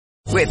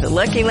With the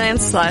Lucky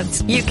Land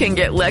Slots, you can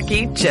get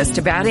lucky just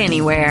about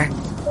anywhere.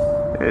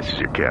 This is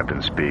your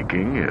captain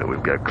speaking.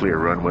 We've got clear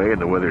runway and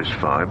the weather's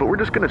fine, but we're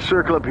just going to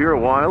circle up here a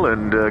while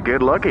and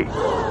get lucky.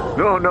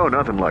 No,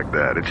 nothing like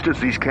that. It's just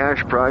these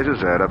cash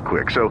prizes add up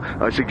quick. So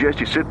I suggest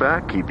you sit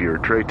back, keep your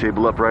tray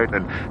table upright,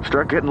 and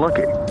start getting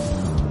lucky.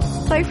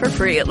 Play for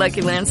free at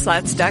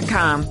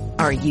LuckyLandSlots.com.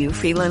 Are you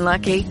feeling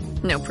lucky?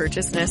 No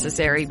purchase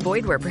necessary.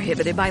 Void where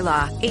prohibited by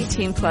law.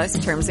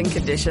 18+ terms and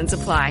conditions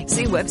apply.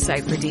 See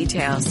website for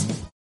details.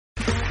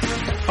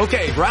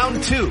 Okay,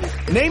 round two.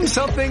 Name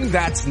something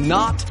that's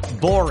not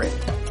boring.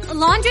 A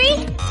laundry?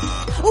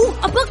 Ooh,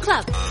 a book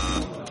club.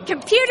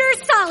 Computer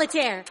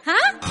solitaire,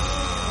 huh?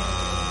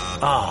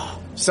 Ah,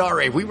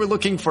 sorry, we were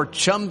looking for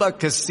Chumba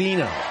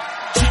Casino.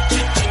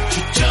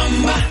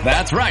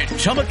 That's right,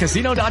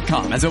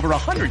 ChumbaCasino.com has over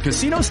 100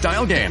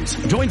 casino-style games.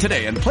 Join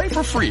today and play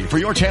for free for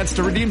your chance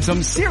to redeem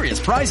some serious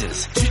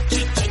prizes.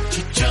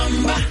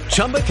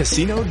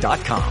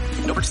 ChumbaCasino.com.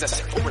 No purchase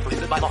necessary. Void where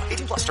prohibited by law.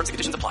 18+ terms and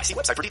conditions apply. See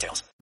website for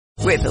details.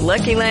 With the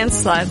Lucky Land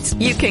Slots,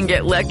 you can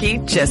get lucky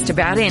just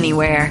about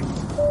anywhere.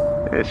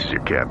 This is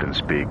your captain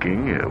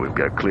speaking. We've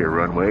got clear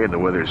runway and the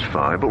weather's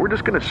fine, but we're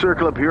just going to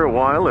circle up here a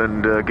while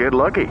and get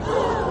lucky.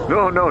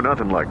 No,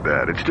 nothing like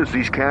that. It's just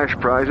these cash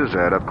prizes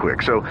add up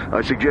quick. So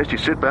I suggest you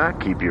sit back,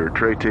 keep your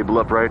tray table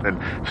upright, and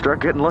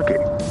start getting lucky.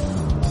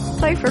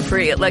 Play for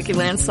free at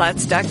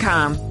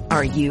LuckyLandSlots.com.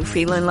 Are you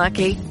feeling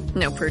lucky?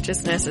 No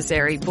purchase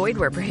necessary. Void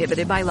where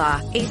prohibited by law.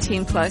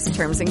 18+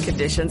 terms and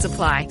conditions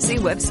apply. See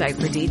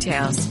website for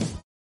details.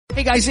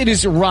 Hey guys, it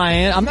is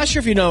Ryan. I'm not sure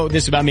if you know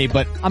this about me,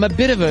 but I'm a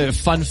bit of a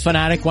fun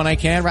fanatic when I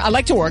can. I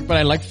like to work, but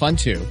I like fun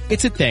too.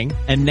 It's a thing.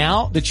 And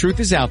now the truth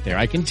is out there.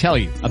 I can tell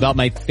you about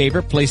my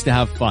favorite place to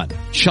have fun.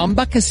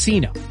 Chumba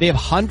Casino. They have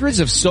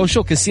hundreds of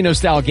social casino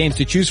style games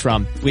to choose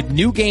from with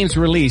new games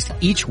released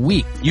each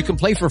week. You can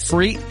play for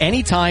free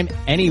anytime,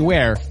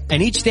 anywhere.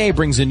 And each day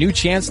brings a new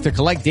chance to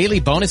collect daily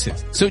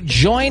bonuses. So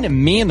join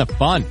me in the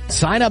fun.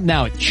 Sign up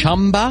now at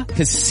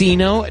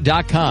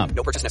ChumbaCasino.com.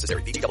 No purchase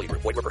necessary. VGW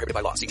Group. Void where prohibited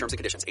by law. See terms and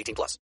conditions.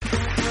 18+.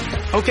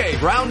 Okay,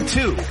 round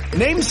two.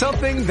 Name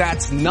something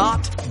that's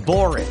not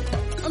boring.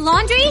 A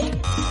laundry?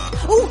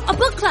 Ooh, a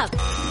book club.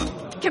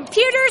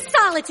 Computer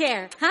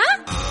solitaire,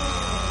 huh?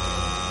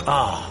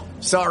 Ah,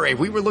 sorry,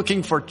 we were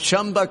looking for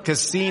Chumba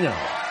Casino.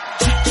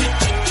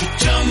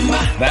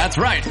 That's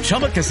right,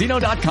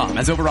 ChumbaCasino.com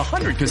has over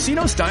 100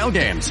 casino-style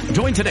games.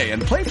 Join today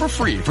and play for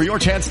free for your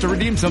chance to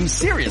redeem some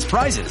serious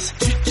prizes.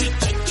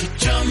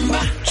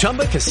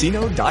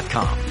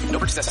 ChumbaCasino.com. No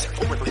purchase necessary.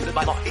 Void where prohibited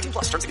by law. 18+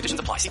 terms and conditions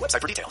apply. See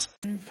website for details.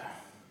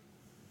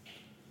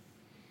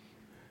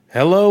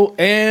 Hello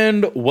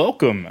and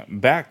welcome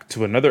back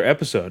to another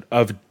episode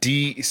of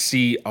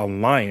DC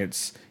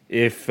Alliance.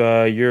 If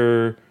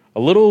you're a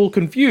little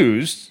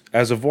confused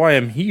as of why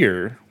I'm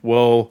here,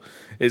 well,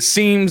 it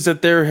seems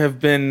that there have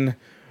been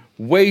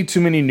way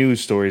too many news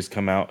stories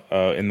come out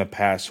in the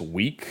past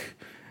week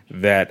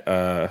that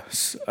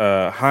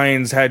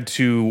Hines had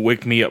to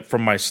wake me up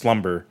from my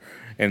slumber.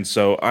 And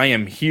so I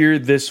am here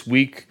this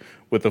week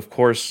with, of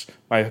course,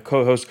 my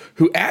co-host,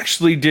 who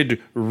actually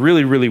did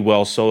really, really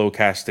well solo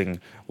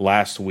casting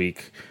last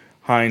week.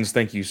 Hines,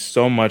 thank you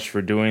so much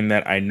for doing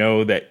that. I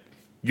know that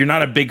you're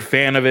not a big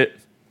fan of it.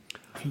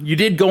 You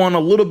did go on a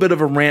little bit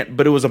of a rant,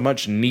 but it was a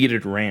much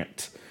needed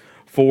rant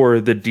for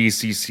the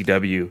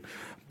DCCW.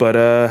 But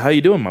how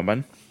you doing, my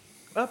man?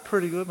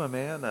 Pretty good, my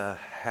man.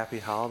 Happy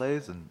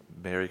holidays and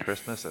Merry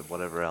Christmas and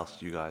whatever else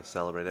you guys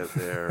celebrate out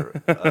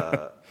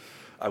there.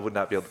 I would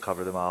not be able to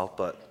cover them all,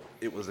 but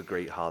it was a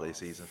great holiday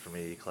season for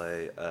me,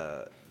 Clay.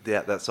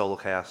 That solo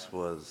cast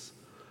was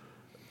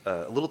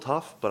a little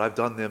tough, but I've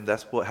done them.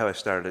 That's how I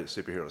started at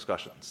Superhero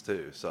Discussions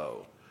too.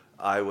 So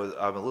I'm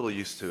a little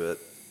used to it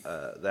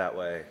that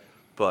way.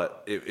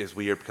 But it is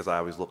weird because I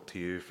always look to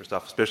you for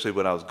stuff, especially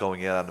when I was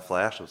going in on the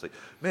Flash. I was like,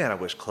 man, I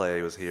wish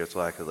Clay was here so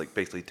I could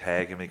basically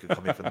tag him and he could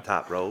come in from the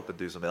top rope and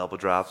do some elbow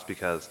drops,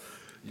 because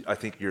I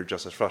think you're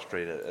just as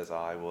frustrated as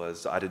I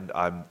was.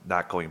 I'm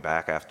not going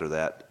back after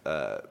that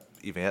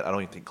event. I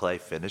don't even think Clay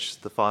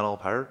finished the final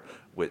part,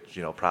 which,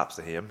 props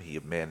to him. He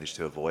managed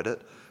to avoid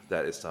it.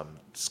 That is some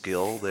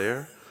skill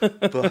there.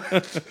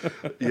 But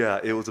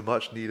yeah, it was a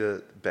much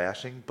needed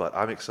bashing, but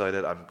I'm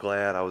excited. I'm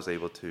glad I was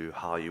able to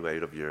haul you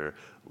out of your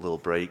little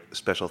break.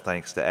 Special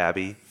thanks to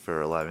Abby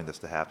for allowing this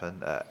to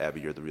happen.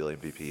 Abby, you're the real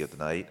MVP of the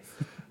night.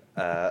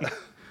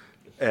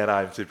 And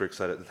I'm super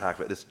excited to talk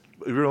about this.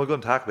 We're only going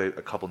to talk about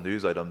a couple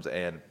news items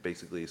and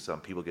basically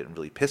some people getting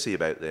really pissy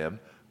about them,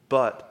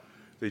 but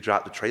they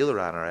dropped the trailer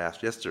on our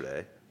ass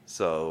yesterday,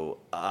 so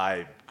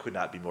I could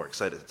not be more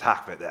excited to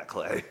talk about that,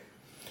 Clay.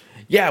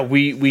 Yeah,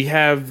 we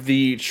have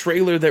the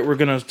trailer that we're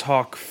going to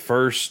talk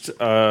first.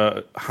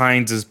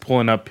 Hines is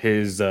pulling up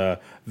his the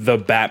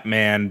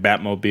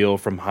Batmobile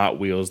from Hot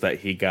Wheels that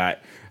he got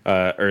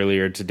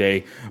earlier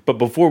today. But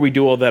before we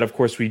do all that, of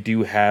course, we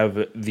do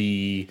have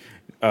the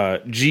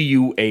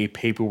GUA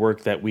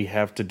paperwork that we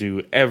have to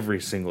do every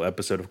single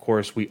episode. Of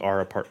course, we are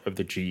a part of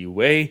the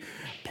GUA,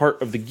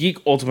 part of the Geek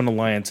Ultimate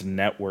Alliance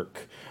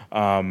Network.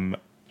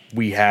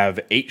 We have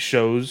 8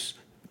 shows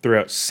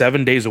throughout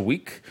 7 days a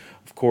week.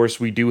 Of course,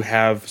 we do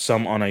have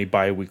some on a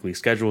bi-weekly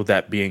schedule,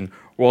 that being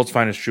World's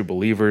Finest True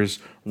Believers,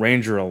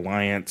 Ranger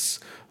Alliance.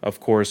 Of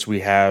course,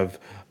 we have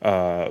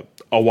A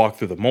Walk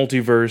Through the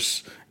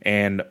Multiverse.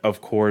 And,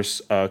 of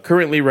course,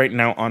 currently right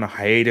now on a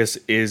hiatus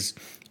is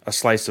A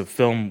Slice of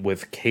Film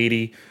with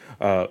Katie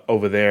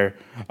over there.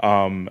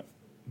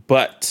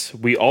 But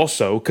we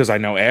also, because I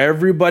know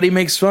everybody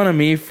makes fun of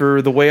me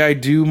for the way I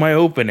do my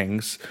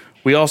openings,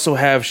 we also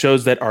have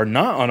shows that are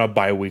not on a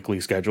bi-weekly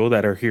schedule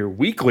that are here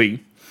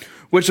weekly,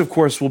 which of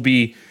course will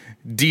be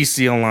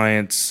DC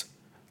Alliance,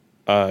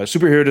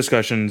 Superhero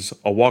Discussions,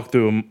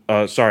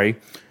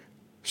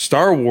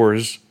 Star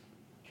Wars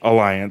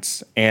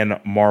Alliance, and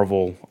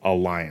Marvel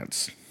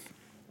Alliance.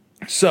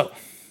 So,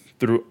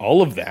 through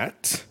all of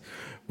that,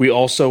 we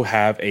also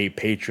have a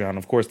Patreon.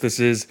 Of course, this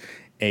is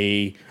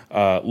a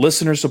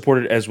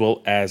listener-supported as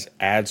well as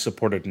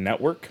ad-supported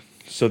network.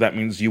 So that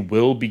means you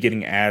will be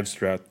getting ads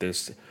throughout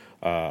this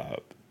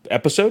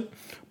episode.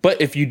 But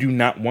if you do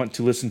not want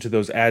to listen to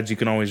those ads, you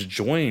can always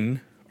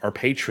join our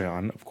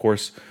Patreon. Of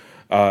course,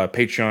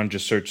 Patreon,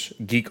 just search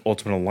Geek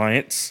Ultimate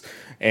Alliance,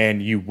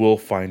 and you will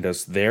find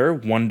us there.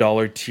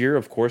 $1 tier,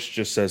 of course,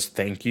 just says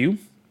thank you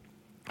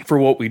for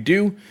what we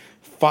do.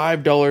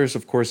 $5,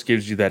 of course,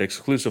 gives you that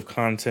exclusive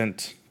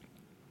content.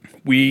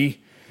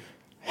 We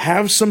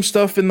have some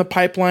stuff in the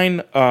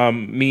pipeline.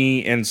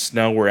 Me and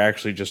Snell were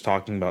actually just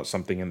talking about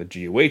something in the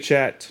GOA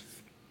chat,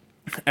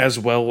 as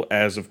well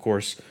as, of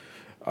course,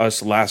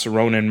 us Last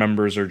Ronin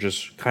members are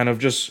just kind of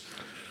just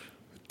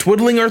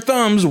twiddling our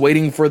thumbs,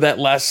 waiting for that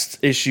last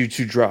issue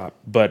to drop.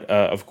 But,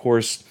 of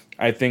course,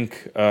 I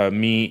think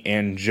me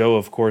and Joe,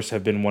 of course,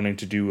 have been wanting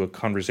to do a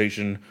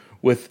conversation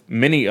with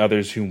many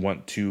others who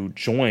want to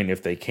join,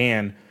 if they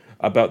can,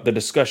 about the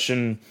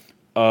discussion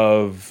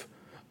of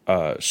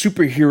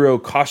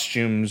superhero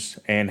costumes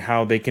and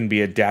how they can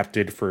be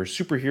adapted for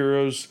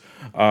superheroes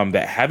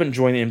that haven't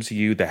joined the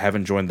MCU, that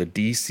haven't joined the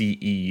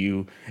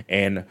DCEU,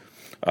 and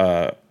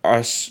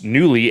us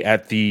newly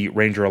at the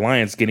Ranger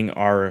Alliance getting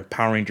our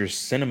Power Rangers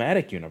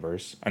cinematic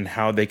universe and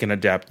how they can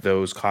adapt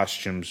those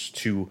costumes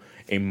to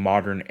a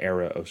modern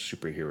era of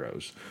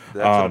superheroes.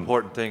 That's an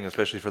important thing,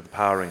 especially for the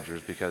Power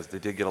Rangers, because they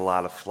did get a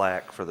lot of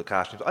flack for the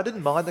costumes. I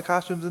didn't mind the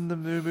costumes in the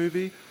new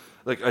movie.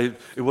 Like,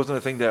 it wasn't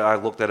a thing that I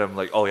looked at them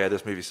like, oh yeah,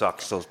 this movie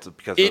sucks because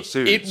of those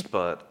suits.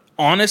 But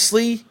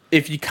honestly,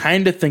 if you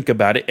kind of think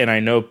about it, and I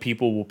know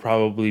people will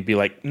probably be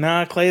like,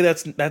 nah, Clay,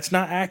 that's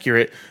not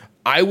accurate.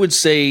 I would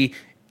say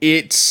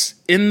it's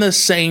in the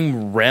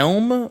same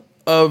realm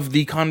of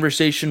the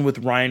conversation with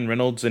Ryan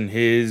Reynolds and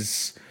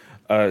his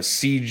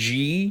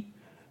CG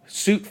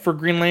suit for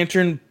Green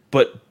Lantern,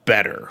 but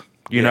better,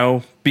 you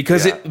know,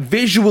 because it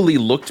visually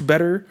looked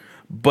better,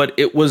 but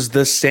it was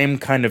the same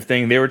kind of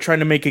thing. They were trying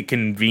to make it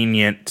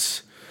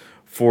convenient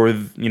for,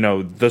 you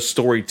know, the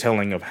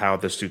storytelling of how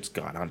the suits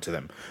got onto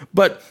them.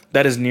 But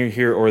that is near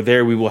here or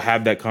there. We will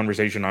have that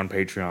conversation on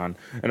Patreon.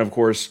 And of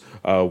course,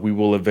 we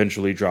will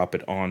eventually drop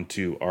it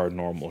onto our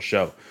normal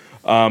show.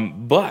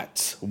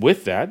 But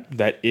with that,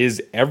 that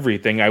is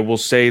everything. I will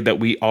say that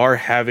we are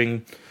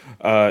having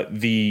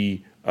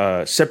the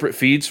separate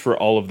feeds for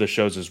all of the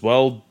shows as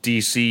well,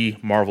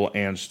 DC, Marvel,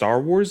 and Star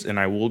Wars. And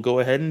I will go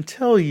ahead and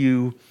tell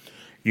you,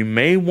 you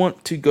may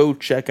want to go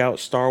check out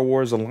Star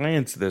Wars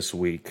Alliance this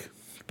week.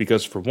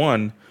 Because for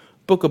one,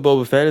 Book of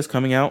Boba Fett is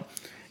coming out.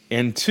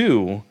 And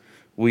two,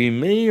 we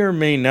may or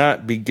may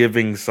not be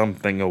giving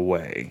something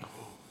away.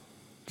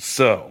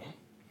 So,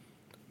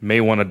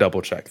 may want to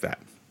double check that.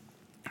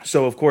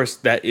 So, of course,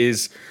 that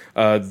is,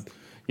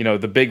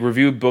 the big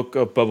review. Book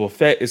of Boba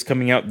Fett is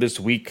coming out this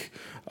week.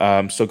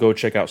 So go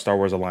check out Star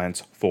Wars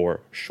Alliance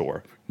for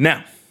sure.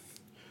 Now,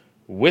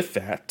 with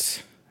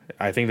that,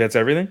 I think that's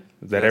everything.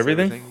 Is that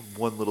everything?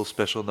 One little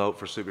special note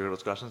for Superhero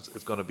Discussions.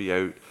 It's going to be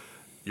out.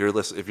 If you're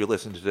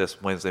listening to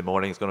this Wednesday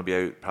morning, it's going to be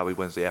out probably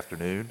Wednesday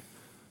afternoon,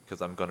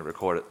 because I'm going to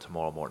record it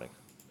tomorrow morning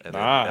and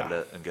then edit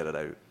it and get it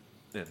out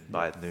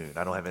by noon.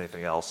 I don't have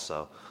anything else,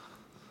 so.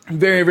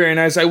 Very, very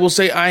nice. I will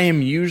say I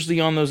am usually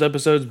on those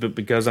episodes, but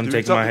because I'm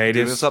taking my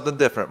hiatus. Doing something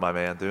different, my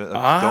man.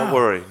 Don't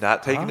worry.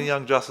 Not taking the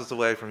Young Justice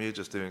away from you,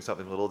 just doing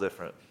something a little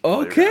different.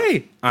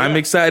 Okay. I'm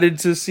excited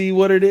to see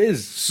what it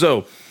is.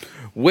 So,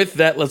 with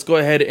that, let's go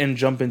ahead and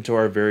jump into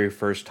our very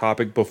first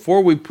topic.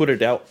 Before we put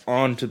it out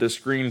onto the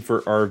screen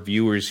for our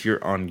viewers here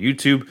on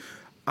YouTube,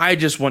 I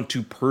just want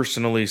to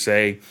personally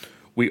say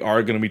we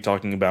are going to be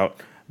talking about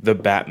the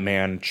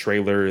Batman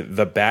trailer,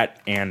 The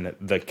Bat and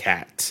the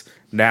Cat.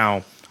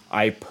 Now,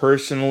 I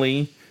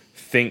personally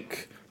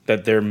think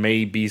that there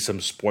may be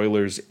some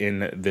spoilers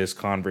in this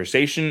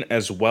conversation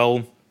as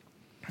well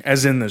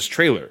as in this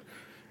trailer.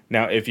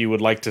 Now, if you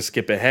would like to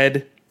skip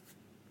ahead,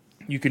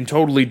 you can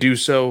totally do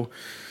so.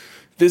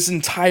 This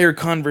entire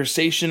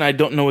conversation, I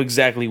don't know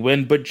exactly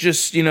when, but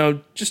just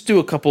do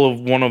a couple of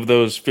one of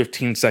those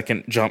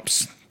 15-second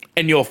jumps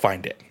and you'll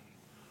find it.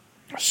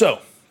 So,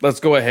 let's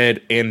go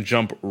ahead and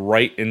jump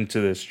right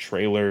into this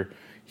trailer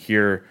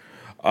here.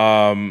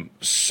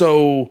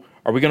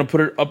 Are we going to put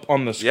it up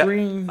on the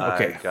screen? Yep,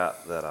 okay. I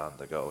got that on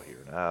the go here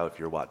now. If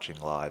you're watching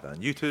live on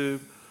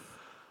YouTube,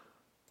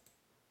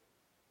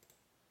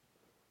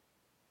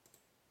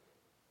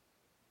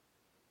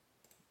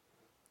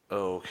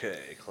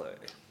 Okay, Clay.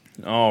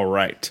 All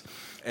right.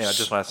 And I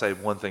just want to say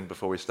one thing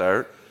before we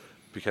start,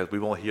 because we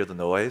won't hear the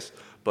noise,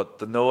 but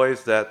the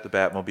noise that the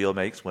Batmobile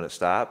makes when it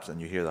stops,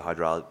 and you hear the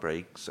hydraulic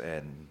brakes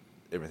and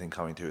everything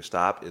coming to a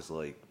stop, is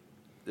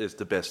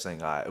the best thing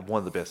one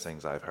of the best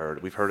things I've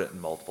heard. We've heard it in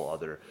multiple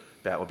other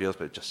Batmobiles,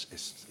 but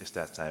it's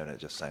that sound. It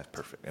just sounds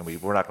perfect. And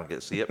we're not going to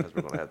get to see it because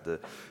we're going to have the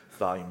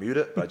volume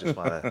muted. But I just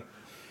want to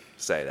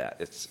say that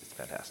it's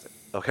fantastic.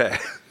 Okay,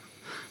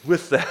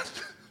 with that,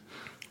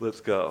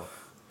 let's go.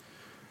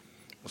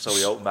 So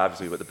we open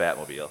obviously with the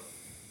Batmobile.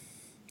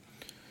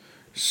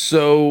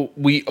 So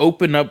we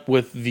open up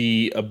with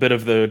a bit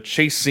of the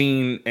chase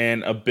scene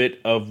and a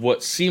bit of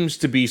what seems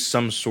to be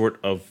some sort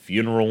of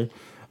funeral.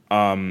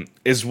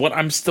 Is what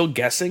I'm still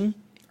guessing.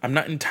 I'm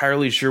not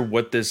entirely sure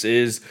what this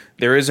is.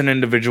 There is an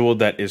individual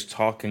that is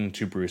talking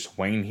to Bruce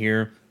Wayne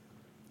here.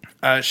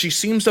 She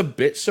seems a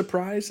bit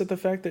surprised at the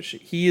fact that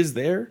he is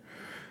there,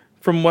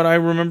 from what I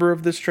remember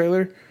of this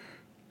trailer.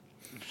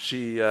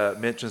 She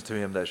mentions to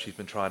him that she's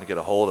been trying to get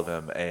a hold of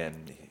him,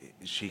 and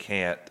she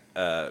can't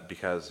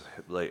because,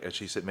 and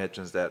she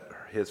mentions that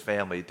his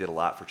family did a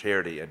lot for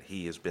charity, and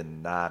he has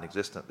been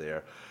non-existent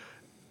there.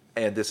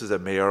 And this is a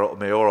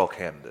mayoral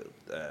candidate,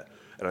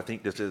 and I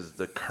think this is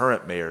the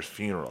current mayor's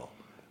funeral,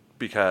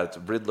 because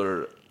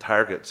Riddler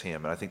targets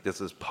him, and I think this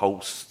is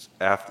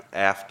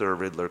after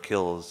Riddler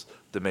kills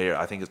the mayor.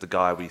 I think it's the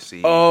guy we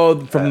see.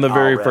 Oh, from the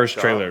very first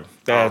trailer.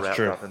 That's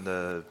true. Up in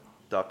the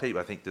duct tape.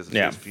 I think this is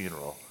his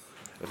funeral,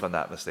 if I'm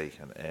not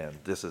mistaken. And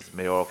this is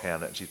mayoral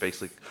candidate. And she's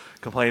basically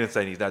complaining,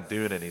 saying he's not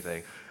doing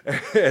anything,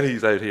 and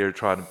he's out here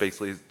trying to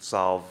basically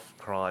solve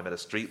crime at a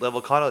street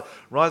level. Kind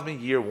of reminds me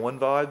of Year One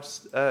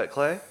vibes,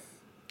 Clay.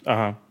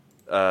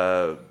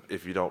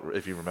 If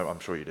you remember, I'm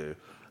sure you do.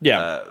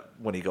 Yeah.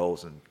 When he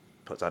goes and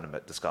puts on a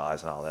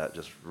disguise and all that,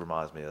 just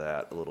reminds me of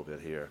that a little bit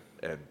here.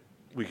 And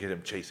we get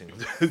him chasing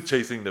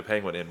the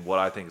Penguin in what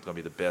I think is going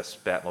to be the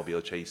best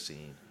Batmobile chase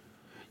scene.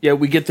 Yeah,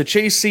 we get the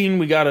chase scene.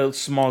 We got a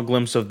small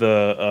glimpse of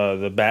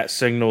the bat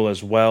signal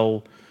as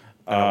well.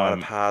 And I want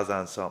to pause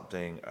on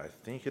something. I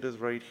think it is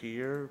right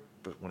here,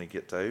 but when he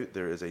gets out,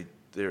 there is a.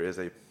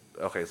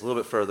 Okay, it's a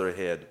little bit further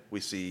ahead.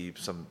 We see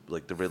some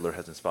the Riddler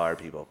has inspired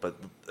people, but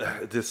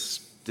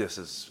this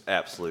is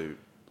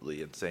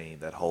absolutely insane.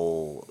 That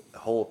whole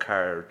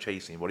car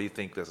chasing. What do you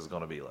think this is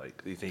going to be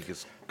like? Do you think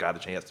it's got a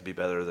chance to be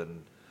better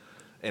than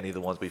any of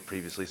the ones we've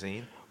previously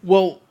seen?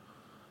 Well,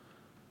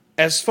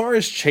 as far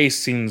as chase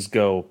scenes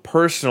go,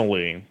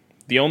 personally,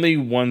 the only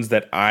ones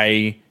that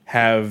I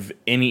have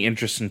any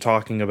interest in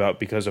talking about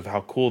because of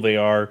how cool they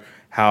are,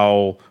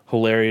 how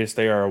hilarious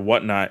they are, or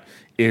whatnot,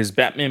 is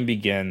Batman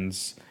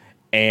Begins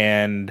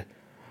and...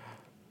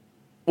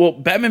 Well,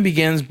 Batman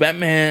Begins,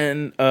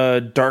 Batman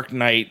Dark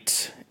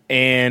Knight,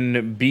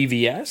 and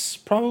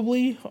BVS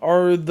probably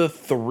are the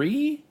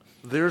three.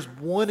 There's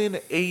one in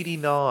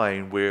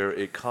 '89 where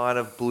it kind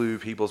of blew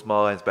people's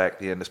minds back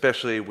then,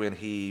 especially when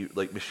he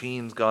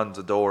machines guns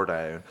a door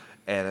down,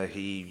 and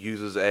he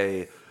uses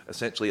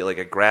essentially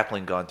a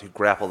grappling gun to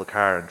grapple the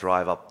car and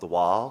drive up the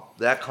wall.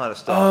 That kind of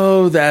stuff.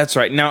 Oh, that's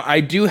right. Now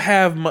I do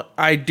have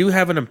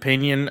an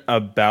opinion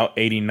about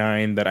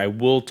 '89 that I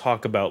will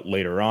talk about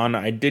later on.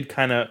 I did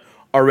kind of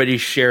already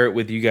share it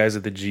with you guys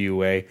at the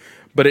GUA,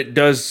 but it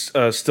does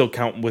still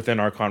count within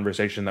our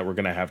conversation that we're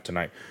going to have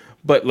tonight.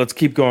 But let's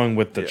keep going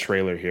with the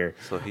trailer here.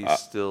 So he's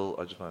still...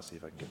 I just want to see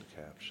if I can get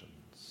the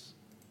captions.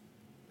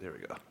 There we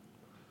go.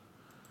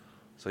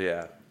 So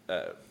yeah,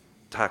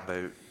 talking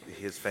about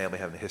his family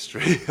having a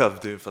history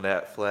of doing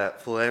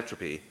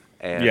philanthropy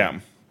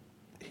and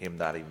him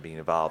not even being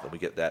involved, and we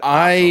get that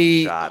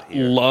awesome shot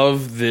here. I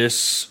love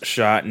this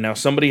shot. Now,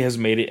 somebody has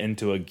made it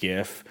into a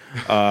GIF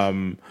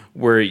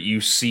where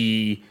you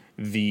see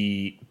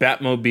the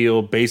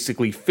Batmobile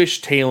basically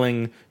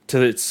fishtailing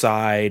to its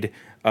side,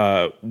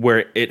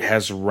 where it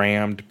has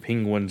rammed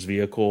Penguin's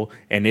vehicle,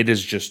 and it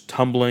is just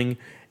tumbling,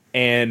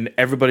 and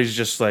everybody's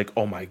just like,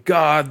 oh my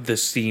god,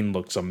 this scene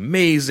looks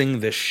amazing,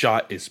 this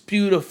shot is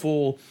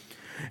beautiful.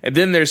 And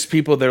then there's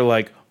people that are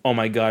like, oh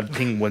my god,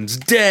 Penguin's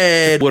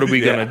dead, what are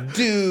we gonna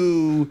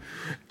do?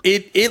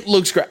 It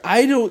looks great.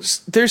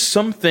 There's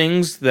some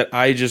things that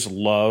I just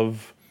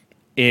love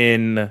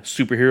in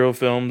superhero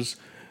films.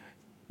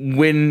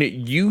 When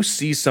you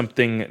see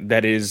something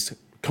that is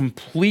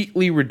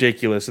completely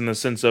ridiculous in the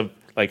sense of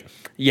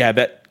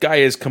that guy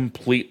is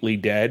completely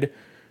dead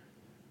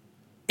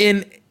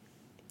in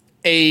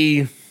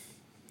a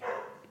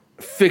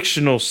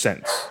fictional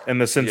sense, in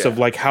the sense of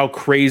how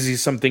crazy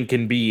something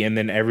can be and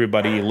then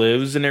everybody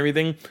lives and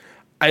everything.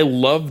 I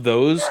love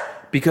those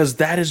because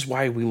that is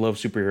why we love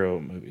superhero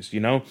movies,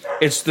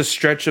 It's the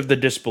stretch of the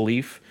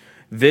disbelief.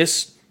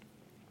 The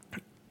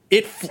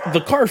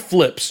car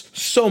flips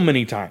so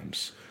many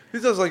times. He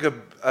does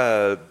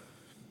a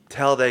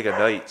Talladega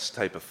Nights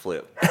type of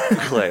flip,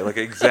 Clay.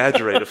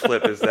 Exaggerated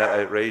flip is that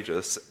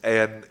outrageous,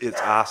 and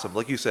it's awesome.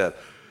 Like you said,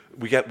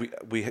 we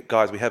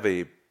have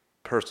a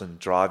person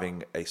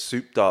driving a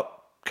souped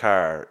up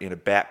car in a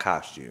bat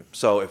costume.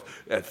 So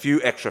if a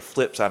few extra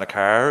flips on a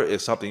car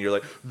is something you're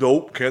like,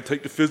 nope, can't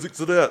take the physics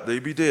of that,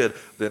 they'd be dead,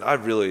 then I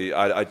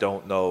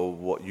don't know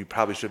what, you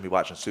probably shouldn't be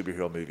watching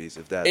superhero movies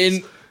if that's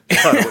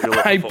kind of what you're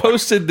looking I for.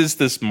 posted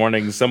this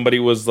morning. Somebody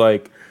was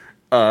like,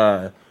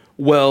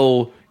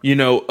 well,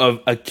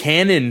 a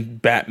canon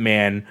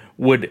Batman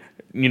would,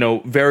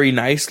 very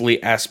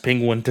nicely ask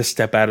Penguin to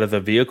step out of the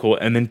vehicle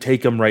and then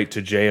take him right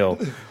to jail.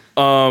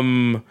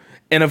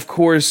 And of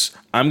course,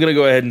 I'm going to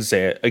go ahead and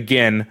say it.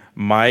 Again,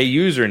 my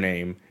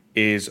username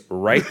is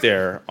right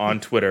there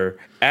on Twitter,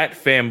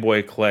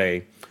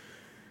 @fanboyclay.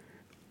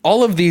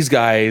 All of these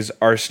guys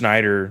are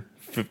Snyder,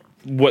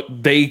 what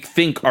they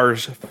think are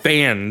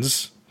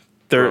fans.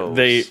 They're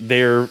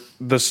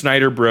the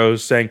Snyder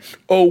bros saying,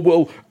 oh,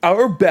 well,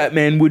 our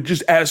Batman would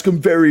just ask him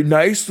very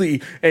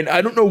nicely, and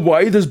I don't know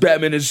why this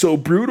Batman is so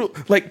brutal.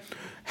 Like,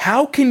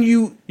 how can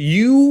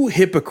you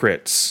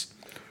hypocrites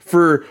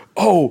for,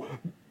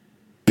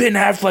 Ben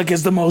Affleck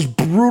is the most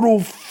brutal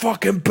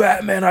fucking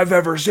Batman I've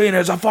ever seen.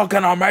 It's a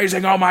fucking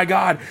amazing. Oh my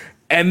God.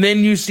 And then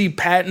you see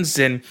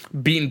Pattinson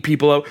beating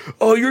people up.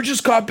 Oh, you're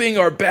just copying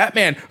our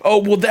Batman. Oh,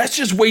 well, that's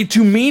just way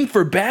too mean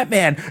for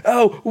Batman.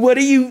 Oh, what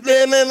are you?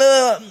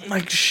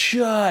 Like,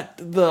 shut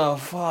the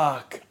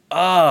fuck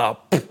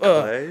up.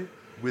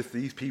 With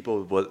these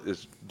people, what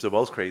is the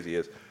most crazy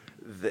is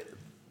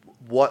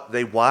what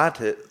they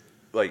wanted,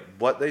 like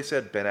what they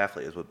said Ben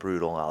Affleck was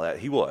brutal and all that.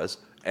 He was,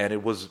 and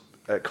it was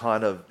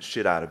kind of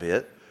shit out a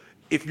bit.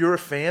 If you're a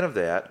fan of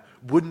that,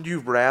 wouldn't you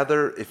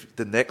rather if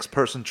the next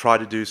person tried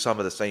to do some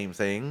of the same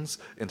things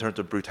in terms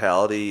of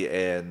brutality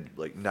and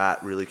like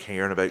not really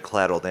caring about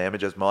collateral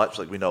damage as much?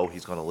 Like, we know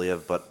he's going to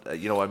live, but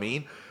you know what I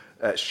mean?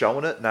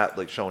 Showing it, not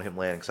like showing him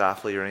landing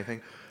softly or anything.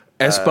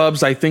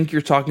 S-Bubs, I think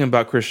you're talking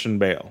about Christian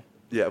Bale.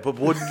 Yeah, but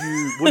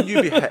wouldn't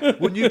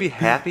you be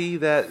happy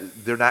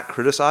that they're not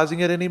criticizing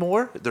it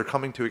anymore? They're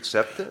coming to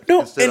accept it.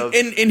 No, instead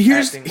and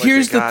here's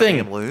the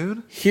thing.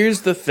 Loon?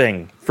 Here's the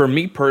thing. For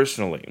me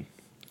personally,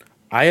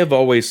 I have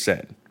always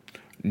said,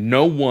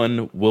 no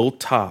one will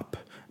top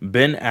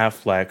Ben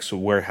Affleck's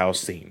warehouse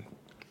scene.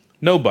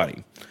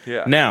 Nobody.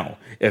 Yeah. Now,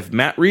 if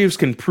Matt Reeves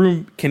can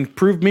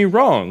prove me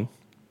wrong,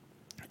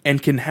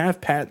 and can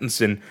have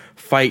Pattinson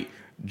fight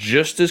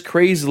just as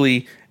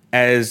crazily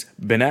as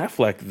Ben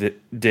Affleck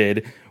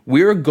did,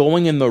 we're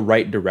going in the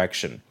right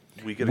direction.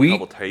 We get a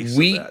couple tastes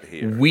of that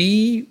here.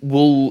 We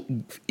will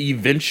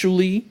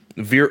eventually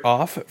veer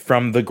off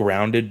from the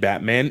grounded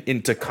Batman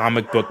into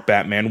comic book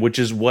Batman, which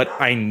is what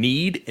I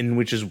need and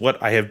which is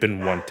what I have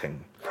been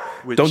wanting.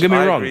 Don't get me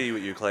wrong. I agree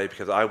with you, Clay,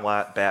 because I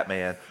want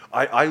Batman.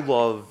 I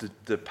love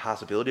the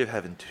possibility of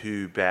having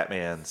two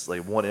Batmans,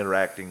 like one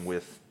interacting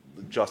with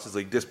Justice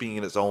League, this being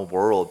in its own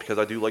world, because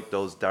I do like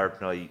those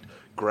Dark Knight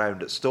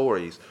grounded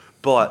stories.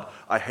 But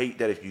I hate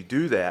that if you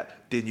do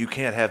that, then you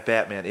can't have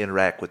Batman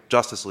interact with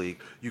Justice League.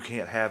 You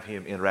can't have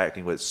him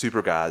interacting with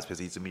super guys because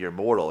he's a mere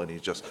mortal and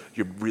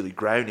you're really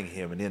grounding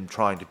him and then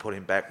trying to put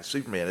him back to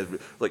Superman.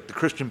 Like the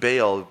Christian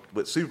Bale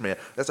with Superman,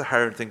 that's a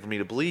hard thing for me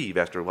to believe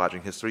after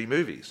watching his 3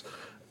 movies.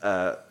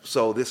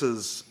 So this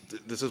is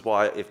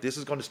why, if this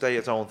is going to stay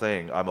its own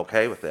thing, I'm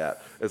okay with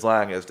that, as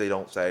long as they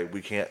don't say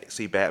we can't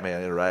see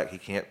Batman interact. He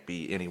can't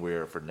be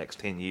anywhere for the next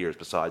 10 years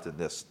besides in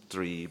this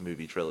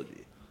 3-movie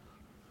trilogy.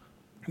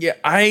 Yeah,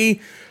 I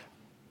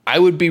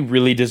would be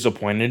really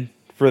disappointed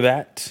for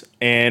that,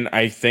 and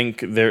I think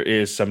there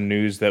is some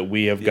news that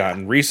we have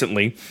gotten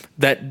recently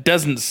that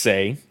doesn't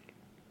say,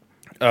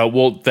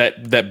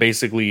 that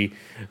basically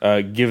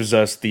gives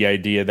us the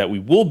idea that we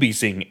will be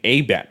seeing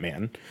a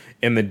Batman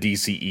in the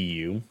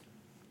DCEU,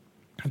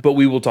 but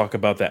we will talk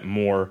about that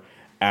more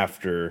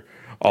after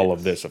all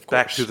of this, of course.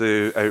 Back to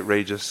the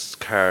outrageous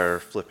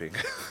car flipping.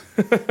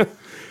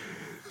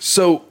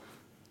 So,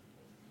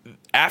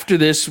 after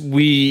this,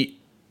 we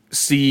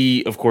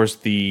see, of course,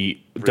 the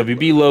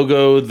WB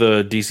logo,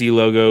 the DC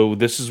logo.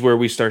 This is where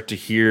we start to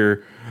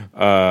hear,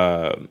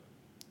 of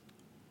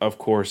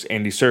course,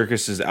 Andy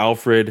Serkis'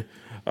 Alfred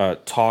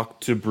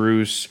talk to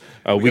Bruce.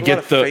 We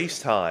get the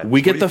FaceTime.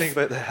 We get what do you think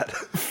about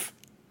that?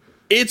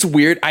 It's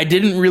weird. I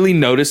didn't really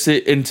notice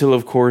it until,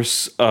 of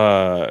course,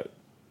 the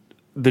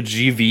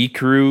GV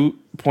crew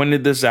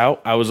pointed this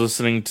out. I was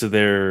listening to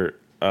their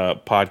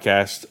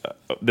podcast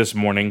this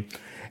morning,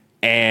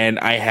 and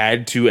I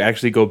had to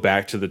actually go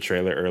back to the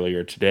trailer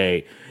earlier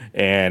today,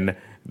 and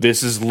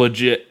this is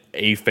legit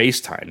a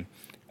FaceTime.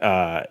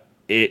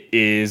 It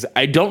is.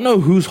 I don't know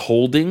who's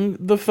holding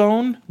the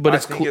phone, but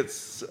it's think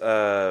it's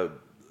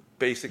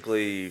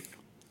basically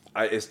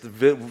it's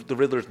the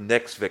Riddler's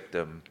next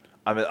victim.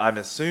 I'm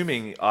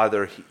assuming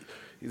either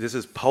this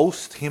is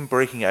post him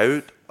breaking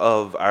out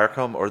of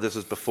Arkham, or this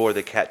is before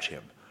they catch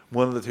him.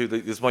 One of the two.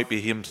 This might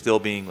be him still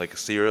being like a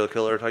serial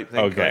killer type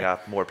thing, killing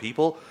off more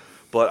people.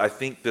 But I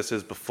think this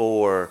is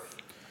before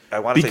I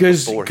want to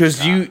say before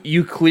because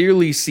you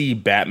clearly see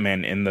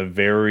Batman in the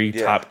very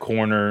top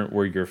corner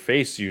where your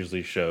face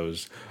usually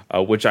shows,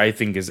 which I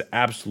think is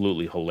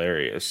absolutely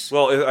hilarious.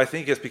 Well, I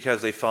think it's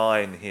because they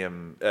find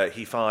him.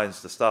 He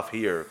finds the stuff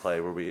here,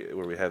 Clay, where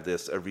we have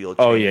this a real change.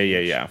 Oh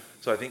yeah.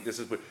 So I think this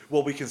is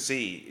what we can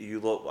see. You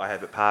look. I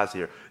have it paused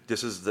here.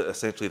 This is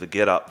essentially the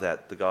getup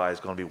that the guy is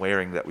going to be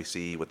wearing that we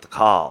see with the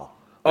call.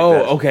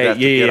 Okay. That's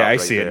Yeah. I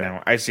right see it there.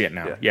 now. I see it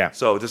now. Yeah.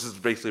 So this is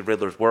basically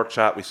Riddler's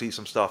workshop. We see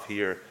some stuff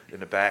here in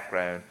the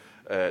background.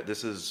 I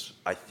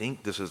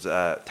think this is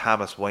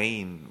Thomas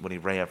Wayne when he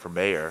ran for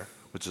mayor,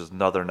 which is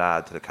another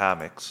nod to the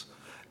comics.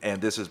 And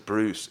this is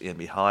Bruce in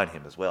behind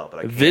him as well.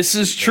 But this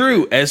is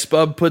true.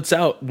 S-Bub puts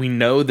out, we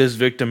know this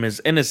victim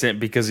is innocent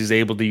because he's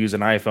able to use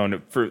an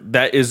iPhone.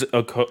 That is,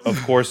 of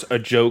course, a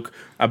joke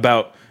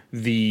about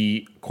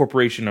the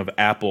corporation of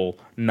Apple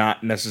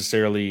not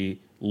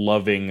necessarily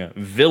loving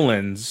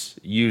villains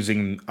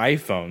using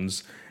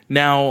iPhones.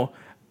 Now,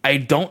 I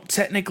don't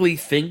technically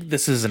think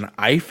this is an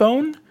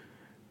iPhone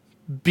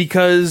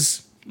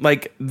because,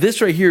 like,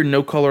 this right here,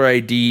 no caller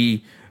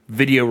ID,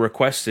 video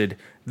requested,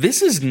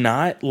 this is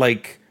not,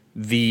 like,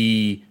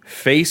 the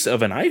face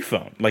of an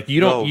iPhone. Like, you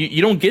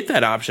don't get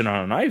that option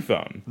on an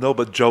iPhone. No,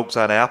 but joke's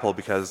on Apple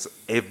because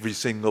every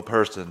single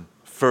person,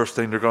 first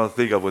thing they're going to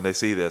think of when they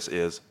see this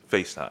is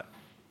FaceTime.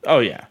 Oh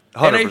yeah,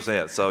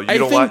 100%. So you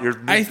don't want your.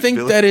 I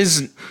think that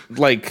is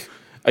like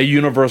a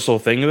universal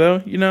thing,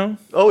 though. You know.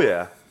 Oh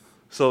yeah.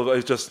 So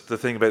it's just the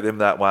thing about them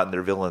not wanting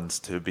their villains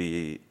to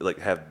be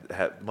like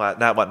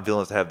not wanting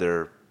villains to have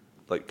their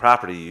like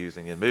property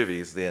using in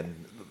movies.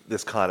 Then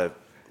this kind of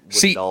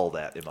would null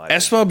that in my opinion.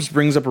 S-Bubs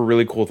brings up a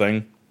really cool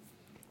thing.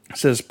 It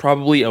says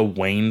probably a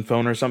Wayne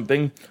phone or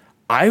something.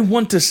 I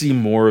want to see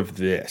more of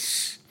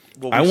this.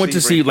 Well, I want to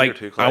see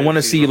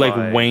like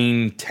my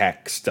Wayne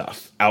tech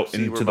stuff out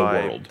into the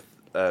world.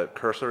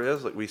 Cursor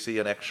is like we see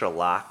an extra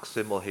lock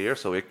symbol here,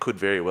 so it could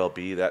very well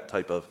be that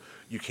type of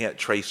you can't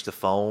trace the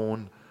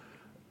phone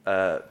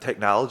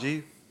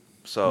technology.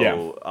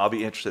 So I'll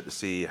be interested to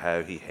see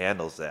how he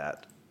handles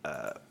that.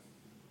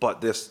 But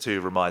this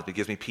too reminds me,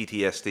 gives me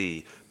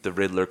PTSD. The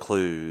Riddler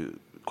clue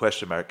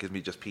question mark gives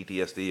me just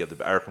PTSD of the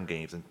Arkham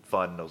games and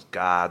finding those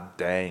god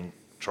dang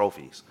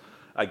trophies.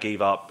 I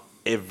gave up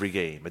every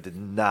game. I did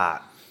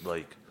not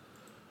like.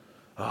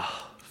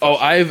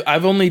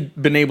 I've only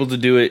been able to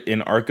do it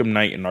in Arkham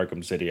Knight and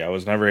Arkham City. I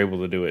was never able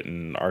to do it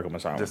in Arkham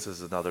Asylum. This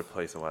is another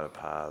place I want to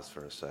pause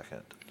for a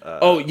second.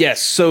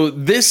 Yes. So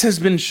this has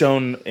been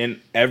shown in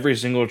every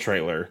single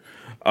trailer,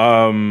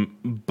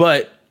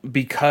 but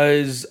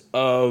because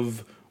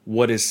of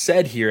what is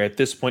said here at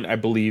this point, I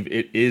believe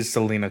it is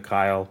Selina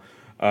Kyle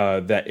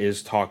that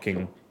is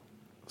talking.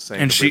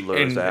 And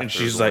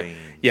she's like,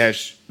 yeah,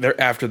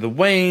 they're after the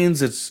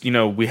Waynes. It's,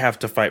 we have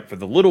to fight for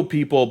the little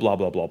people, blah,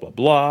 blah, blah, blah,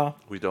 blah.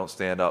 We don't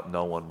stand up,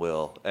 no one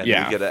will. And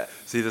yeah.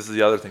 See, this is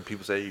the other thing.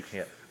 People say you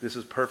can't. This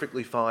is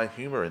perfectly fine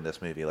humor in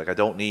this movie. Like, I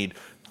don't need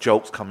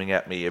jokes coming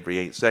at me every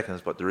 8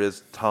 seconds, but there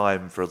is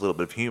time for a little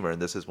bit of humor,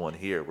 and this is one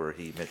here where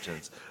he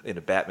mentions in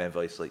a Batman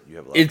voice, like, you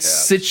have a lot It's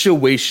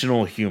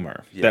situational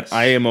humor that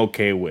I am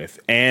okay with.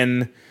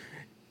 And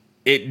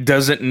it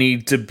doesn't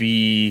need to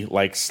be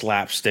like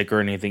slapstick or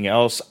anything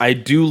else. I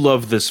do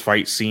love this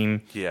fight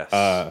scene. Yes.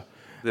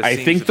 I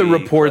think the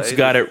reports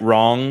got it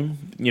wrong.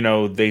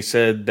 They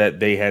said that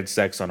they had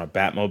sex on a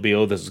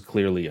Batmobile. This is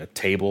clearly a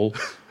table.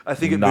 I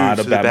think it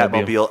moves to the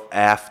Batmobile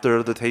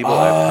after the table.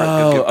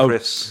 Give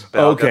Chris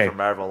Belka from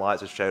Marvel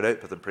Alliance a shout out,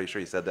 because I'm pretty sure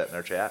he said that in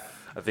our chat.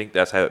 I think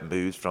that's how it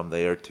moves from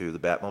there to the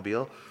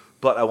Batmobile.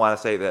 But I want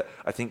to say that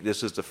I think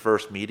this is the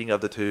first meeting of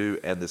the two,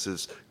 and this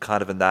is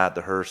kind of a nod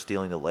to her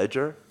stealing the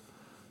ledger.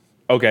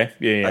 Okay,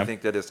 yeah. I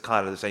think that it's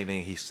kind of the same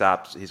thing. He's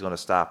going to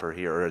stop her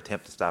here, or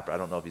attempt to stop her. I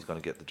don't know if he's going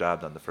to get the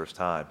job done the first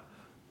time.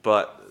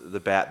 But the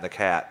bat and the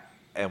cat,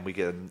 and we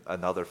get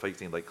another fight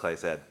scene, like Clay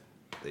said.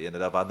 They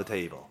ended up on the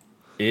table.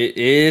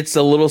 It's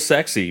a little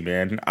sexy,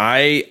 man.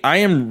 I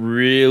am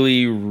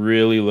really,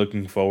 really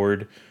looking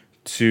forward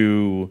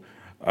to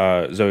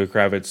Zoe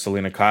Kravitz,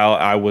 Selina Kyle.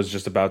 I was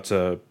just about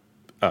to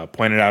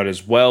point it out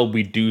as well.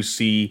 We do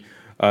see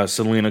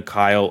Selina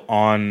Kyle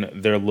on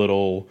their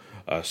little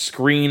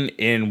screen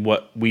in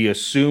what we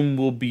assume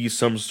will be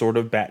some sort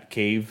of bat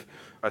cave.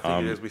 I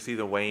think it is. We see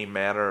the Wayne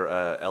Manor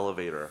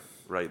elevator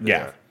right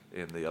there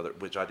in the other,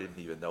 which I didn't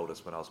even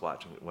notice when I was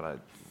watching. When I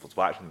was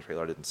watching the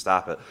trailer, I didn't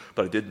stop it,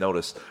 but I did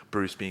notice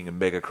Bruce being a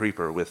mega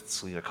creeper with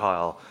Selina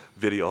Kyle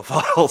video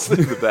files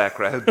in the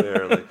background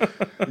there.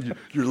 Like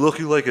you're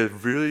looking like a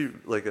really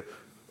like a.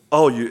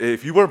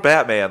 If you weren't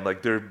Batman,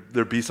 like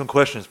there'd be some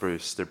questions,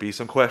 Bruce. There'd be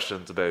some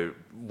questions about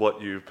what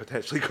you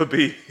potentially could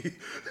be,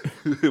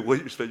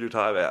 what you spend your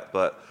time at.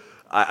 But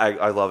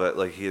I love it.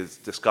 Like he is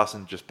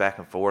discussing just back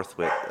and forth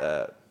with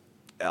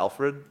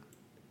Alfred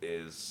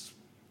is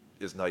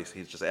nice.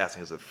 He's just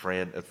asking as a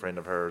friend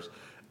of hers,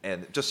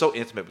 and just so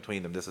intimate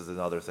between them. This is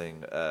another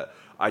thing.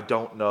 I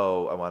don't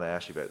know. I want to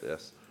ask you about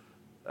this.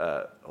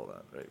 Hold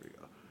on. There we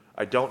go.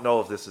 I don't know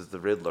if this is the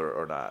Riddler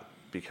or not,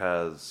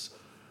 because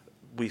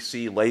we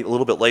see a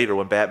little bit later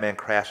when Batman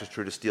crashes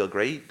through the steel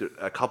grate,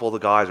 a couple of the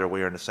guys are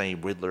wearing the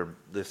same Riddler,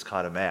 this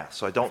kind of mask.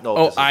 So I don't know.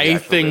 If this is the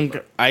actual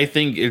Riddler. I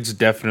think it's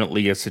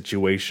definitely a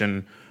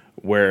situation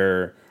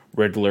where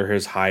Riddler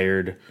has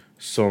hired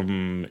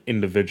some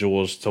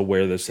individuals to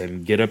wear the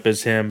same getup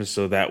as him,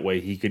 so that way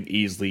he can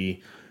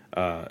easily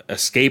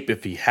escape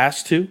if he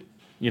has to.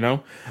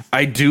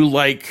 I do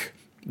like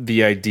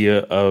the idea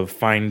of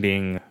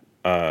finding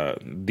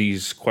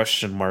these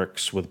question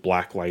marks with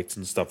black lights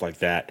and stuff like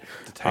that.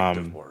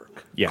 Detective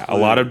work. Yeah, Clues.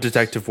 a lot of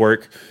detective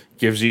work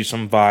gives you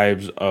some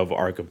vibes of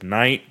Arkham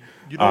Knight.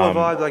 You know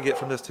what vibes I get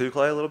from this too,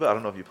 Clay, a little bit? I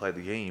don't know if you played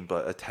the game,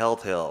 but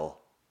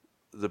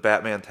the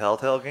Batman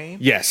Telltale game?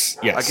 Yes.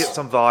 I get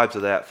some vibes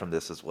of that from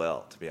this as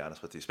well, to be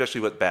honest with you, especially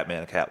with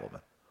Batman and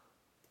Catwoman.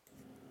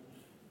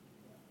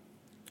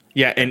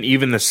 Yeah, and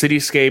even the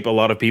cityscape, a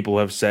lot of people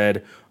have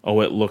said,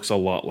 oh, it looks a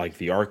lot like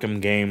the Arkham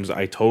games.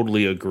 I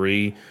totally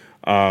agree.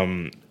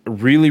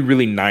 Really,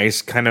 really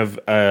nice, kind of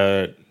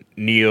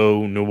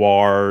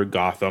neo-noir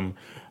Gotham,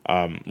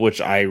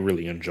 which I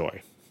really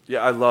enjoy.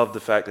 Yeah, I love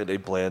the fact that they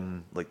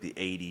blend like the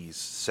 80s,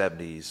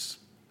 70s,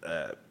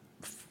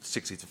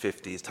 60s to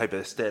 50s type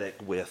of aesthetic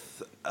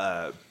with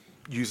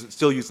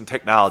still using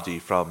technology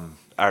from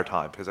our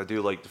time, because I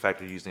do like the fact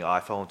they're using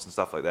iPhones and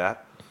stuff like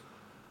that,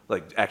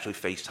 like actually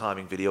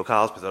FaceTiming video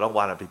calls, because I don't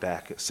want it to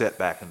be set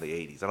back in the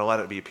 80s. I don't want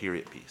it to be a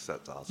period piece,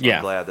 that's all. So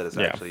I'm glad that it's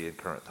actually in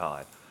current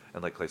time.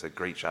 And like Clay said,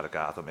 great shot of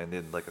Gotham. And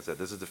then, like I said,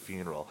 this is the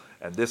funeral.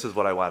 And this is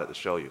what I wanted to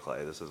show you,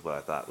 Clay. This is what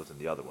I thought was in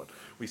the other one.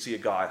 We see a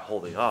guy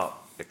holding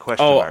up a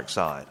question mark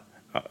sign.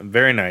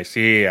 Very nice.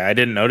 Yeah, I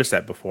didn't notice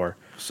that before.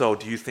 So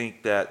do you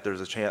think that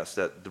there's a chance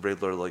that the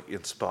Riddler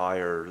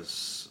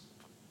inspires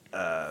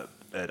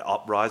an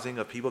uprising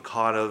of people,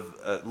 kind of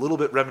a little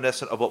bit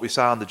reminiscent of what we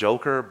saw in the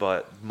Joker,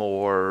 but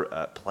more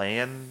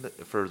planned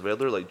for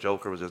Riddler? Like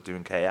Joker was just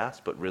doing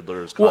chaos, but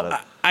Riddler is kind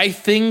of... I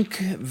think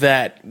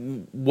that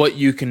what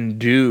you can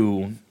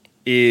do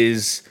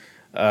is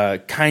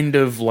kind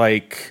of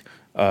like,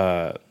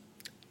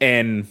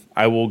 and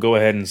I will go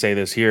ahead and say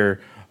this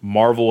here,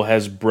 Marvel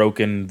has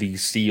broken the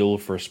seal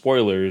for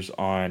spoilers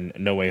on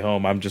No Way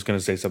Home. I'm just going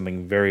to say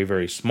something very,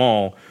 very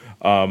small.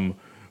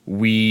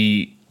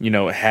 We,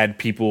 had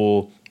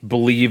people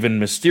believe in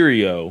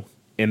Mysterio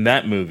in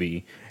that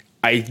movie.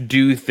 I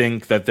do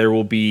think that there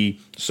will be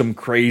some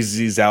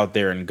crazies out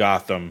there in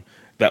Gotham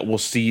that will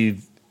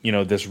see,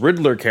 this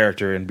Riddler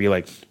character and be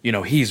like,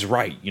 he's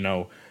right.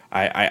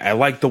 I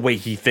like the way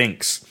he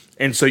thinks.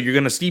 And so you're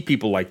going to see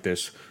people like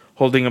this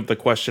holding up the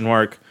question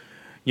mark,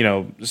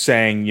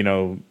 saying,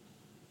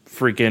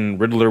 freaking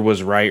Riddler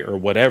was right or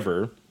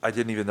whatever. I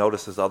didn't even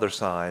notice his other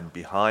sign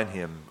behind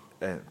him,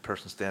 and a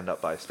person standing up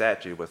by a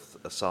statue with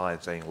a sign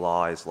saying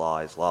lies,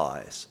 lies,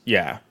 lies.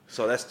 Yeah.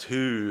 So that's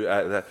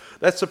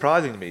that's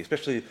surprising to me,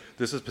 especially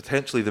this is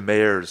potentially the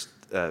mayor's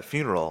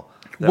funeral.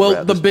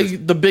 Well,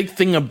 the big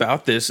thing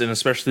about this, and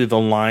especially the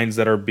lines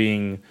that are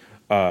being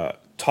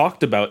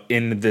talked about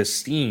in this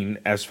scene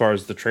as far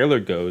as the trailer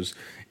goes,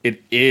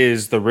 it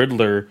is the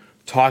Riddler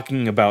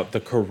talking about the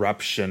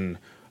corruption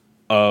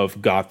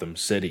of Gotham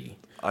City.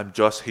 I'm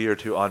just here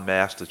to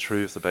unmask the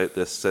truth about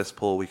this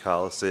cesspool we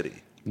call a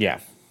city. Yeah.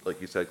 Like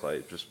you said,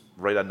 Clay, just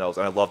right on nose.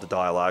 And I love the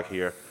dialogue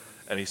here.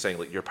 And he's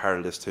saying, you're part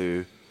of this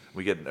too.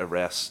 We get an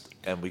arrest,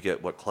 and we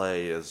get what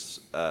Clay is,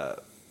 well,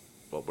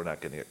 we're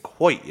not getting it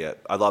quite yet.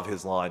 I love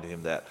his line to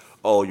him that,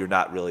 oh, you're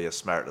not really as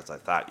smart as I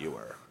thought you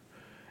were.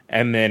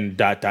 And then ...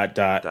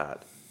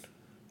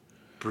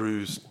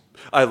 Bruised.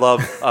 I love,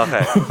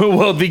 okay.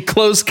 Well, the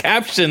closed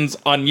captions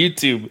on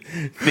YouTube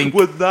think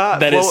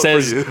that it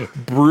says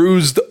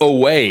bruised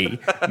away.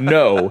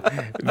 No,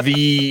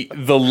 the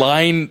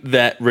line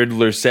that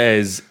Riddler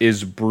says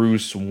is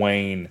Bruce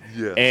Wayne.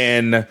 Yes.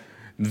 And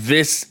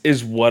this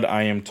is what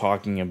I am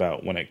talking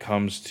about when it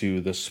comes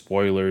to the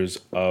spoilers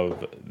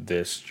of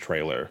this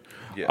trailer.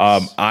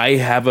 Yes. I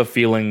have a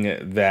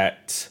feeling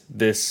that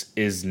this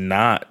is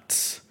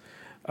not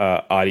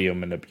audio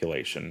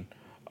manipulation.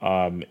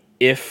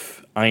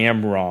 If I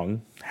am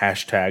wrong,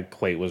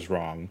 #Clay was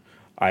wrong,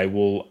 I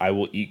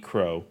will eat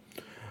crow.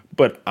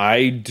 But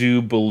I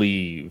do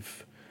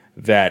believe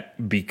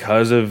that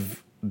because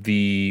of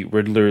the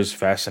Riddler's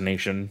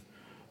fascination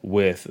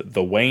with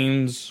the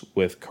Waynes,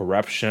 with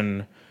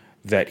corruption,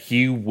 that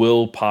he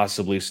will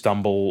possibly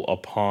stumble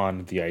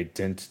upon the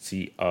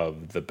identity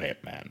of the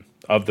Batman.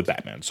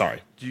 Sorry.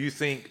 Do you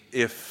think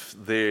if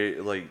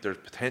there's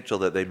potential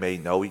that they may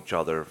know each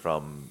other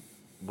from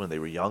when they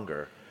were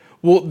younger?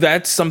 Well,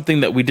 that's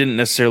something that we didn't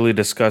necessarily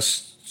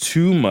discuss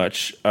too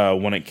much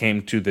when it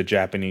came to the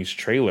Japanese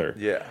trailer.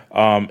 Yeah.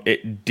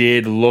 It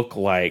did look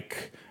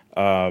like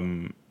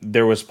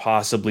there was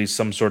possibly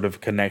some sort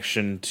of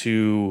connection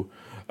to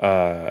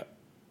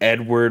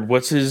Edward.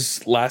 What's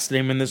his last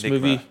name in this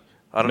movie?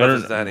 I don't know if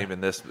it's that name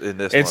in this.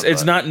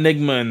 It's not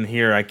Nigma in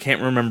here. I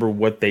can't remember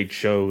what they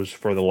chose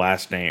for the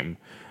last name.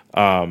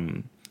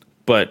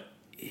 But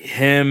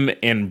him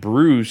and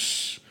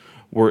Bruce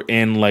were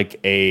in like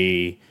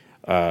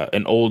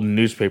an old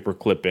newspaper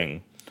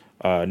clipping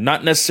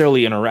not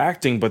necessarily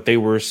interacting, but they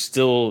were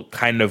still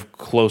kind of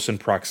close in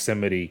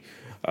proximity,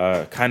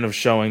 kind of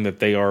showing that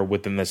they are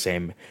within the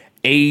same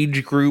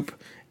age group,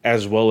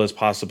 as well as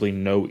possibly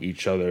know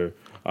each other.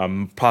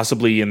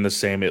 Possibly in the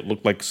same, it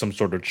looked like some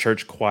sort of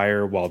church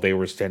choir while they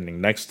were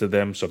standing next to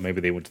them, so maybe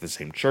they went to the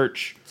same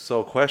church.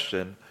 So,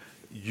 question: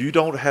 you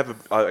don't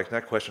have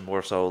not question,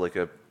 more so like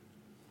a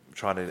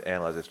trying to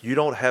analyze this. You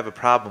don't have a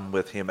problem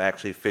with him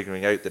actually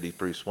figuring out that he's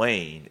Bruce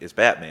Wayne is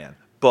Batman,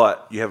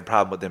 but you have a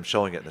problem with them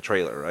showing it in the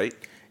trailer, right?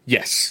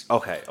 Yes.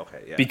 Okay,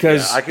 yeah.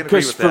 Because I can agree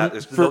with that.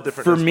 It's no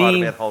different for than me,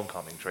 Spider-Man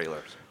Homecoming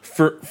trailers.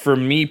 For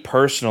me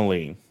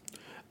personally,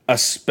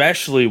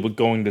 especially with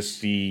going to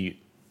see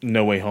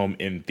No Way Home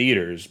in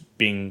theaters,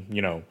 being,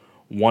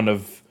 one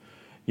of,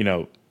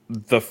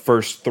 the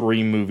first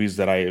 3 movies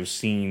that I have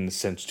seen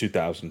since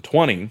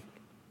 2020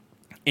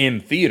 in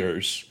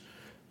theaters,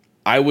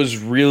 I was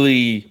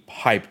really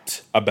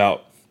hyped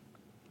about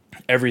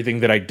everything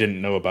that I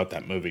didn't know about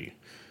that movie.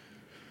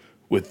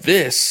 With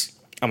this,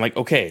 I'm like,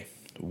 okay,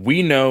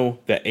 we know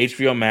that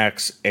HBO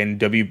Max and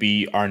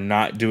WB are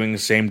not doing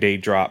same day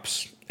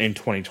drops in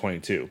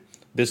 2022.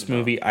 This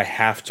movie I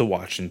have to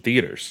watch in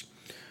theaters,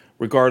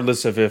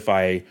 regardless of if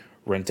I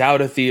rent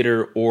out a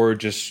theater or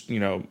just,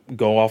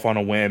 go off on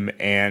a whim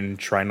and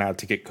try not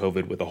to get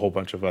COVID with a whole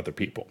bunch of other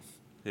people.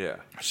 Yeah.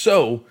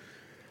 So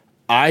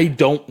I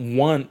don't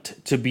want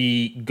to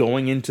be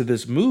going into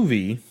this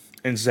movie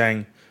and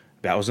saying,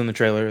 that was in the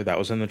trailer, that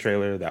was in the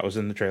trailer, that was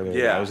in the trailer,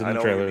 Yeah, that was in I the know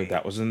what you trailer, mean.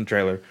 that was in the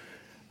trailer.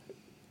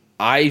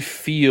 I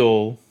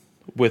feel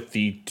with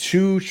the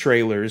 2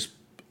 trailers,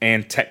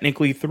 and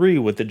technically 3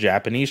 with the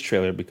Japanese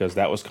trailer, because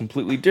that was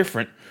completely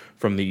different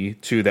from the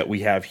 2 that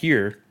we have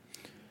here,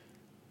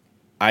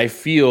 I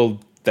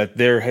feel that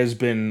there has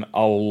been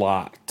a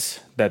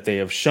lot that they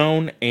have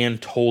shown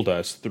and told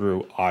us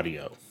through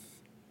audio.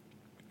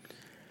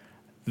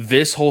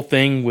 This whole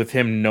thing with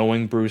him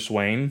knowing Bruce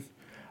Wayne,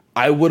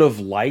 I would have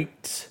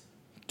liked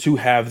to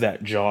have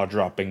that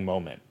jaw-dropping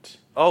moment.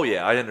 Oh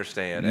yeah, I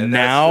understand. And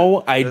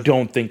now I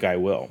don't think I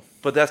will.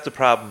 But that's the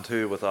problem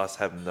too with us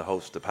having to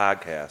host the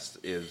podcast.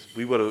 Is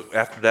we would have,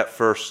 after that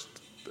first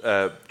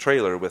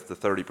trailer with the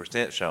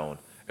 30% shown,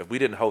 if we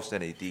didn't host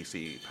any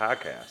DC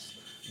podcasts,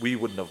 we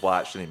wouldn't have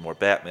watched any more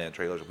Batman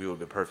trailers. We would have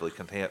been perfectly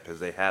content because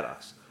they had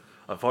us.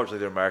 Unfortunately,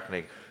 they're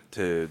marketing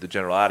to the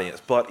general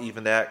audience. But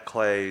even that,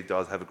 Clay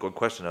does have a good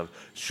question of,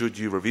 should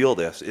you reveal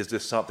this? Is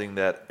this something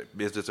that,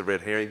 is this a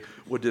red herring?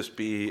 Would this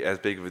be as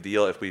big of a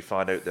deal if we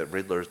find out that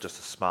Riddler is just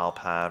a small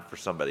pie for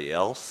somebody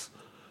else?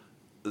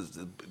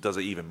 Does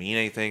it even mean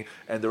anything?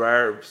 And there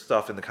are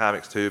stuff in the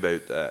comics too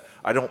about,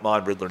 I don't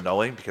mind Riddler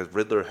knowing, because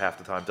Riddler half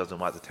the time doesn't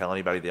want to tell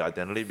anybody the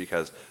identity,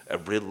 because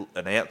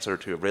an answer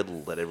to a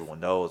riddle that everyone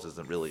knows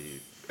isn't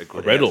really a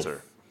good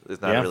answer.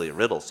 It's not really a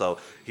riddle. So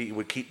he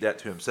would keep that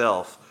to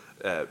himself,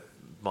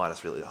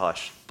 minus really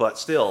hush. But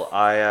still,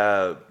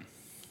 I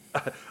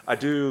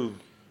do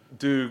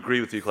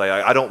agree with you, Clay.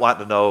 I don't want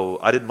to know.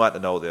 I didn't want to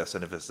know this,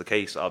 and if it's the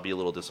case, I'll be a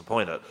little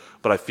disappointed.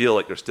 But I feel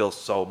like there's still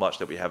so much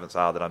that we haven't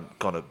saw that I'm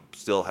gonna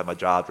still have my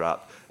jaw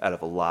dropped out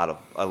of a lot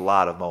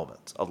of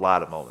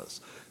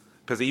moments.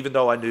 Because even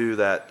though I knew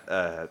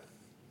that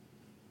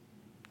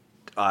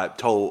I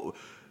told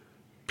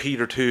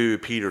Peter 2,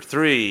 Peter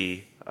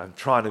 3, I'm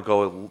trying to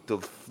go the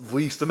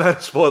least amount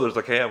of spoilers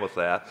I can with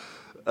that.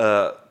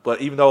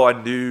 But even though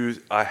I knew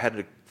I had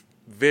a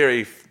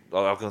very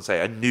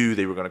I knew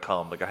they were going to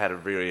come. Like, I had a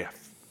very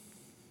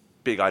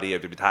big idea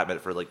to be talking about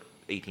it for like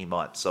 18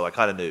 months, so I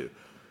kind of knew.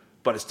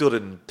 But it still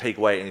didn't take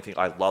away anything.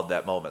 I loved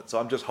that moment. So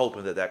I'm just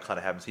hoping that kind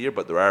of happens here.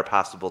 But there are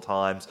possible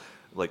times,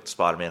 like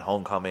Spider-Man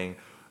Homecoming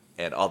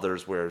and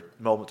others, where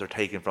moments are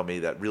taken from me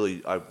that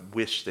really I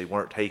wish they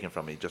weren't taken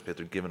from me just because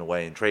they're given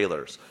away in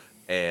trailers.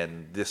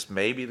 And this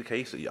may be the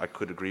case. I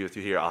could agree with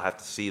you here. I'll have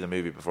to see the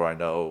movie before I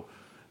know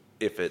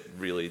if it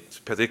really,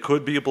 because it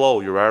could be a blow.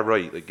 You are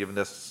right, like, giving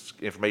this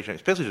information,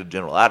 especially to the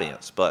general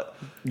audience. But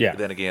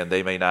then again,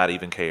 they may not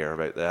even care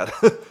about that.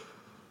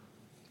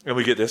 And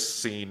we get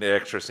this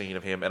extra scene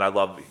of him, and I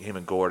love him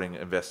and Gordon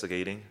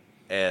investigating.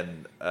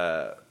 And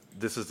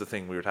this is the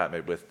thing we were talking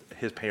about with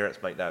his parents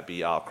might not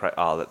be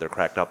all that they're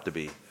cracked up to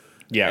be.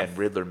 Yeah. And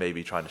Riddler may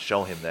be trying to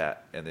show him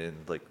that, and then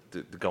like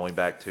going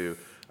back to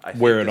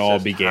where it all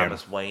began.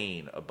 Thomas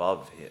Wayne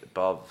above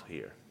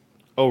here.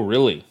 Oh,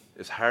 really?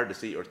 It's hard to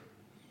see, or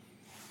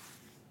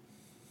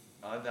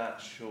I'm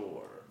not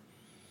sure,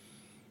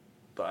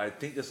 but I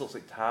think this looks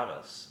like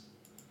Thomas,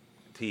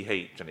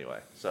 TH anyway.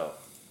 So,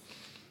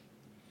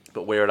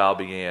 but where it all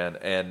began,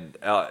 and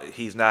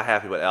he's not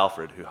happy with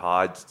Alfred, who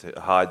hides it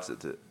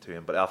to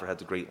him. But Alfred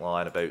has a great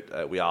line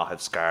about we all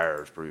have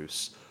scars,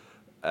 Bruce.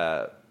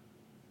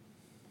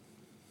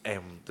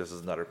 And this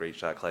is another great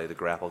shot, Clay. The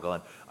grapple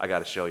gun. I got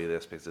to show you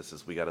this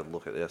because we got to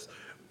look at this.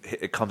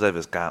 It comes out of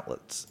his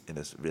gauntlets in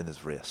his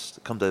wrist.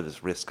 It comes out of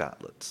his wrist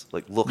gauntlets.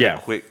 Like look how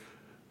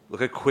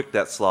quick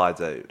that slides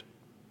out.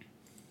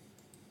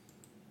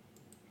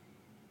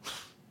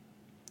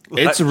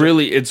 It's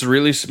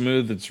really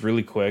smooth. It's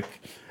really quick.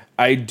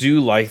 I do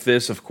like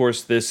this. Of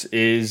course, this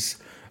is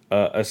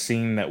a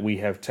scene that we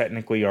have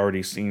technically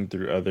already seen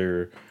through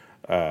other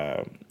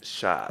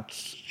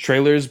shots,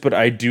 trailers, but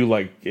I do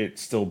like it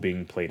still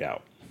being played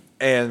out.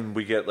 And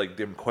we get like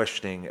them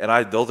questioning,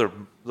 and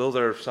those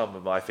are some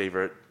of my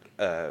favorite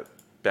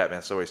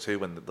Batman stories too.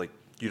 When like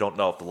you don't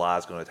know if the lie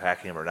is going to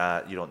attack him or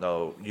not. You don't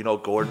know. You know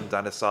Gordon's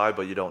on his side,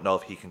 but you don't know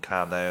if he can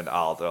calm down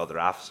all the other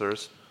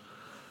officers.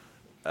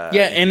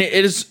 And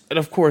it is, and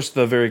of course,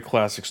 the very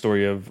classic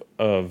story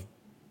of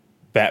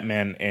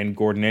Batman and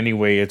Gordon.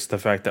 Anyway, it's the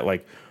fact that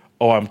like,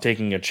 oh, I'm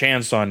taking a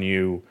chance on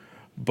you,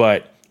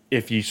 but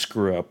if you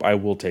screw up, I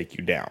will take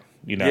you down.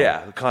 You know?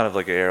 Yeah, kind of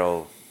like an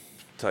Arrow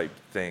type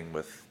thing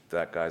with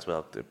that guy as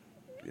well.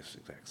 It's the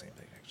exact same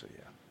thing, actually.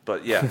 Yeah,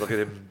 but yeah, look at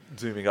him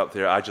zooming up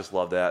there. I just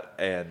love that,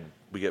 and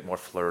we get more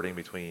flirting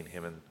between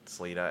him and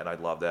Selina, and I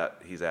love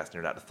that he's asking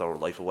her not to throw her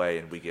life away,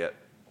 and we get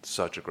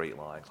such a great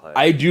line. Clay.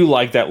 I do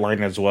like that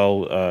line as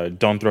well.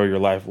 Don't throw your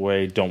life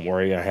away. Don't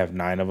worry, I have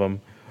 9 of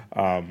them.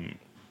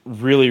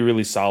 Really,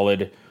 really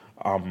solid.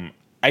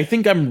 I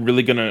think I'm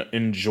really gonna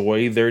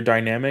enjoy their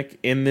dynamic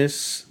in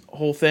this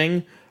whole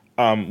thing,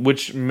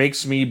 which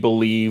makes me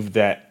believe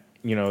that,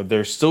 you know,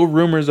 there's still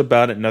rumors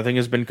about it. Nothing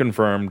has been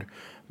confirmed,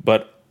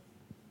 but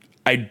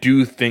I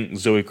do think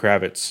Zoe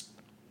Kravitz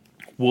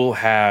will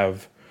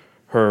have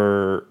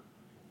her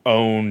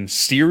own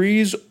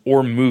series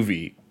or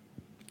movie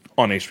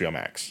on HBO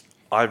Max.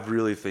 I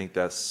really think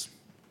that's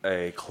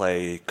a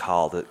Clay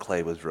called it,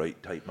 Clay was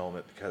right type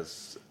moment,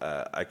 because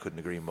I couldn't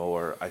agree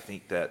more. I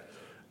think that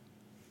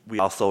we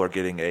also are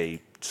getting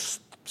a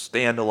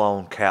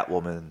standalone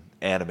Catwoman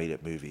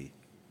animated movie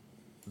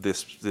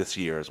this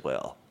year as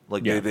well.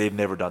 Like they've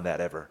never done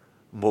that ever.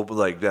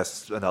 Like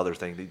that's another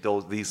thing.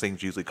 These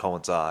things usually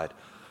coincide,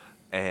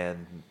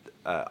 and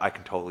I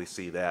can totally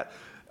see that.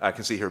 I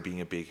can see her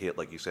being a big hit,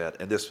 like you said.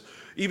 And this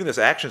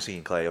action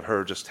scene, Clay, of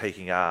her just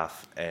taking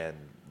off and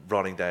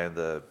running down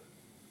the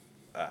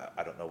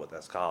I don't know what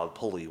that's called,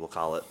 pulley we'll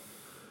call it.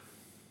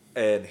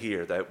 And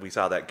here that we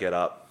saw that get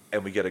up,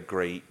 and we get a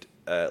great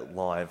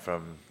line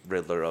from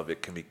Riddler of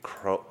it can be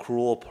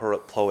cruel,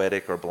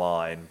 poetic, or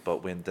blind,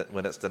 but when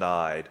it's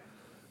denied,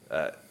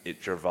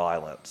 it's your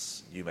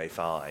violence you may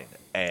find.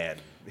 And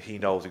he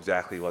knows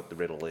exactly what the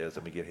riddle is,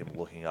 and we get him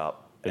looking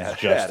up.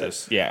 It's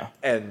justice, yeah.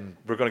 And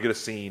we're going to get a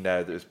scene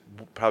now. There's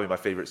probably my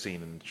favorite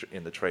scene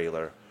in the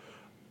trailer.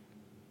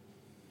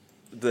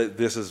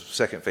 This is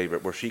second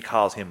favorite, where she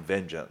calls him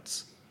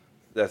Vengeance.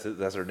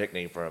 That's her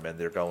nickname for him, and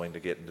they're going to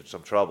get into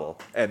some trouble.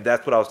 And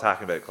that's what I was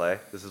talking about, Clay.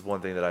 This is one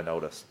thing that I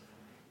noticed.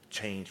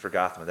 Change for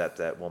Gotham.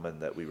 That woman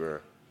that was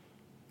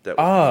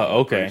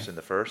okay. in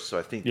the first. So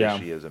I think that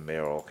she is a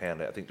mayoral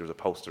candidate. I think there's a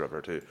poster of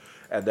her too.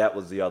 And that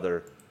was the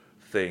other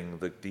thing.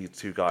 These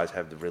two guys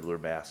have the Riddler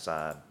masks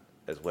on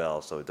as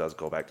well. So it does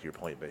go back to your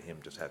point about him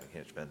just having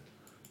henchmen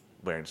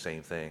wearing the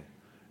same thing.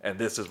 And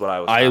this is what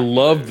I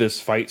love this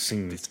fight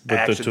scene.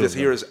 This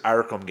here is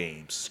Arkham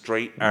games,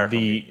 straight Arkham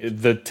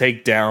games. The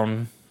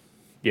takedown,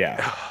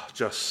 yeah,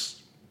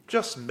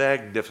 just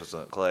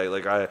magnificent, Clay.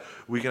 Like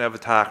we can have a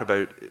talk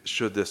about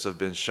should this have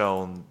been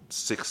shown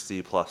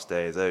 60 plus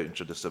days out, and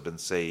should this have been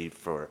saved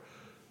for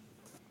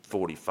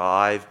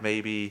 45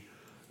 maybe.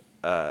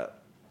 But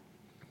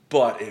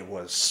it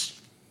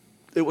was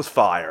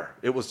fire.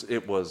 It was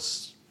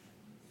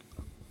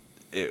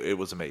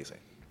amazing.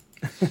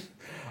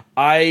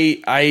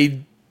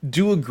 I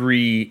do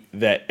agree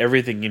that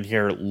everything in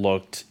here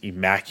looked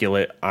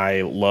immaculate.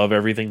 I love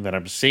everything that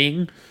I'm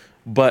seeing,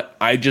 but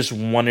I just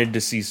wanted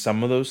to see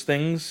some of those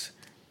things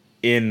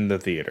in the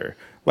theater.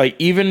 Like,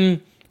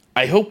 even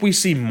I hope we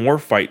see more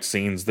fight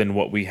scenes than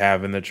what we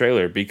have in the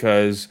trailer,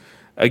 because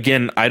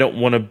again, I don't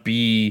want to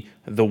be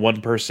the one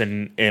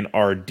person in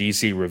our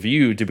DC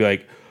review to be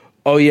like,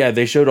 oh yeah,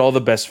 they showed all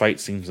the best fight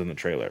scenes in the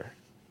trailer,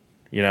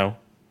 you know?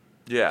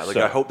 Yeah, like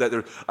I hope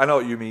that I know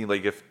what you mean.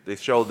 Like if they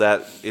showed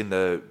that in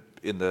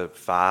the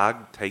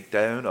fog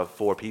takedown of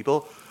 4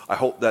 people, I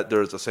hope that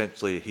there's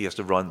essentially he has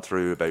to run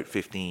through about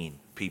 15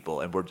 people,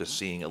 and we're just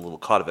seeing a little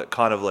cut of it.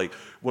 Kind of like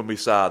when we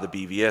saw the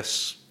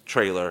BVS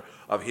trailer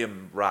of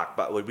him rock,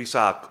 but we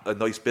saw a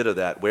nice bit of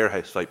that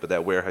warehouse fight, but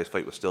that warehouse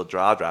fight was still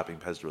jaw dropping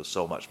because there was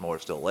so much more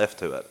still left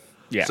to it.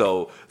 Yeah.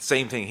 So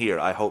same thing here.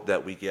 I hope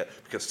that we get,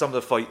 because some of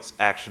the fights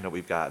action that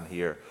we've gotten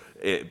here,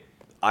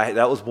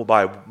 that was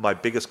my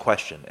biggest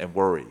question and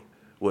worry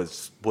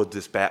was, would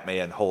this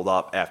Batman hold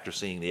up after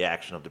seeing the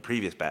action of the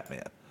previous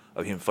Batman,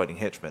 of him fighting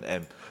henchmen?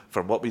 And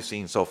from what we've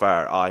seen so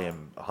far, I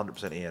am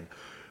 100% in.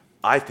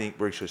 I think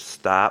we should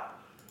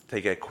stop,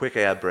 take a quick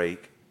ad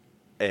break,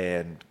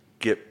 and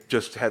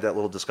just have that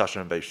little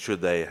discussion about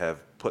should they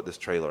have put this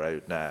trailer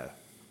out now.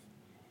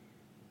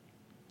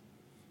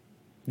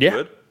 Yeah.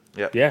 Good?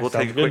 Yeah, we'll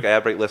take a quick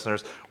ad break,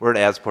 listeners. We're an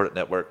ad-supported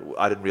network.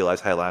 I didn't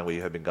realize how long we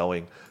have been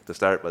going to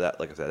start, but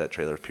like I said, that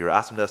trailer is pure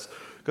awesomeness.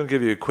 Going to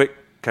give you a quick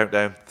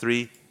countdown.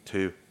 3,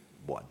 2,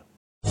 1.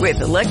 With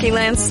the Lucky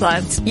Land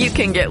Slots, you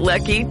can get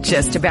lucky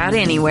just about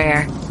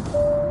anywhere.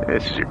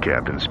 This is your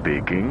captain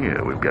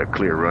speaking. We've got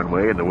clear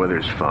runway and the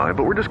weather's fine,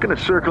 but we're just going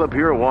to circle up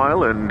here a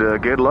while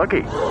and get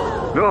lucky.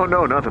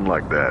 No, nothing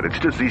like that. It's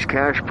just these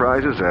cash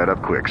prizes add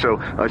up quick. So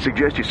I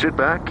suggest you sit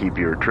back, keep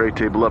your tray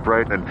table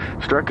upright, and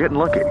start getting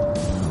lucky.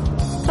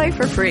 Play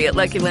for free at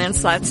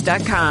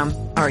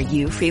LuckyLandSlots.com. Are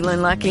you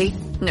feeling lucky?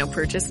 No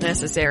purchase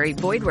necessary.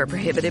 Void where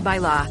prohibited by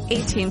law.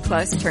 18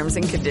 plus terms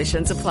and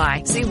conditions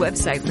apply. See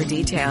website for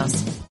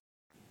details.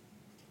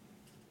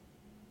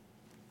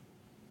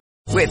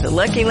 With the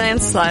Lucky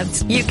Land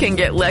Slots, you can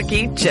get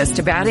lucky just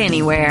about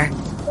anywhere.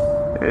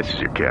 This is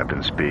your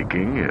captain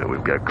speaking.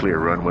 We've got clear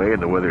runway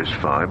and the weather's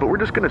fine, but we're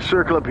just going to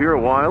circle up here a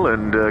while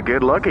and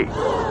get lucky.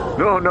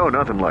 No,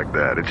 nothing like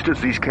that. It's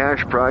just these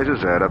cash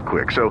prizes add up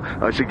quick. So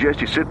I suggest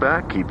you sit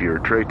back, keep your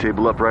tray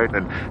table upright,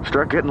 and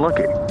start getting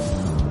lucky.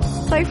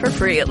 Play for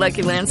free at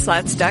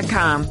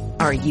LuckyLandSlots.com.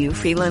 Are you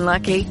feeling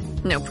lucky?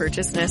 No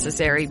purchase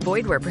necessary.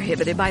 Void where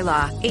prohibited by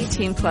law.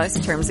 18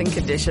 plus terms and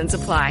conditions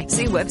apply.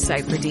 See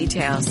website for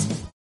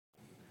details.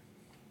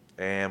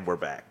 And we're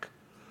back.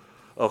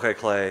 Okay,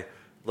 Clay,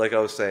 like I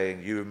was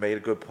saying, you made a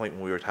good point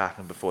when we were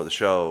talking before the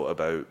show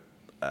about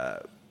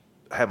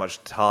how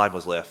much time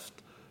was left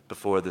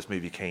before this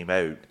movie came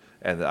out.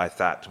 And I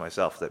thought to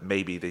myself that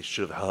maybe they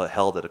should have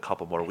held it a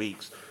couple more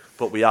weeks.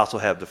 But we also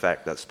have the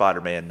fact that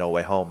Spider-Man No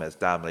Way Home has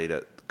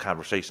dominated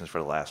conversations for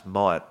the last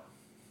month.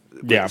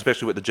 Yeah.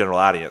 Especially with the general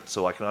audience.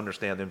 So I can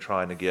understand them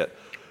trying to get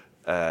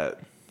a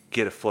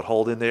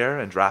foothold in there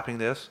and dropping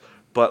this.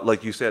 But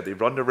like you said, they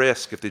run the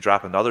risk if they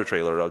drop another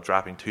trailer of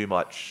dropping too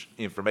much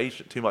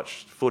information, too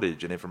much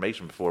footage and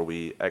information before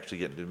we actually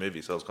get into the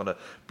movie. So it's going to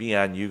be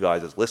on you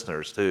guys as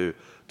listeners to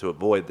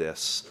avoid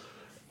this.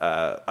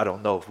 I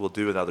don't know if we'll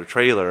do another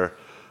trailer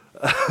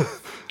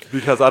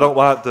because I don't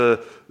want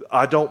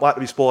to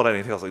be spoiled on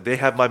anything else. Like, they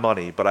have my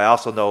money, but I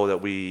also know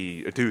that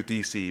we do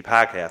DC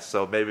podcasts.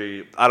 So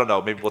maybe, I don't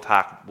know, maybe we'll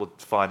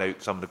find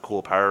out some of the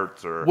cool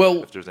parts or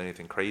if there's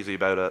anything crazy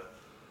about it.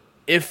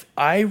 If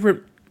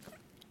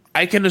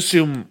I can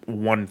assume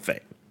one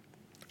thing.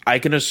 I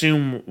can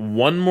assume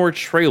one more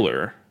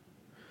trailer,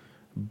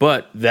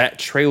 but that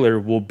trailer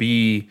will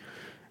be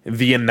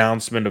the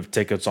announcement of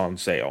tickets on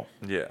sale.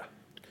 Yeah.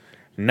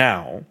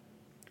 Now,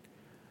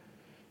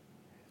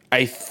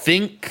 I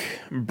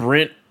think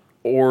Brent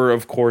or,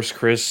 of course,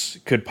 Chris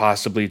could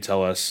possibly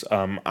tell us.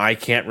 I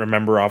can't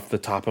remember off the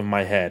top of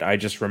my head. I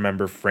just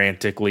remember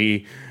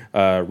frantically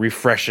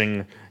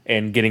refreshing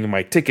and getting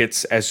my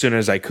tickets as soon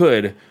as I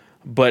could.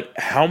 But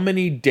how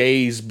many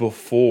days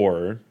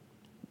before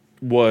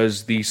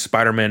was the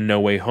Spider-Man No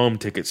Way Home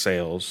ticket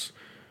sales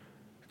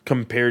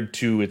compared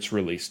to its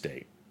release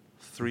date?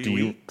 3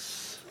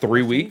 weeks.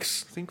 3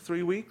 weeks? I think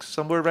 3 weeks,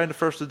 somewhere around the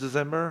 1st of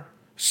December.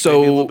 So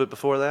maybe a little bit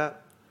before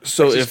that.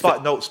 So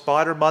actually,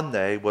 Spider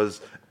Monday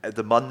was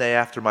the Monday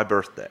after my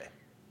birthday.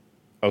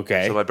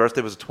 Okay. So my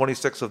birthday was the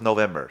 26th of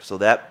November. So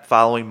that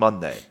following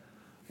Monday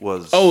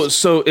was... Oh,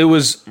 so it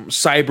was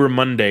Cyber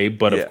Monday,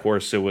 but of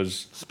course it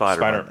was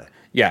Spider Monday.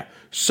 Yeah.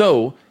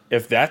 So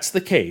if that's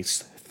the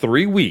case,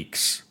 3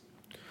 weeks,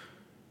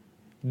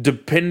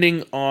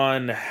 depending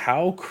on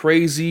how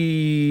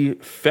crazy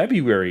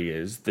February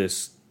is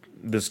this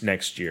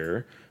next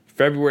year,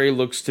 February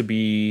looks to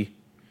be,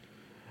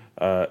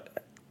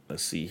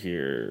 let's see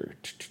here,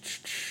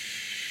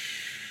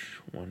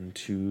 1,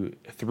 2,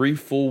 3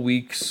 full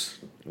weeks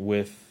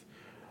with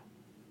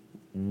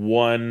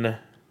 1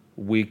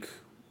 week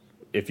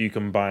if you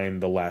combine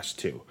the last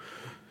two.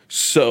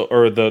 So,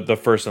 or the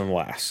first and the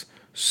last.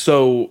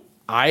 So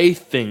I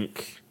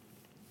think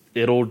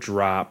it'll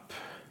drop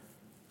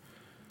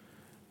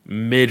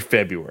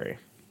mid-February.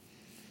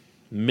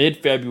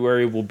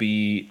 Mid-February will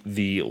be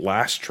the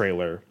last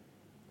trailer.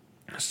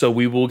 So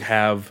we will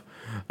have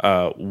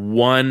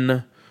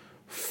 1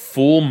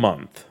 full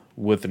month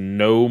with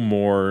no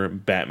more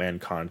Batman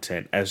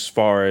content as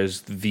far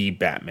as the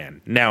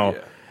Batman. Now,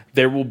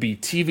 there will be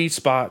TV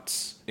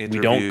spots. Interviews.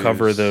 We don't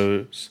cover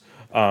those.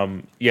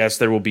 Yes,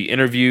 there will be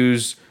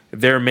interviews.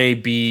 There may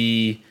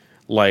be,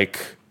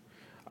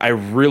 I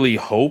really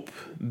hope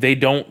they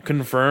don't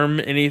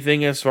confirm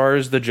anything as far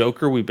as the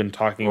Joker. We've been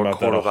talking about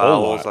that a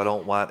whole lot. I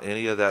don't want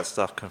any of that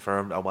stuff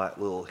confirmed. I want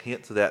little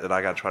hints of that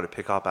I got to try to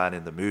pick up on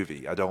in the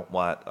movie.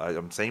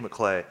 I'm saying with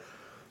Clay.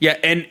 Yeah,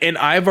 and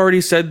I've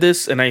already said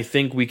this, and I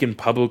think we can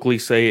publicly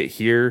say it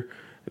here,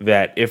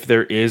 that if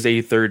there is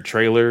a third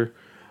trailer,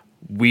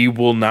 we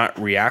will not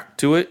react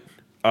to it.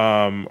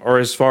 Or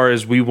as far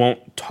as we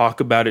won't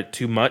talk about it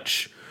too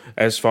much,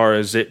 as far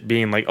as it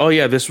being like, oh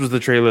yeah, this was the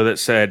trailer that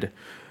said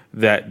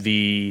that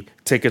the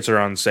tickets are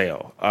on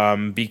sale.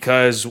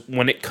 Because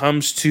when it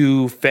comes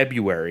to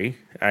February,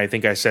 I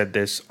think I said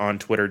this on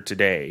Twitter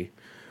today,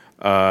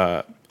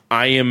 I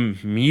am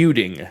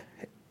muting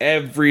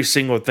every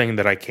single thing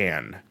that I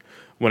can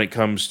when it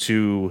comes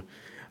to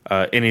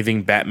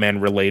anything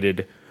Batman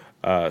related,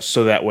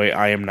 so that way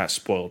I am not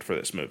spoiled for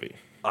this movie.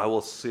 I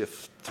will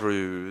sift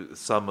through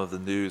some of the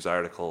news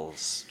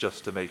articles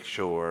just to make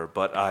sure,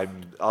 but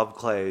I'm of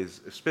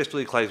Clay's,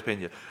 especially Clay's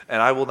opinion,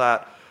 and I will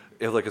not.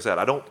 Like I said,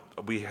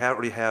 we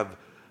already have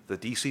the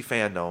DC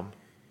fandom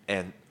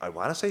and I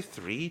want to say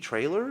 3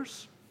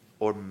 trailers,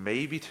 or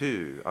maybe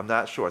 2. I'm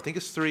not sure. I think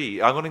it's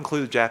 3. I'm going to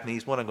include the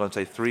Japanese one. I'm going to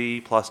say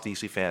 3 plus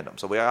DC fandom.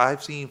 So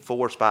I've seen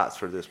 4 spots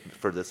for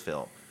this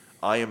film.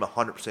 I am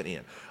 100%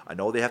 in. I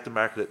know they have to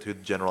market it to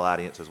the general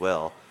audience as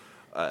well.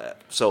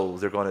 So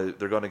they're going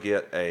to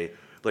get a,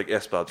 like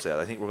SBub said,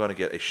 I think we're going to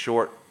get a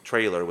short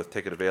trailer with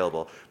ticket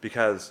available,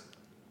 because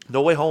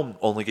No Way Home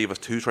only gave us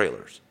 2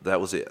 trailers.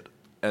 That was it.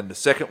 And the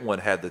second one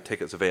had the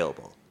tickets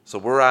available. So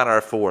we're on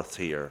our 4th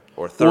here,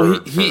 or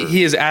 3rd. Well,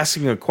 he is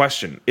asking a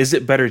question. Is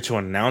it better to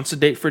announce a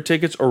date for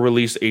tickets or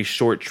release a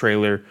short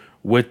trailer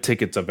with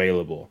tickets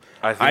available?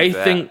 I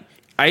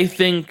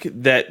think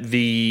that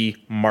the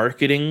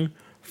marketing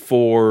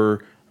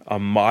for a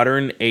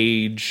modern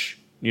age,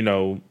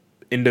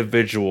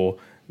 individual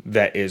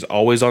that is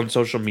always on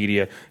social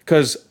media,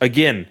 because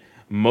again,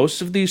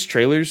 most of these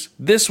trailers,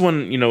 this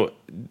one,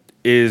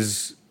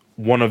 is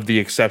one of the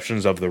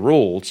exceptions of the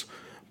rules,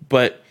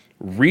 but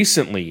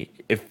recently,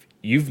 if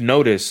you've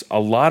noticed, a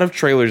lot of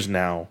trailers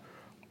now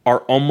are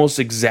almost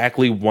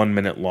exactly 1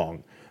 minute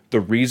long. The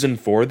reason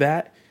for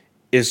that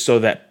is so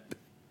that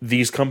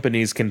these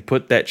companies can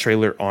put that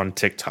trailer on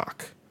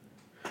TikTok.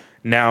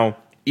 Now,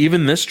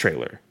 even this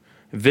trailer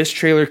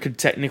could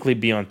technically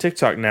be on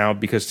TikTok now,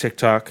 because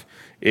TikTok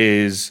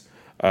is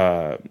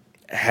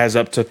has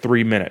up to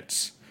 3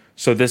 minutes.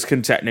 So this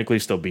can technically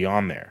still be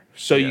on there.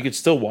 So you could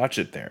still watch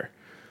it there.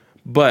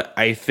 But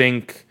I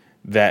think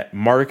that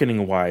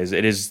marketing wise,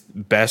 it is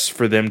best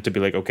for them to be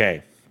like,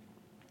 okay,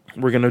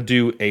 we're going to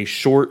do a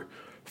short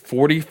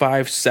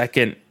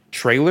 45-second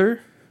trailer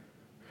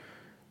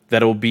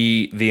that'll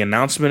be the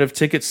announcement of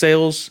ticket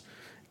sales.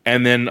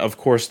 And then, of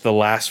course, the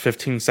last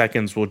 15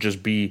 seconds will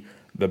just be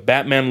the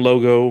Batman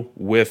logo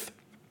with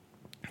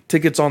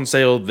tickets on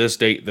sale this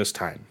date, this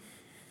time.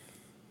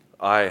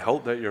 I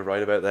hope that you're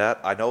right about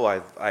that. I know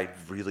I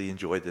really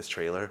enjoyed this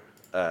trailer.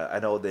 I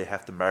know they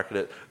have to market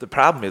it. The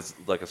problem is,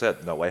 like I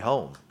said, No Way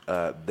Home.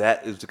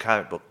 That is the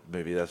comic book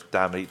movie that's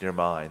dominating their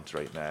minds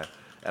right now.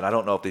 And I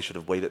don't know if they should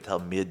have waited till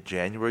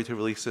mid-January to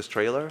release this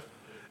trailer,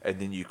 and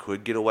then you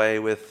could get away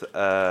with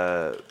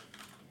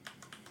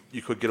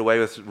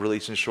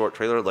releasing a short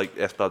trailer, like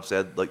SBub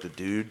said, like the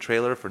Dude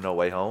trailer for No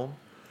Way Home.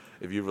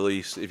 If you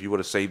would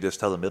have saved this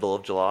till the middle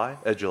of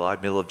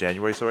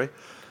January, sorry,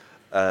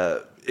 I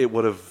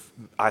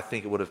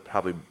think it would have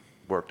probably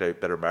worked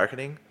out better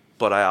marketing.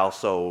 But I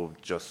also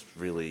just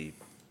really,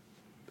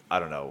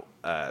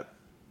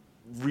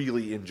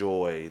 really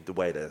enjoy the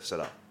way that it's set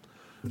up.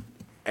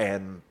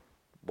 And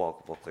we'll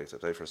play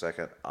it for a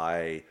second.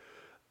 I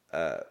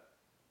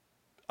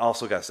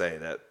also got to say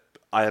that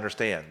I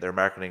understand their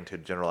marketing to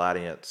the general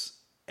audience,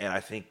 and I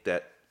think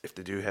that if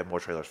they do have more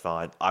trailers,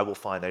 fine. I will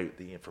find out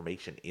the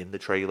information in the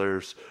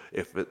trailers.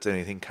 If it's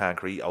anything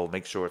concrete, I will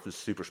make sure if it's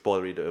super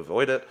spoilery to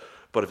avoid it.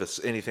 But if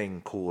it's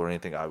anything cool or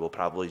anything, I will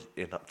probably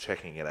end up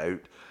checking it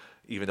out.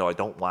 Even though I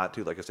don't want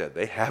to, like I said,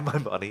 they have my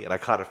money, and I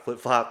kind of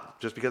flip-flop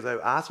just because how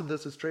awesome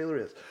this trailer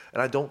is.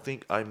 And I don't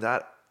think I'm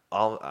not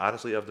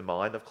honestly of the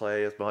mind of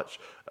Clay as much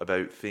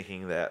about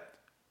thinking that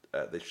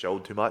they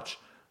showed too much.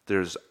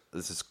 This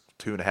is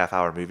 2.5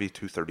 hour movie,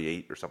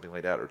 2:38 or something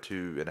like that, or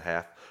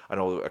 2.5. I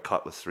know a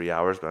cut was 3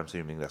 hours, but I'm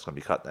assuming that's going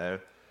to be cut now. I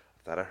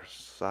thought I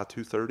saw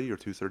 2:30 or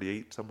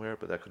 2:38 somewhere,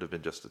 but that could have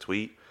been just a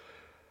tweet.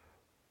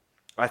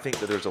 I think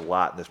that there's a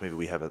lot in this movie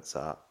we haven't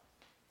saw.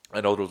 I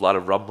know there's a lot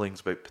of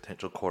rumblings about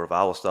potential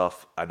Kurosawa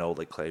stuff. I know,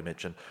 like Clay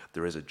mentioned,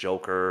 there is a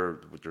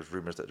Joker. There's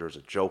rumors that there's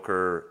a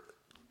Joker,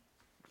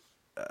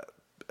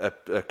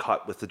 a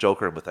cut with the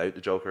Joker and without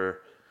the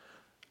Joker.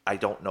 I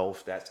don't know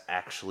if that's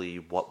actually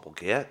what we'll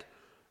get.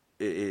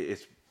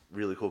 It's a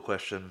really cool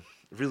question,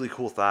 really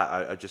cool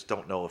thought. I just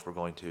don't know if we're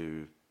going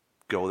to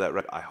go that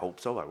route. I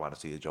hope so. I want to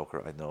see the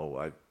Joker. I know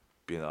I've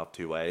been up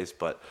 2 ways,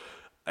 but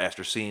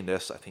after seeing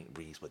this, I think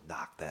Reeves would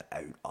knock that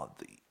out on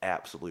the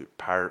absolute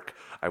park.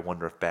 I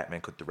wonder if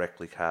Batman could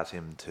directly cast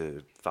him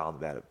to follow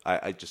that.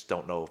 I just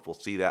don't know if we'll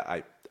see that.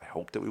 I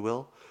hope that we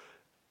will.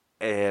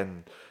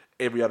 And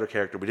every other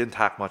character, we didn't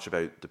talk much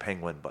about the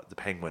Penguin, but the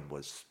Penguin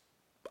was,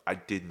 I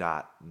did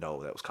not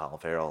know that was Colin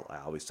Farrell. I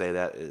always say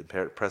that. It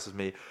impresses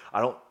me.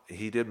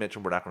 He did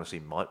mention we're not going to see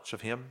much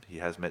of him. He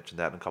has mentioned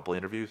that in a couple of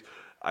interviews.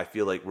 I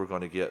feel like we're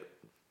going to get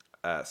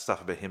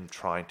stuff about him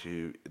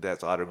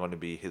that's either going to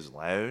be his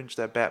lounge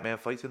that Batman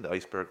fights in, the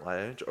Iceberg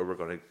Lounge, or we're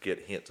going to get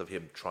hints of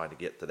him trying to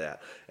get to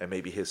that. And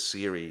maybe his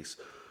series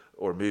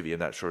or movie, I'm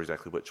not sure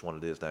exactly which one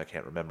it is now, I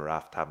can't remember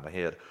off the top of my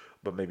head,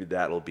 but maybe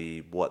that'll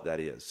be what that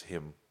is,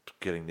 him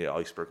getting the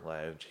Iceberg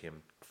Lounge,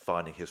 him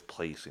finding his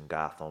place in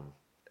Gotham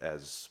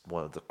as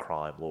one of the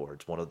crime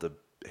lords, one of the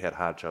head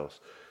honchos.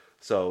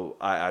 So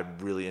I'm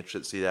really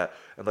interested to see that.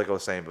 And like I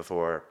was saying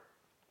before,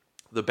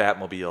 the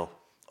Batmobile,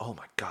 oh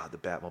my God, the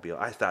Batmobile.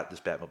 I thought this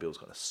Batmobile was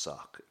going to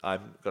suck.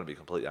 I'm going to be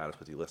completely honest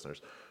with you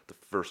listeners.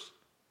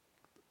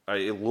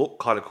 It looked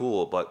kind of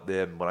cool, but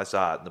then when I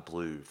saw it in the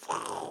blue,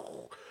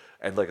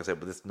 and like I said,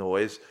 with this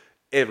noise,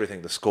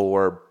 everything, the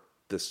score,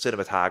 the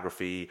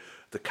cinematography,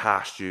 the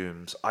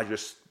costumes, I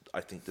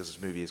think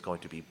this movie is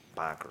going to be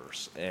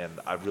bonkers. And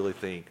I really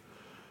think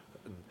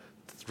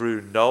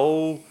through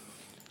no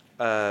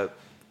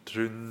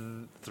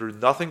Through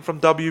nothing from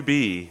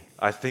WB,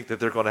 I think that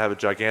they're going to have a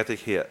gigantic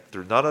hit.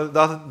 Through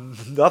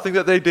nothing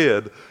that they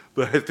did,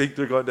 but I think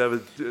they're going to have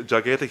a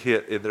gigantic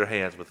hit in their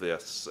hands with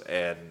this,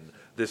 and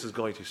this is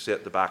going to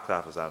set the box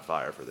office on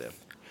fire for them.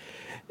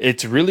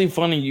 It's really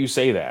funny you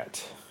say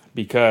that,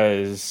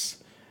 because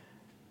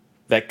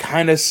that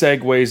kind of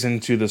segues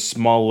into the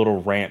small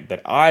little rant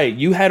that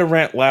you had a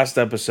rant last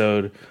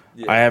episode.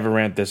 Yeah. I have a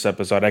rant this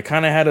episode. I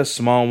kind of had a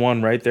small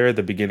one right there at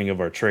the beginning of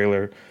our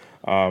trailer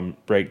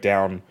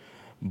breakdown,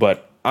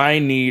 but I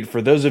need,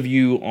 for those of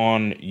you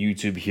on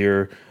YouTube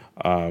here,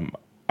 I'm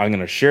going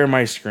to share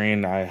my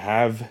screen. I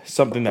have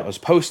something that was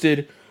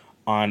posted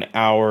on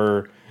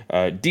our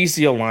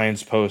DC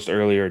Alliance post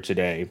earlier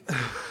today.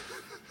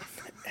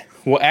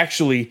 Well,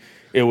 actually,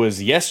 it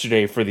was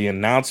yesterday for the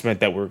announcement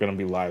that we're going to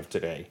be live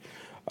today.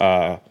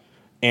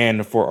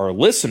 And for our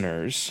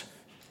listeners,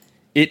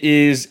 it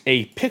is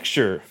a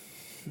picture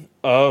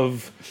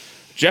of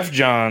Jeff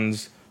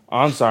Johns,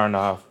 An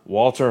Sarnoff,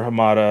 Walter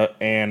Hamada,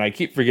 and I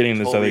keep forgetting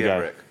this other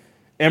guy.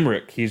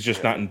 Emmerich. He's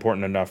just not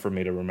important enough for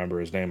me to remember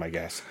his name, I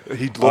guess.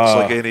 He looks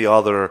like any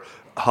other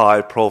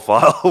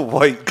high-profile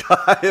white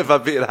guy, if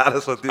I'm being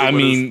honest with you. I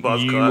mean,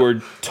 you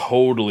were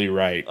totally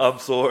right. I'm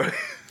sorry.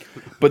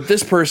 But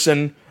this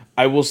person,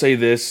 I will say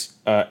this,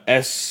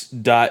 S.G.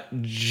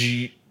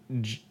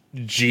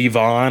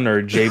 Javon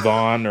or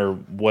Javon or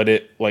what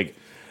it, like,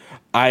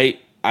 I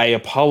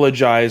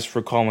apologize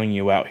for calling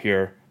you out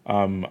here.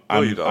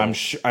 I'm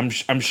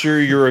sure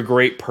you're a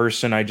great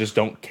person. I just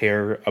don't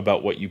care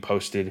about what you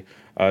posted,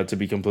 to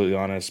be completely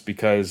honest,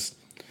 because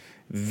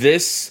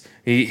this,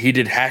 he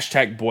did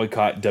hashtag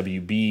boycott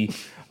WB.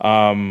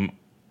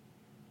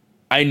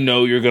 I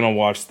know you're going to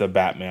watch the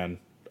Batman.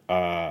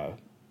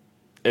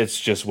 It's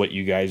just what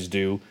you guys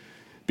do,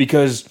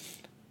 because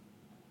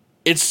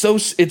it's so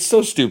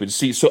stupid.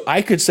 See, so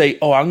I could say,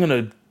 oh, I'm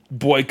going to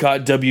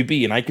boycott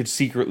WB, and I could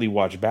secretly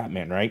watch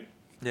Batman, right?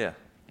 Yeah.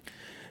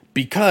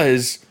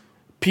 Because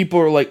people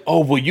are like, oh,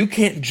 well, you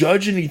can't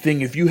judge anything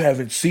if you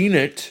haven't seen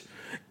it.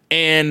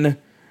 And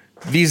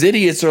these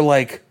idiots are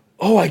like,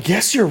 oh, I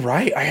guess you're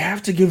right. I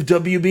have to give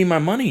WB my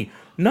money.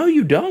 No,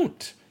 you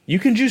don't. You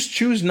can just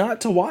choose not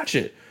to watch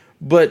it.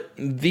 But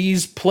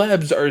these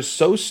plebs are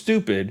so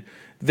stupid,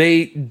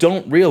 they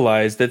don't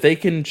realize that they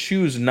can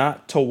choose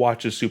not to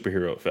watch a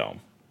superhero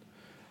film.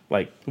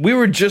 Like, we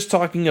were just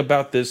talking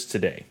about this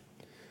today.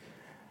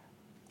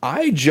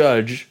 I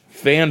judge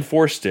Fan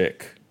Four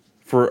Stick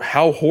for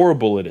how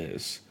horrible it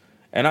is,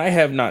 and I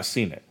have not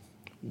seen it.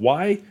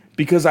 Why?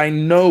 Because I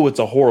know it's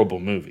a horrible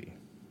movie.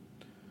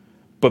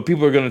 But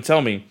people are going to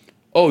tell me,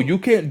 oh, you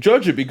can't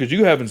judge it because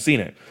you haven't seen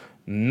it.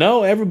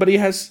 No, everybody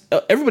else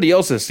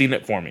has seen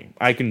it for me.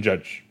 I can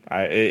judge.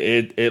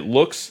 It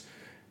looks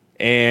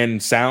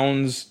and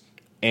sounds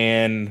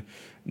and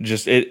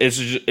just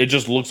it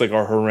just looks like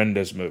a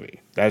horrendous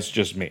movie. That's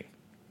just me.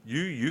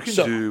 You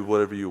can do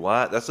whatever you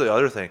want. That's the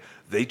other thing.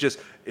 They just,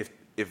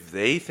 if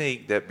they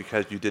think that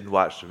because you didn't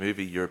watch the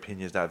movie, your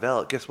opinion is not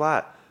valid, guess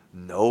what?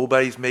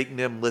 Nobody's making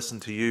them listen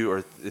to you,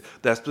 or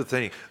that's the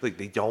thing. Like,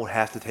 they don't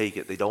have to take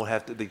it. They don't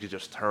have to. They can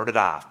just turn it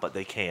off, but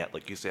they can't.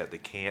 Like you said, they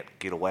can't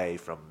get away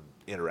from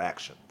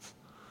interactions.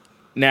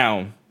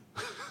 Now,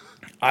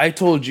 I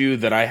told you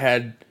that I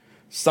had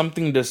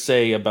something to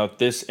say about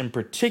this in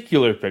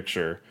particular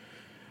picture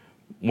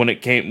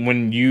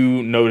when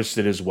you noticed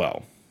it as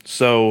well.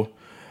 So,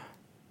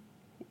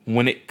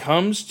 when it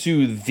comes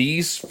to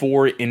these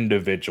four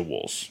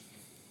individuals,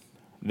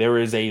 there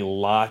is a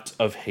lot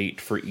of hate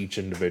for each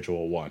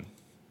individual one.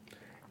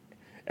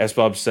 As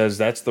Bob says,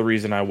 that's the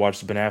reason I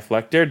watched the Ben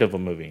Affleck Daredevil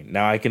movie.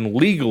 Now I can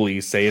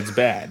legally say it's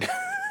bad.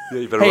 Yeah,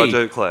 you better watch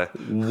it, Clay.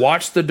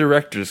 Watch the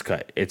director's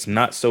cut. It's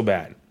not so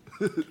bad.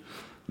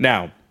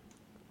 Now,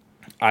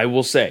 I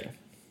will say,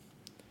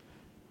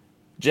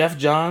 Jeff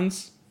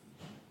Johns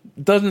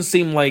doesn't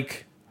seem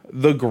like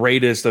the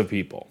greatest of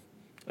people,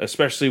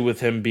 especially with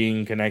him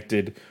being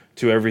connected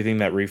to everything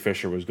that Ray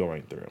Fisher was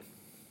going through.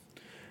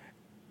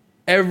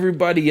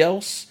 Everybody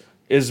else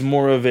is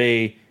more of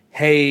a,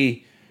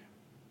 hey,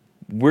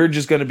 we're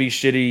just going to be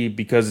shitty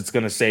because it's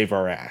going to save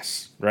our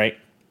ass, right?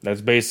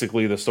 That's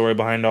basically the story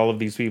behind all of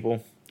these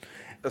people.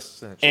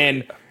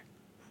 And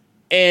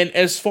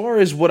as far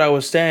as what I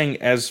was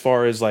saying, as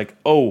far as like,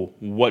 oh,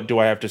 what do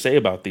I have to say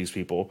about these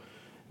people?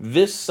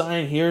 This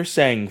sign here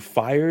saying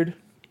fired,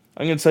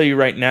 I'm going to tell you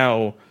right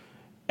now,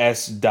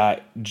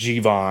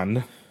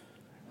 S.Gvon,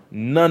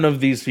 none of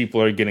these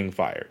people are getting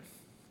fired.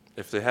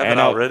 If they haven't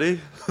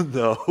already,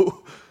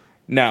 no.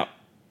 Now,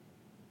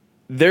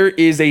 there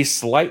is a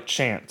slight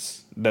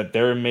chance that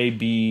there may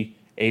be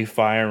a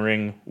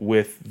firing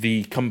with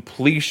the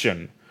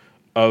completion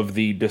of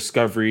the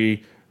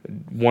Discovery,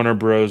 Warner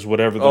Bros.,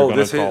 whatever they're going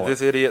to call it.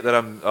 This idiot that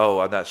I'm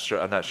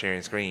not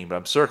sharing screen, but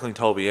I'm circling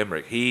Toby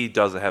Emmerich. He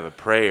doesn't have a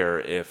prayer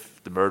if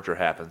the merger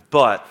happens.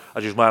 But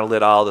I just want to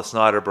let all the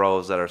Snyder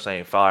Bros that are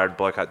saying fired,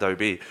 boycott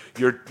WB,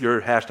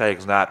 your hashtag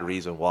is not the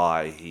reason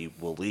why he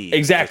will leave.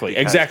 Exactly.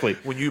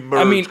 When you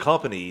merge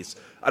companies,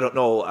 I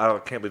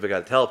can't believe I got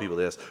to tell people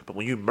this, but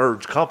when you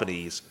merge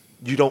companies,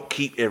 you don't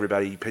keep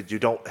everybody. You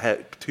don't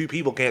have two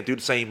people can't do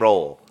the same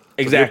role.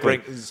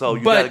 Exactly. So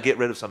you got to get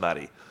rid of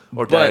somebody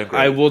or But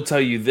downgrade. I will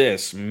tell you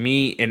this: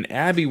 me and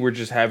Abby were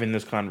just having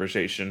this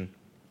conversation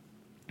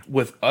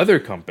with other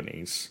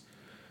companies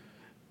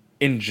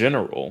in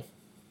general.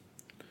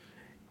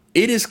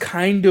 It is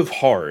kind of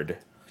hard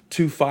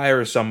to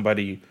fire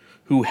somebody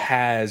who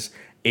has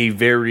a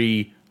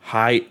very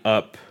high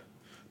up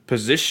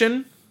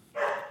position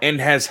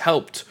and has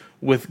helped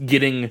with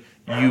getting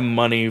you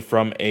money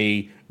from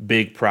a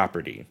big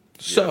property. Yeah.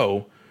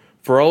 So,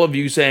 for all of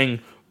you saying,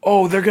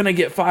 oh, they're going to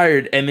get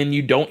fired, and then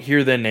you don't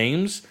hear the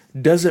names,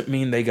 doesn't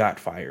mean they got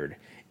fired.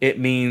 It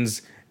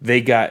means they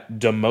got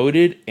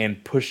demoted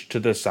and pushed to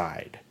the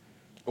side.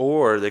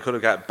 Or they could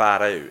have got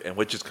bought out, and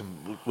which is,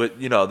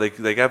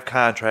 they have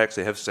contracts,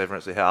 they have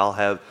severance, all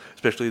have,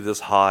 especially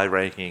this high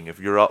ranking. If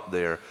you're up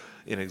there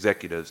in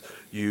executives,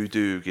 you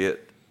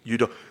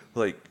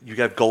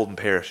have golden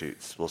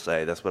parachutes. We'll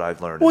say that's what I've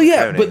learned. Well,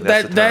 yeah, accounting.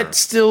 but that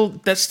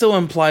still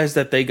implies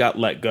that they got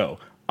let go.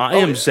 I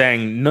am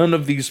saying none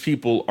of these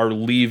people are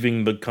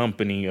leaving the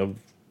company of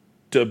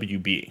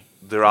WB.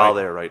 They're all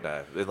there right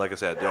now, and like I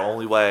said, the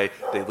only way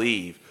they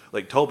leave.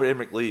 Like Tolbert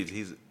Emmerich leaves,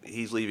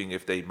 he's leaving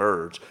if they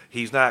merge.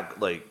 He's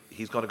not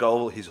he's going to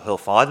go. He'll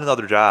find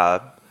another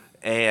job,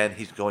 and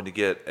he's going to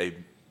get a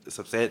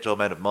substantial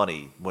amount of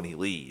money when he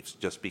leaves,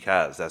 just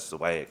because that's the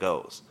way it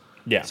goes.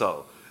 Yeah.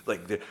 So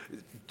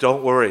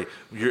don't worry.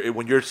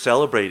 When you're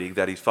celebrating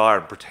that he's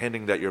fired,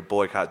 pretending that your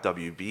boycott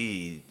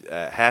WB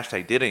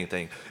hashtag did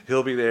anything,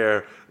 he'll be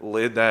there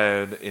laid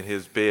down in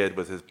his bed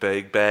with his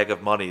big bag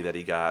of money that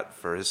he got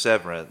for his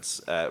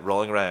severance,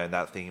 rolling around,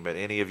 not thinking about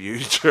any of you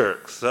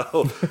jerks.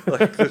 So,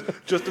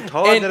 just the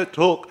time that it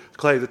took,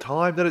 Clay, the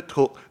time that it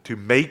took to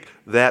make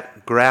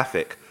that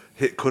graphic,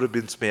 it could have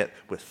been spent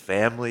with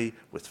family,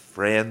 with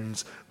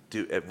friends,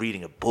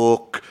 reading a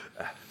book,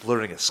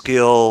 learning a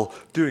skill,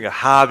 doing a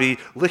hobby,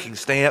 licking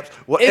stamps,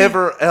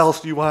 whatever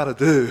else you want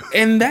to do.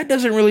 And that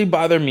doesn't really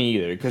bother me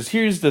either, because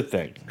here's the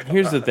thing.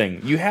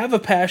 You have a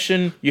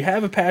passion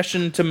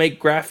to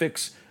make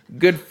graphics.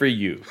 Good for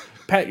you.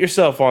 Pat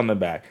yourself on the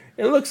back.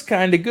 It looks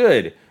kind of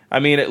good. I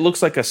mean, it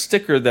looks like a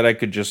sticker that I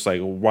could just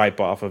wipe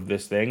off of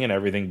this thing and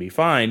everything be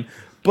fine.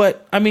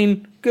 But, I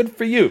mean, good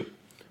for you.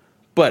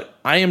 But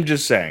I am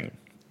just saying,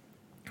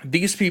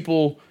 these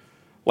people,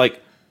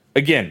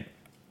 again,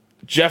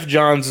 Jeff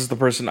Johns is the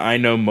person I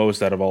know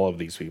most out of all of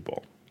these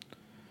people.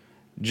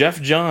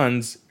 Jeff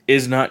Johns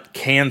is not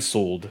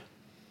canceled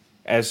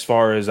as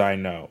far as I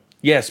know.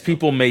 Yes,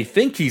 people may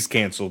think he's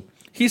canceled.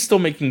 He's still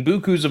making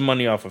bukus of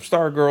money off of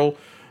Stargirl,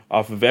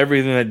 off of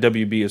everything that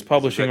WB is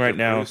publishing right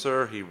now.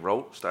 Producer, he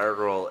wrote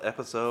Stargirl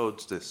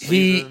episodes this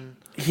season.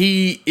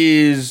 He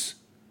is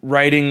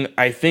writing,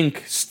 I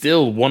think,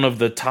 still one of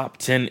the top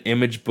 10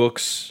 Image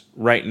books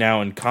right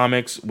now in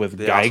comics with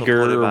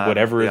Geiger or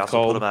whatever it's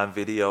called. They also put him on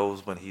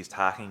videos when he's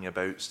talking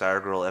about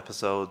Stargirl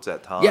episodes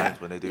at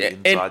times when they do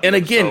inside and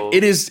again,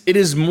 episodes. it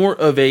is more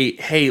of a,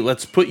 hey,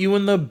 let's put you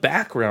in the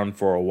background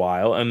for a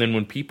while, and then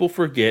when people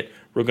forget,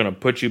 we're going to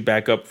put you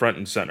back up front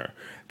and center.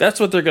 That's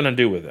what they're going to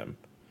do with him.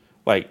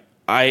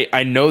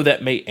 I know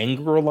that may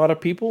anger a lot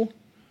of people,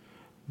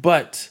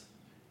 but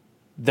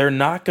they're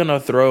not going to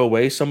throw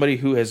away somebody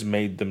who has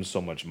made them so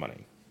much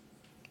money.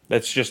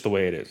 That's just the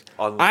way it is.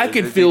 I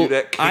can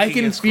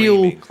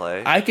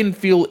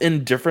feel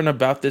indifferent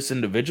about this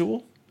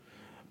individual,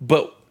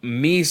 but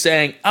me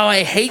saying, "Oh,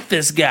 I hate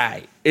this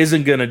guy,"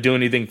 isn't going to do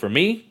anything for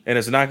me, and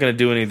it's not going to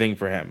do anything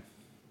for him.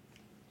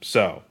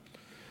 So,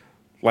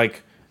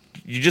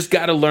 you just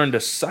got to learn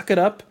to suck it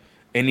up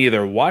and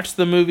either watch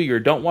the movie or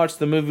don't watch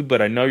the movie,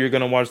 but I know you're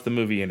going to watch the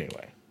movie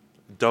anyway.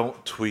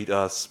 Don't tweet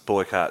us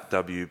boycott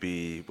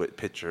WB with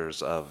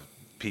pictures of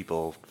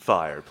people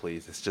fired,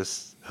 please. It's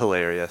just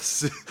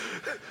hilarious.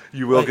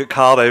 You will get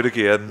called out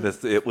again.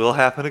 It will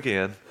happen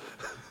again.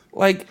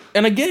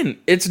 And again,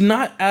 it's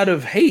not out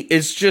of hate.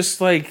 It's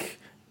just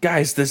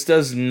guys, this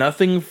does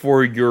nothing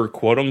for your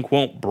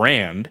quote-unquote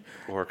brand.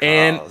 Or cause.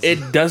 And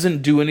it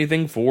doesn't do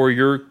anything for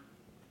your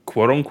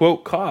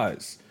quote-unquote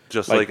cause.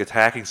 Just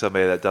attacking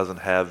somebody that doesn't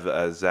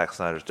have Zack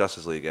Snyder's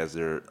Justice League as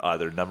their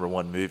either number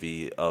one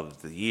movie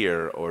of the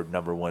year or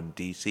number one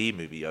DC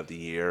movie of the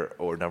year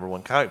or number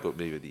one comic book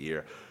movie of the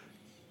year.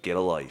 Get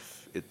a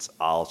life. It's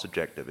all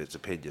subjective. It's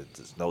opinions.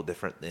 It's no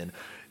different than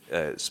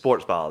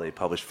Sports Ball. They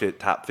publish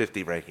top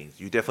 50 rankings.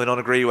 You definitely don't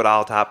agree with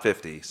all top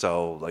 50.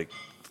 So,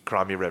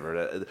 Cry Me a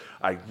River.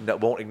 I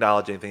won't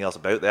acknowledge anything else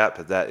about that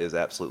because that is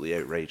absolutely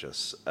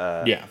outrageous.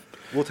 Yeah.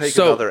 We'll take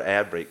another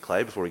ad break,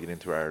 Clay, before we get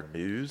into our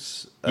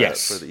news for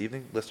the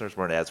evening. Listeners,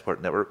 we're an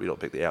ad-supported network. We don't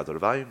pick the ads or the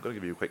volume. I'm going to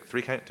give you a quick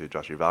 3 count to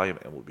adjust your volume,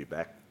 and we'll be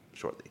back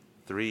shortly.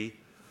 3,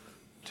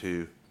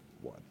 2,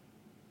 1.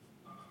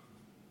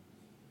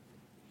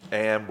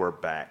 And we're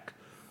back.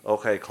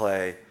 Okay,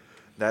 Clay,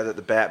 now that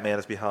the Batman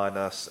is behind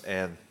us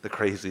and the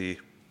crazy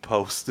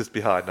post is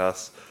behind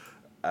us,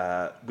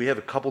 we have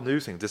a couple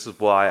news things. This is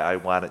why I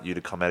wanted you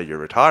to come out of your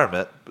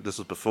retirement, but this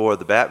was before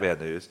the Batman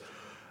news.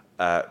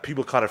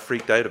 People kind of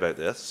freaked out about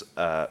this.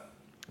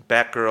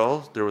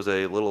 Batgirl, there was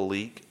a little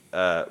leak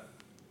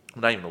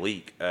not even a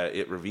leak.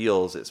 It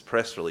reveals its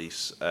press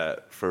release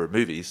for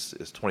movies,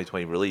 its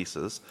 2020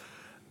 releases,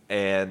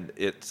 and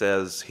it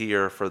says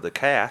here for the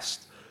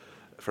cast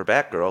for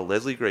Batgirl: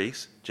 Leslie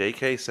Grace,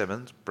 J.K.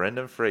 Simmons,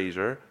 Brendan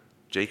Fraser,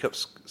 Jacob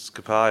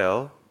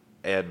Scapio,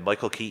 and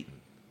Michael Keaton.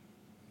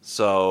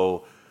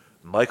 So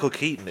Michael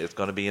Keaton is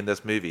going to be in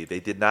this movie. They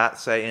did not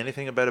say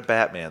anything about a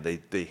Batman.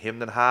 They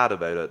hemmed and hawed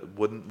about it.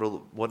 Wouldn't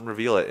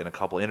reveal it in a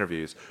couple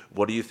interviews.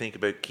 What do you think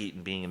about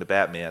Keaton being in the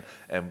Batman,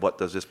 and what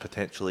does this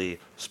potentially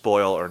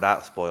spoil or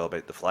not spoil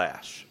about the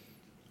Flash?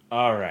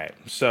 All right.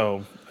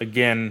 So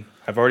again,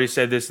 I've already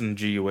said this in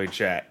the GUA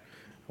chat.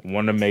 I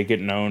want to make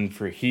it known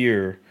for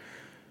here.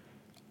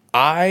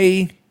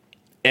 I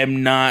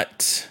am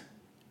not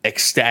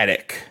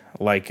ecstatic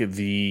like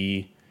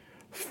the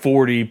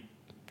 40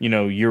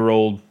 year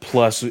old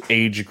plus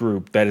age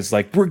group that is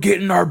like, we're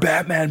getting our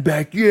Batman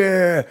back,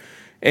 yeah.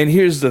 And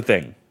here's the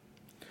thing.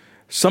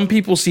 Some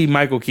people see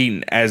Michael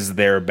Keaton as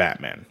their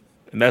Batman,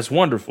 and that's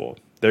wonderful.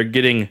 They're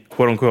getting,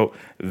 quote unquote,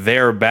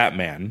 their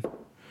Batman.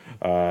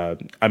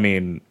 I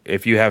mean,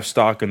 if you have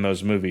stock in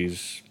those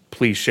movies,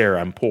 please share.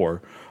 I'm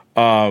poor.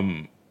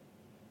 They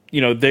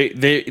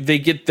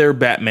get their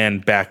Batman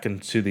back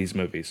into these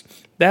movies.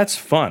 That's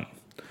fun.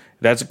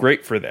 That's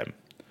great for them.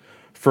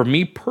 For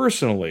me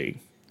personally,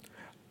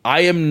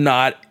 I am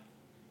not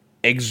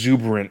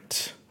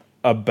exuberant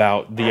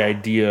about the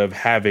idea of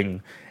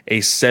having a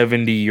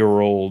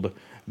 70-year-old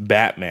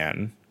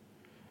Batman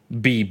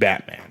be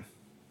Batman,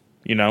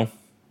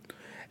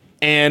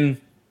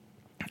 And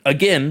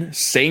again,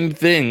 same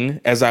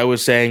thing as I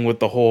was saying with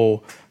the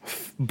whole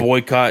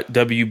boycott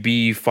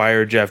WB,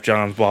 fire Jeff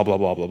Johns, blah, blah,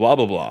 blah, blah, blah,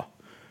 blah, blah.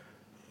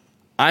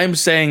 I'm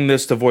saying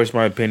this to voice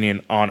my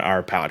opinion on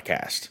our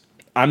podcast.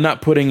 I'm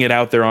not putting it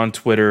out there on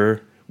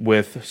Twitter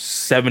with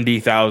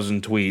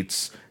 70,000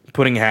 tweets,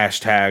 putting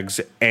hashtags,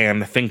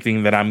 and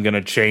thinking that I'm going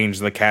to change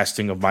the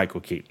casting of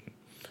Michael Keaton.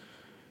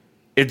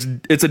 It's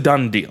a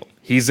done deal.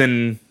 He's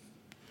in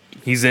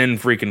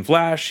freaking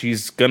Flash.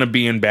 He's going to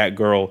be in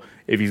Batgirl.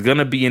 If he's going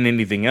to be in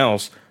anything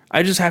else,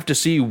 I just have to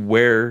see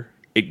where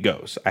it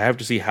goes. I have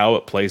to see how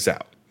it plays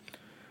out.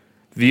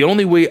 The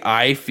only way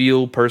I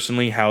feel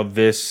personally how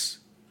this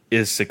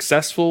is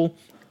successful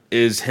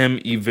is him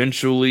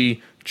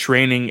eventually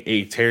training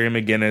a Terry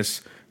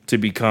McGinnis to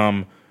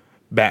become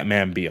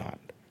Batman Beyond.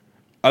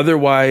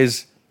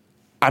 Otherwise,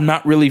 I'm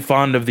not really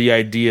fond of the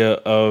idea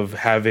of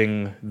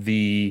having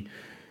the,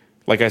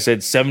 like I said,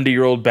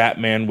 70-year-old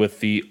Batman with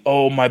the,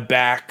 oh, my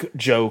back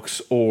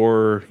jokes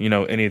or,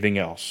 anything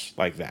else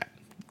like that.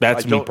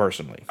 That's me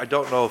personally. I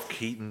don't know if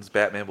Keaton's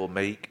Batman will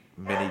make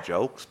many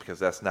jokes because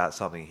that's not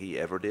something he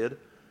ever did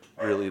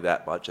really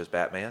that much as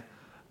Batman.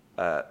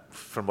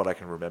 From what I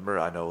can remember,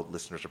 I know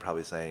listeners are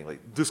probably saying like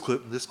this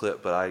clip,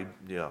 but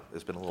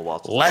it's been a little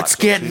while since Let's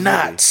get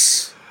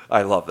nuts.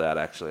 I love that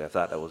actually. I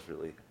thought that was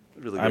really,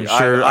 really I'm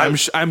great.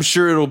 sure. I'm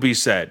sure it'll be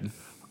said.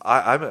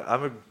 I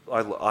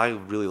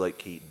really like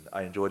Keaton.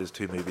 I enjoyed his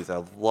 2 movies.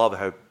 I love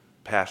how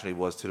passionate he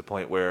was to the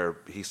point where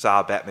he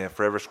saw Batman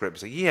Forever script and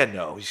said, "Yeah,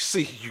 no,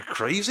 you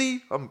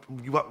crazy?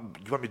 You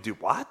want me to do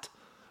what?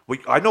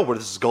 I know where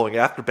this is going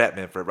after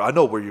Batman Forever. I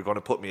know where you're going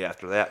to put me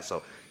after that.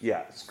 So,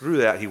 yeah, screw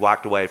that." He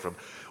walked away from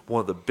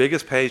one of the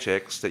biggest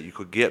paychecks that you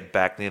could get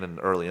back then in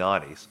the early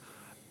 90s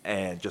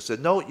and just said,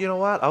 no, you know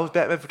what? I was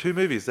Batman for 2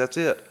 movies. That's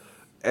it.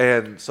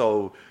 And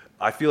so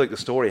I feel like the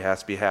story has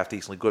to be half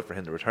decently good for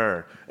him to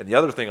return. And the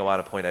other thing I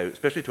want to point out,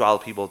 especially to all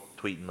the people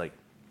tweeting like,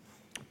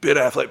 Ben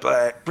Affleck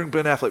back, bring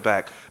Ben Affleck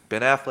back.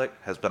 Ben Affleck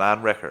has been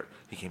on record.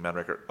 He came on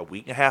record a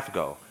week and a half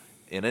ago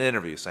in an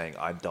interview saying,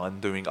 I'm done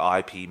doing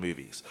IP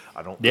movies.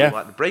 I don't really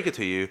want to break it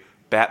to you.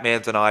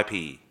 Batman's an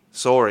IP.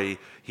 Sorry,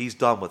 he's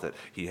done with it.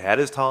 He had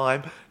his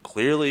time.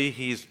 Clearly,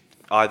 he's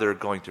either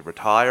going to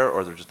retire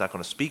or they're just not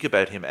going to speak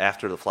about him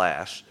after The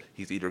Flash.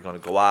 He's either going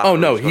to go off. Oh,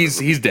 no,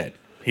 he's dead.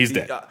 He's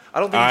dead. I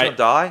don't think he's going to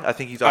die. I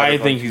think he's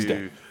either he's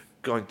dead.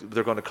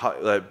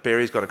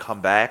 Barry's going to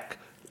come back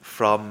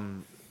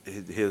from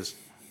his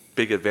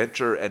big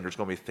adventure and there's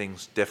going to be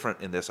things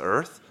different in this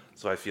Earth.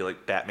 So I feel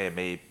like Batman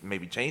may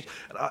be changed.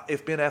 And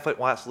if Ben Affleck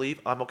wants to leave,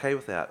 I'm okay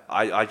with that.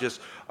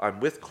 I'm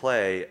with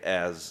Clay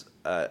as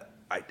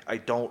I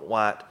don't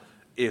want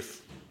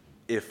if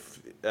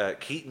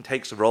Keaton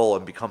takes the role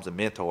and becomes a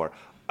mentor,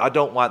 I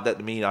don't want that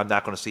to mean I'm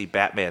not going to see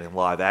Batman in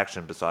live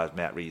action besides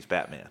Matt Reeves'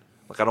 Batman.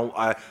 Like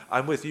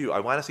I'm with you. I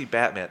want to see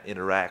Batman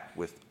interact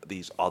with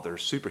these other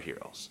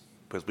superheroes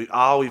because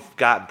we've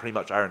gotten pretty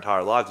much our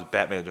entire lives with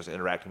Batman just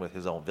interacting with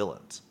his own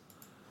villains.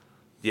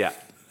 Yeah.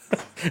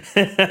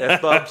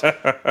 F-bubs.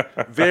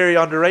 Very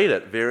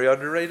underrated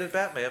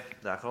Batman.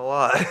 Not gonna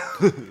lie.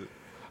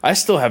 I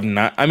still have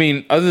not. I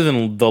mean, other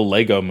than the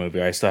Lego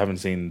movie, I still haven't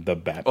seen the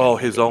Batman. Oh,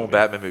 his own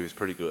Batman movie is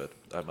pretty good,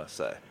 I must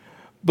say.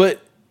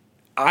 But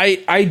I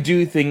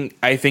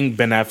think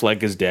Ben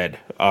Affleck is dead.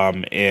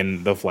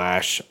 In The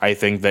Flash, I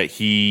think that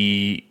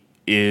he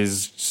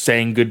is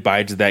saying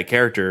goodbye to that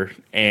character,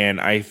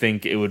 and I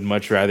think it would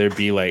much rather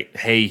be like,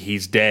 hey,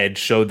 he's dead.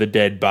 Show the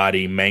dead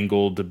body,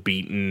 mangled,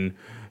 beaten,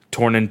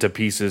 torn into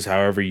pieces,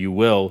 however you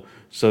will,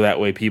 so that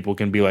way people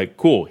can be like,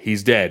 cool,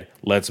 he's dead,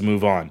 let's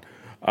move on.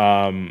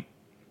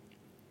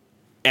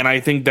 And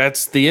I think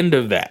that's the end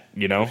of that,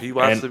 you know. If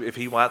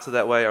he wants it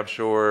that way, I'm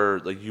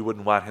sure like you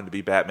wouldn't want him to be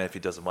Batman if he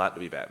doesn't want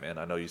to be Batman.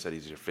 I know you said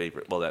he's your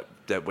favorite. Well,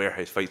 that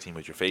warehouse fight scene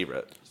was your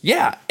favorite.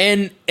 Yeah,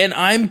 and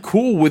I'm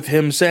cool with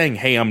him saying,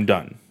 "Hey, I'm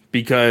done,"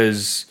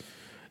 because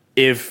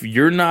if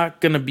you're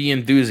not going to be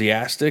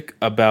enthusiastic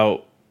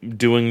about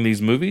doing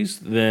these movies,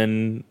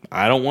 then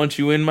I don't want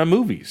you in my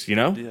movies, you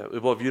know? Yeah.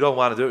 Well, if you don't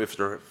want to do it, if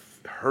they're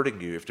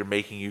hurting you, if they're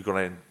making you go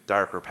in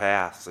darker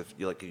paths, if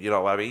you like, you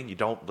know what I mean? You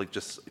don't like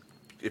just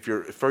if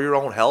you're for your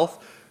own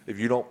health. If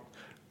you don't,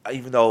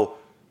 even though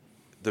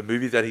the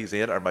movies that he's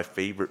in are my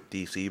favorite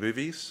DC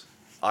movies,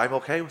 I'm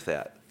okay with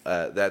that.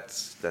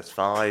 That's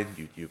fine.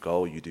 You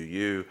go, you do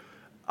you.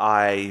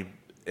 I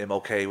am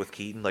okay with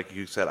Keaton. Like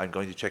you said, I'm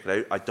going to check it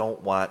out. I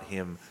don't want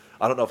him.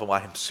 I don't know if I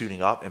want him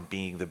suiting up and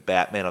being the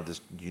Batman of this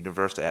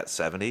universe at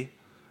 70.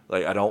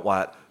 Like I don't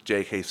want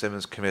J.K.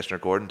 Simmons, Commissioner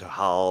Gordon, to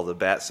howl the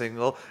bat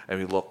signal, and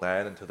we look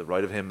down and to the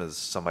right of him is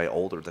somebody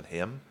older than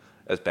him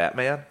as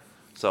Batman.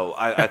 So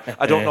I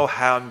don't know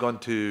how I'm going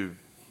to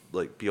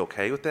like be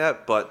okay with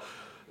that, but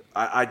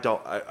I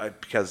don't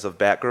because of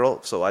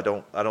Batgirl. So I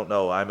don't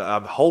know.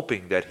 I'm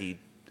hoping that he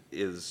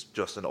is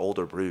just an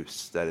older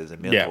Bruce that is a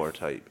mentor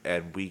type,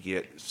 and we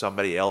get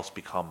somebody else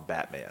become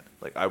Batman.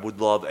 Like I would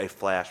love a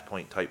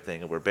Flashpoint type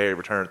thing where Barry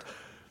returns.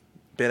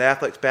 Ben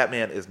Affleck's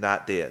Batman is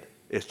not dead.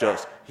 It's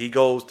just he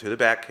goes to the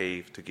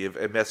Batcave to give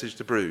a message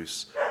to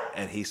Bruce,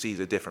 and he sees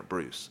a different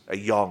Bruce, a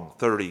young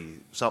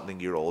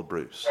 30-something-year-old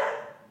Bruce.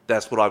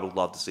 That's what I would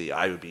love to see.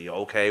 I would be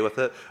okay with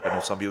it. I know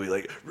some people will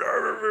be like,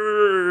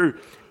 "Rrr."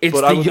 It's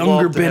But I the would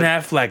younger love to Ben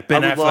have- Affleck.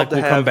 Ben I would Affleck love to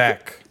will come have-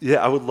 back. Yeah,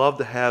 I would love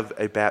to have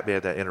a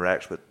Batman that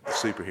interacts with the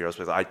superheroes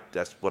because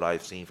that's what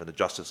I've seen from the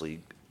Justice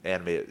League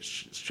animated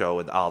show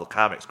and all the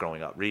comics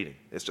growing up reading.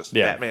 It's just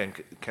Batman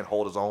can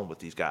hold his own with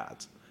these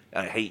guys.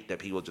 And I hate that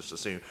people just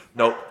assume,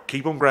 nope,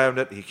 keep him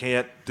grounded. He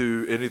can't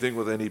do anything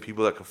with any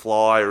people that can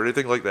fly or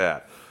anything like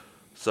that.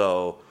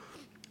 So,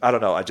 I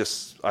don't know.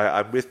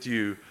 I'm with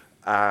you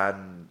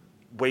on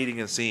waiting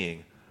and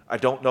seeing. I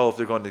don't know if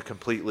they're going to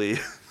completely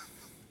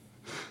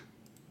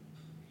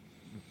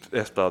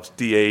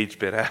de-age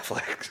Ben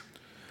Affleck.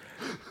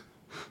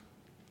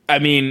 I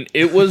mean,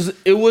 it was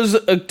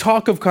a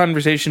talk of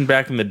conversation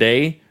back in the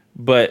day,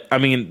 but I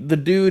mean, the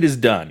dude is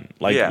done.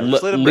 Like,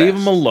 just let him leave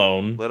rest. him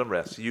alone. Let him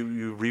rest.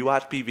 You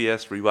rewatch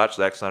PBS, rewatch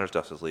Zack Snyder's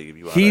Justice League if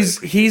you want.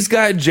 He's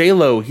got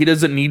J-Lo. He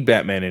doesn't need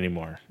Batman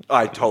anymore.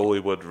 I totally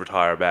would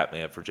retire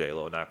Batman for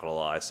J-Lo, not gonna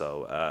lie.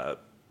 So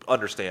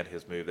understand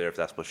his move there if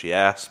that's what she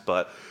asked,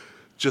 but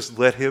just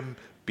let him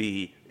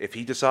be. If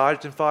he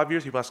decides in 5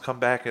 years he wants to come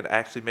back and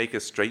actually make a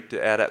straight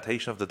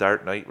adaptation of The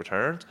Dark Knight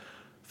Returns,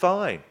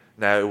 fine.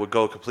 Now, it would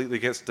go completely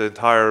against the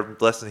entire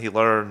lesson he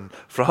learned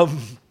from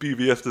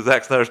BVS to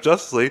Zack Snyder's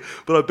Justice League,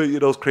 but I bet you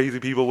those crazy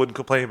people wouldn't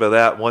complain about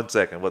that 1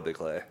 second, would they,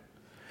 Clay?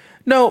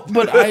 No,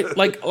 but I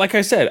like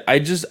I said,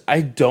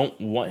 I don't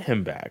want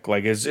him back.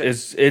 Like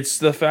it's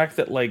the fact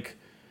that like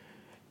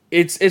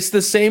it's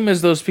the same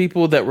as those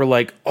people that were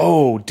like,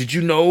 "Oh, did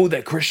you know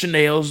that Christian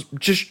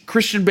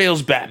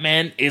Bale's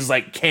Batman is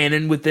like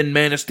canon within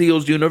Man of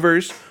Steel's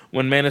universe?"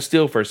 When Man of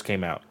Steel first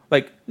came out.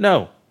 Like,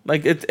 no.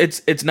 Like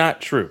it's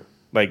not true.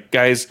 Like,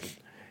 guys,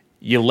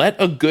 you let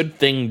a good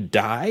thing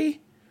die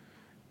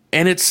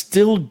and it's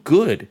still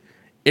good.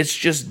 It's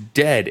just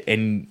dead,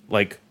 and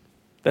like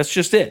that's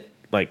just it.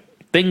 Like,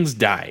 things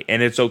die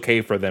and it's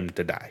okay for them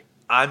to die.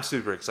 I'm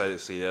super excited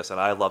to see this,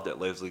 and I love that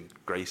Leslie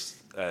Grace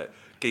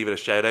gave it a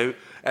shout out.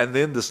 And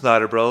then the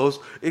Snyder Bros,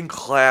 in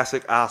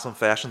classic awesome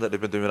fashion that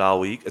they've been doing all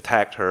week,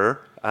 attacked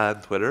her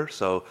on Twitter.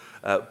 So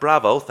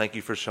bravo, thank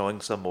you for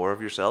showing some more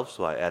of yourself.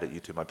 So I added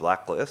you to my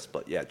blacklist.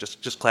 But yeah,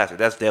 just classic.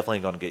 That's definitely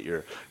going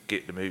to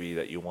get the movie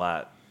that you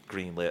want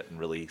greenlit and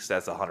released.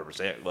 That's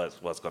 100%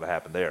 what's going to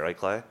happen there, right,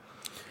 Clay?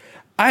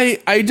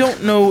 I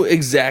don't know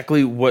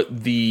exactly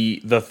what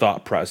the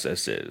thought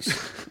process is.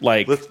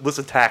 Like, let's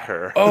attack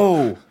her.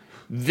 Oh,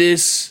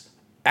 this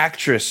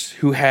actress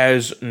who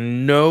has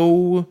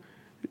no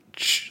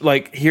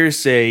like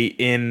hearsay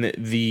in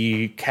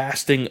the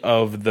casting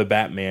of the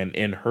Batman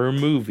in her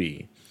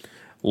movie.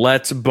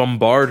 Let's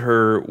bombard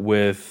her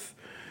with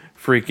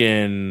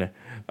freaking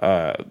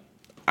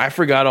I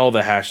forgot all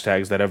the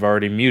hashtags that I've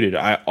already muted.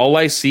 All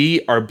I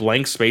see are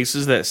blank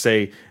spaces that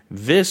say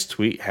this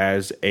tweet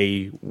has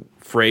a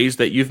phrase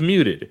that you've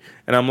muted.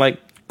 And I'm like,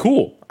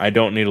 cool. I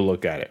don't need to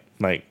look at it.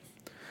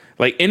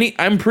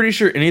 I'm pretty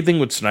sure anything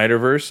with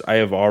Snyderverse I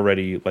have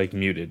already like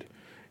muted,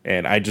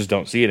 and I just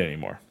don't see it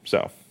anymore.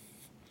 So,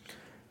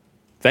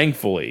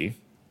 thankfully,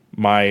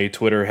 my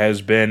Twitter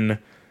has been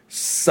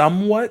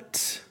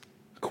somewhat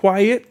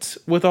quiet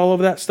with all of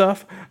that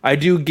stuff. I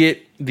do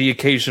get the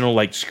occasional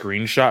like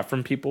screenshot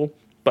from people,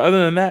 but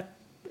other than that,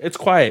 it's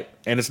quiet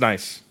and it's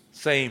nice.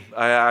 Same.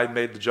 I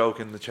made the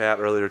joke in the chat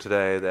earlier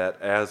today that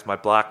as my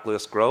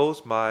blacklist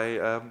grows,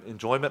 my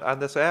enjoyment on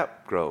this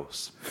app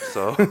grows.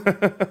 So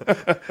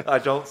I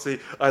don't see.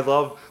 I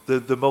love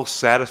the most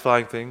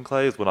satisfying thing,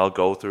 Clay, is when I'll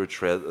go through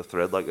a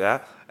thread like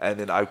that, and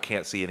then I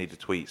can't see any of the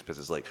tweets because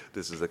it's like,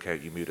 this is the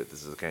account you muted,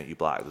 this is the account you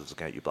blocked, this is the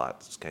account you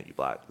blocked, this is the account you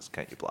blocked, this is the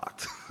account you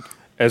blocked.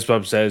 As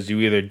Bub says, you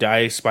either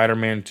die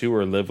Spider-Man 2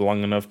 or live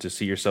long enough to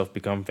see yourself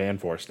become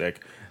Fan4Stick.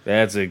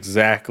 That's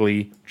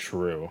exactly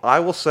true. I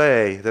will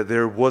say that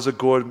there was a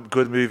good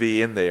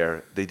movie in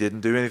there. They didn't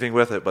do anything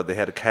with it, but they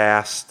had a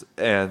cast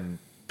and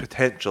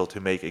potential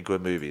to make a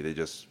good movie. They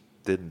just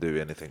didn't do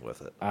anything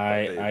with it.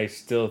 I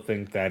still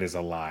think that is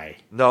a lie.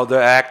 No,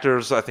 the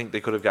actors, I think they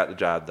could have got the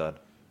job done.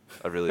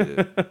 I really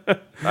do.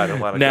 I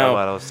don't want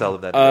to sell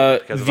them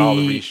that because of all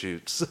the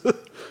reshoots.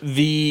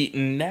 The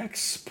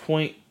next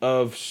point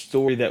of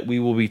story that we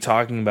will be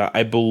talking about,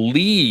 I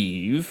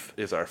believe,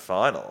 is our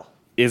final,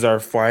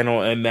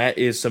 and that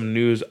is some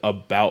news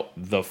about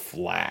The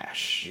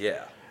Flash.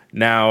 Yeah.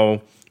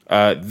 Now,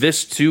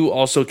 this too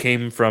also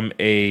came from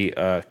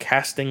a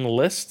casting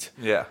list.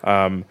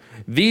 Yeah.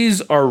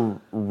 These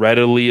are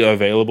readily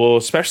available,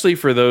 especially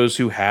for those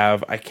who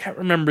have, I can't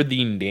remember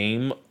the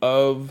name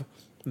of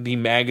the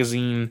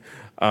magazine,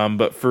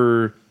 but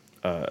for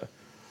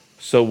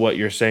so what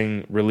you're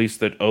saying, release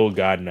that? Oh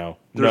God, no.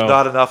 There's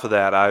not enough of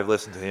that. I've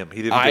listened to him.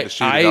 He didn't get to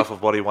shoot enough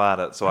of what he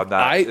wanted, so I'm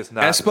not. It's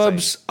not.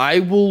 S-Bubs, I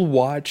will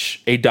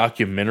watch a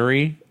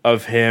documentary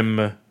of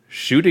him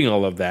shooting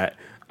all of that.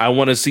 I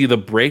want to see the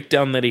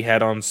breakdown that he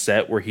had on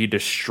set where he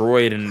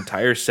destroyed an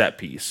entire set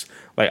piece.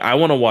 Like, I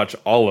want to watch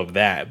all of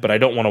that, but I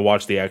don't want to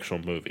watch the actual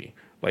movie.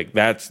 Like,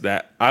 that's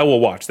that. I will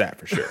watch that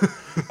for sure.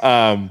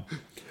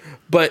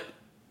 But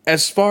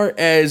as far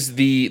as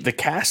the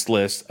cast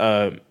list,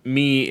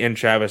 me and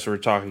Travis were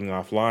talking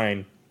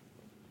offline.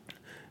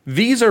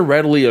 These are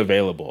readily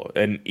available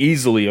and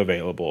easily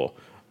available.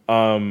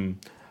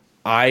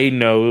 I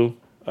know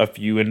a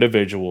few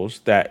individuals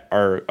that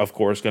are, of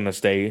course, going to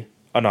stay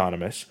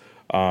anonymous.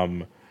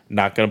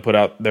 Not going to put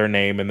out their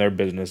name and their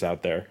business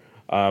out there.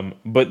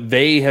 But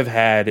they have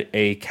had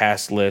a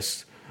cast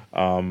list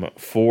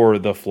for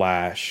The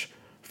Flash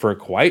for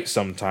quite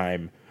some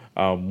time.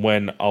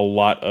 When a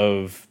lot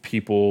of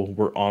people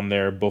were on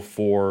there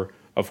before,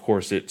 of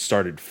course, it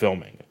started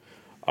filming.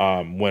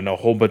 When a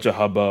whole bunch of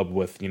hubbub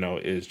with,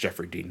 is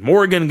Jeffrey Dean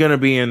Morgan going to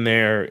be in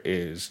there?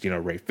 Is,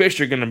 Ray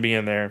Fisher going to be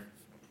in there?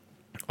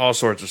 All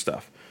sorts of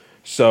stuff.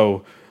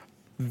 So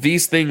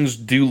these things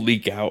do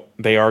leak out.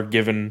 They are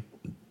given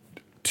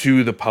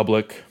to the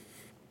public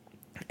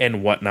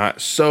and whatnot.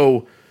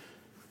 So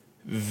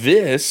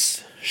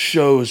this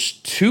shows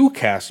two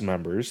cast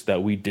members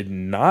that we did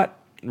not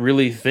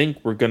really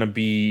think were going to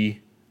be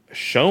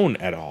shown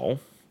at all.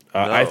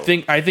 No. I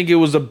think it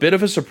was a bit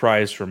of a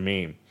surprise for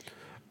me.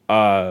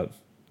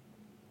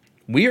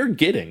 We are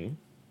getting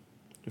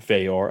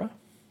Faora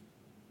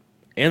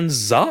and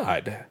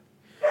Zod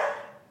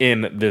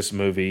in this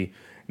movie.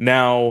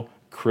 Now,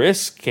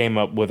 Chris came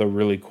up with a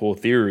really cool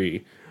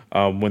theory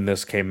when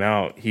this came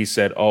out. He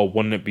said, "Oh,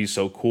 wouldn't it be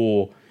so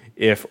cool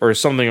if," or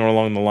something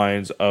along the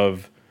lines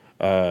of,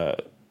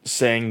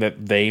 saying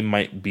that they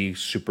might be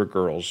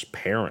Supergirl's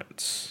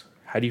parents.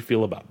 How do you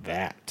feel about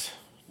that?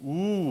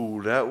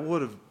 Ooh, that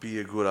would be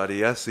a good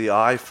idea. See,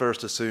 I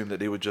first assumed that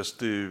they would just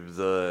do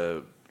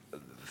the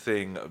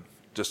thing,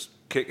 just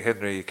kick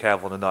Henry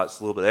Cavill in the nuts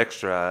a little bit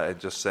extra and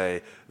just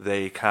say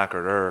they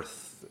conquered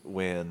Earth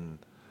when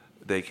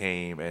they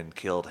came and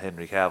killed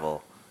Henry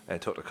Cavill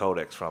and took the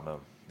Codex from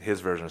him,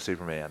 his version of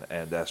Superman,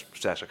 and that's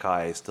Sasha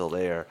Kai is still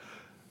there.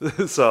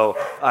 So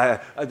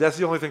that's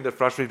the only thing that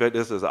frustrates me about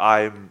this is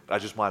and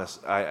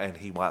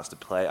he wants to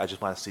play. I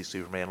just want to see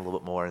Superman a little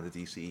bit more in the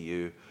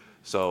DCEU.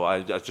 So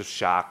I'm just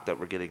shocked that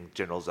we're getting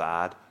General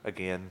Zod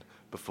again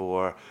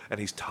before, and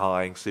he's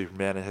tying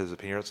Superman in his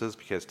appearances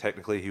because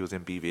technically he was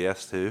in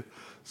BVS too.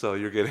 So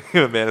you're getting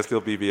a Man of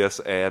Steel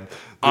BVS and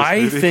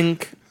this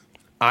movie.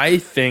 I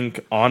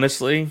think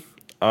honestly,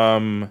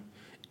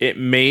 it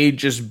may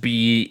just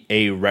be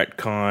a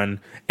retcon,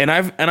 and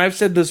I've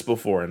said this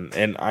before,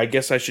 and I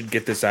guess I should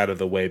get this out of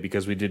the way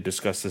because we did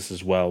discuss this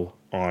as well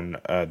on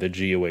the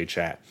GOA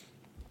chat.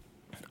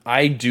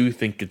 I do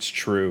think it's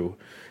true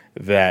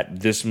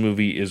that this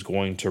movie is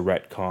going to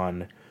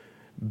retcon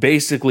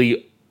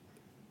basically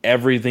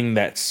everything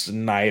that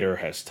Snyder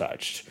has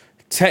touched.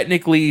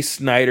 Technically,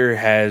 Snyder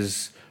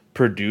has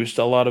produced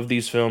a lot of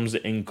these films,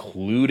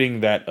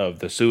 including that of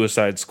The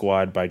Suicide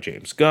Squad by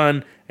James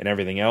Gunn and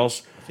everything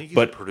else. I think he's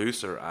a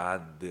producer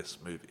on this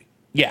movie.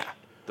 Yeah.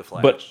 The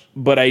Flash.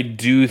 But I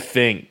do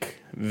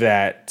think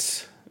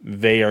that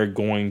they are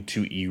going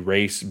to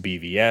erase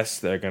BVS,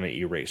 they're going to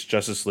erase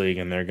Justice League,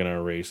 and they're going to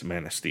erase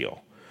Man of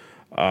Steel.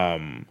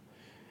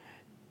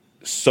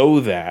 So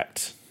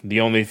that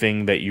the only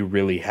thing that you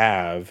really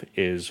have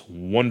is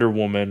Wonder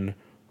Woman,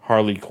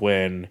 Harley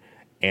Quinn,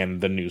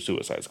 and the new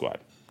Suicide Squad.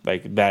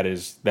 Like, that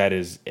is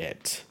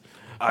it.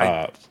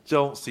 I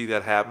don't see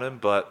that happening,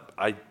 but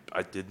I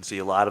didn't see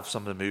a lot of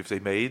some of the moves they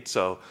made,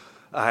 so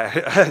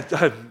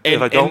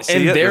If I don't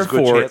see it, there's a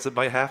good chance it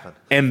might happen.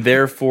 And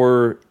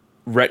therefore,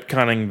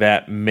 retconning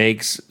that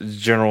makes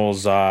General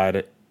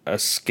Zod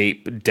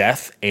escape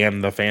death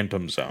and the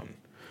Phantom Zone.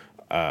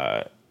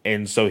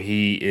 And so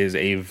he is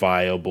a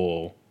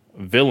viable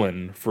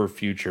villain for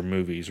future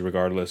movies,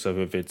 regardless of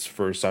if it's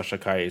for Sasha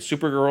Calle's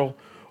Supergirl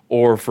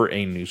or for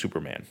a new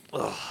Superman.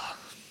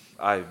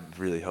 I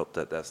really hope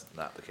that that's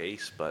not the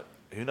case, but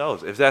who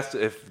knows?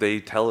 If they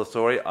tell the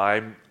story,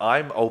 I'm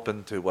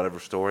open to whatever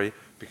story,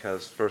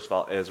 because first of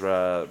all,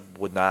 Ezra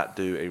would not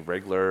do a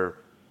regular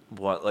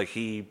one. Like,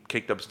 he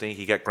kicked up stink.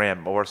 He got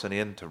Grant Morrison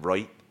in to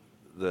write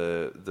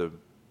the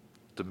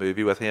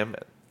movie with him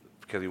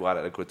because he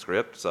wanted a good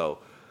script. So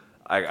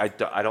I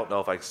don't know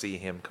if I see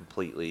him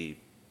completely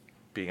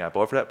being on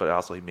board for that, but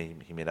also he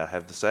may not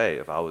have to say.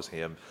 If I was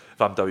him,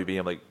 if I'm WB,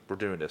 I'm like, we're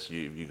doing this.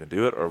 You can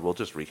do it, or we'll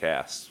just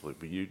recast.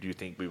 Do you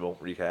think we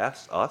won't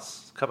recast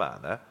us? Come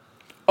on, man.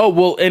 Oh,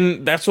 well,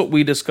 and that's what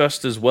we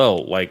discussed as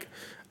well. Like,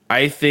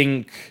 I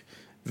think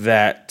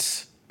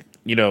that,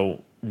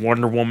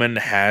 Wonder Woman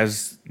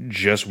has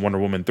just Wonder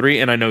Woman 3,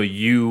 and I know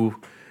you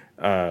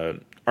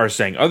are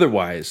saying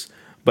otherwise,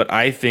 but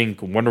I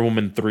think Wonder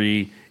Woman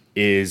 3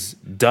 is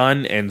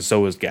done, and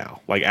so is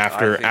Gal. Like,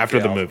 after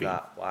the movie.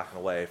 Not walking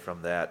away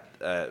from that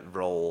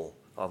role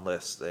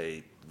unless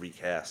they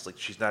recast. Like,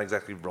 she's not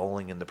exactly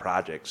rolling in the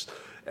projects.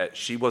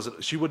 She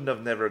wouldn't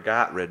have never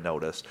got Red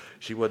Notice.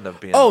 She wouldn't have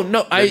been. Oh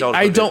no,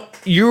 I don't.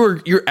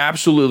 You're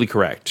absolutely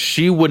correct.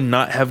 She would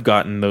not have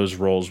gotten those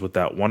roles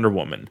without Wonder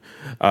Woman,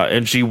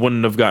 and she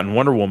wouldn't have gotten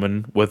Wonder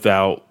Woman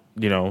without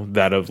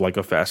that of like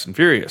a Fast and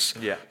Furious.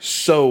 Yeah.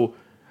 So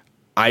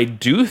I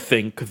do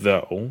think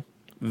though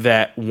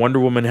that Wonder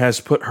Woman has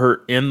put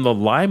her in the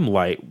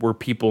limelight where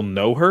people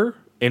know her,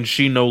 and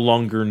she no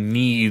longer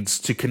needs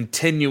to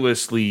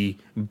continuously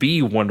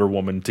be Wonder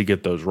Woman to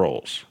get those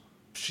roles.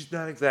 She's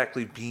not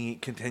exactly being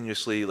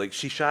continuously, like,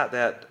 she shot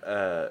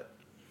that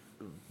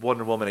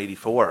Wonder Woman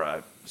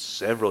 84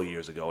 several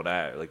years ago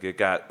now. Like, it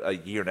got a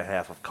year and a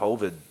half of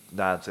COVID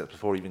nonsense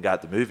before we even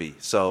got the movie.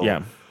 So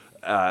yeah.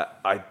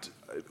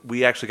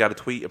 We actually got a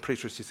tweet. I'm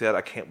pretty sure she said,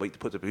 "I can't wait to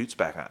put the boots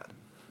back on."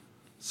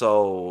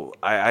 So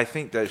I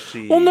think that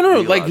she. Well,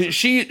 no. Like,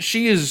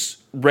 she is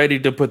ready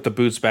to put the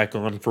boots back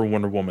on for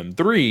Wonder Woman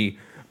 3.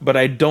 But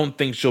I don't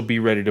think she'll be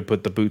ready to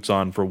put the boots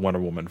on for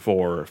Wonder Woman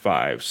 4,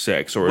 5,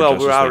 6, or well,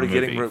 Justice we're already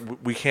League movie.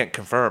 getting. We can't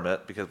confirm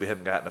it because we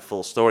haven't gotten a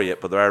full story yet.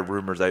 But there are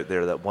rumors out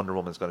there that Wonder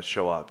Woman's going to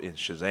show up in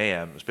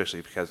Shazam, especially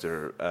because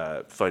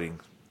they're fighting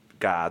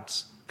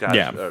gods.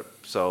 Yeah.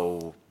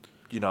 So,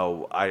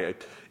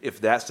 if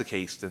that's the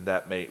case, then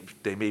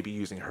they may be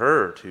using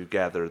her to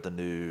gather the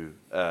new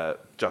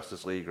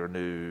Justice League or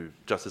new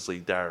Justice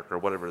League Dark or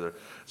whatever.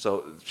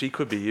 So she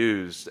could be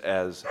used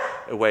as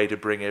a way to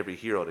bring every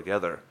hero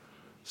together.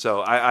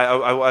 So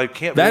I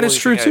can't. That is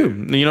true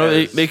too.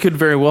 They could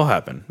very well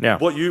happen. Yeah.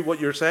 What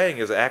you're saying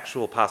is an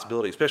actual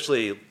possibility,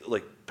 especially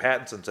like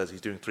Pattinson says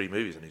he's doing 3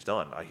 movies and he's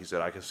done. He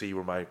said I can see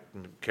where my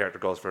character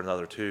goes for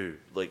another 2.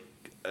 Like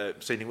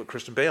same thing with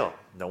Christian Bale.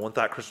 No one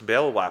thought Christian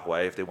Bale would walk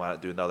away if they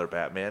wanted to do another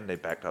Batman. They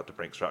backed out the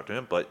Brinks truck to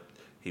him, but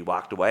he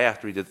walked away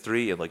after he did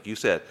 3. And like you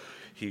said,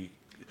 he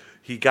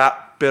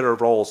got better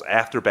roles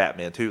after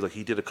Batman too. Like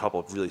he did a couple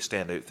of really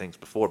standout things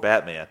before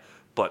Batman.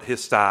 But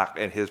his stock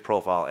and his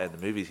profile and the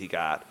movies he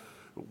got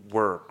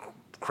were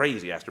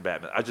crazy after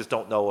Batman. I just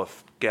don't know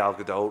if Gal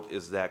Gadot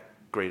is that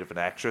great of an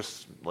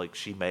actress. Like,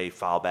 she may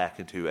fall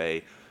back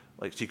into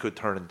she could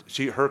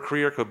her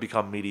career could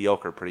become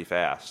mediocre pretty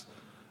fast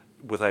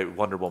without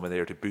Wonder Woman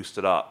there to boost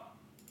it up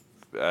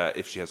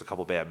if she has a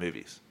couple bad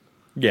movies.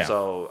 Yeah.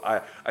 So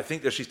I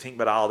think that she's thinking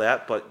about all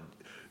that, but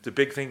the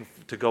big thing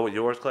to go with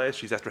yours, Clay,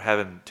 she's after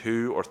having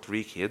 2 or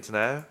 3 kids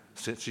now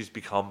since she's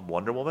become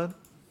Wonder Woman.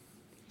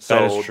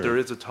 So there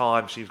is a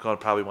time she's going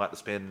to probably want to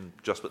spend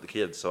just with the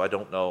kids. So I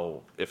don't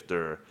know if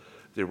there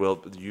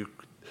will.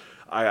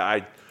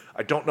 I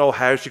don't know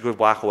how she could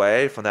walk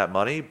away from that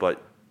money, but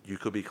you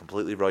could be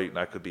completely right, and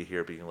I could be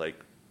here being like,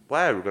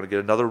 "Wow, we're going to get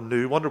another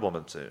new Wonder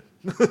Woman soon."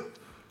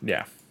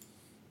 Yeah.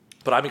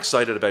 But I'm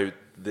excited about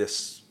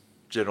this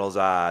General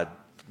Zod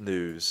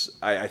news.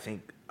 I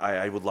think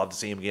I would love to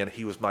see him again.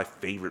 He was my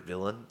favorite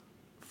villain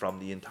from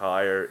the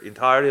entirety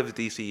of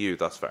the DCU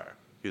thus far.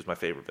 He was my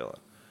favorite villain.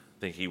 I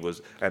think he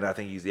was, and I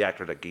think he's the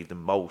actor that gave the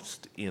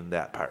most in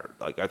that part.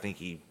 Like, I think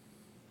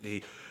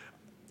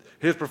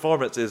his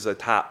performance is a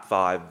top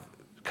 5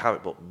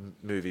 comic book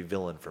movie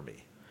villain for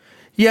me.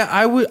 Yeah,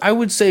 I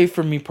would say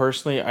for me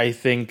personally, I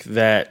think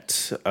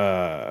that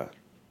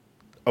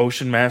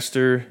Ocean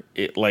Master,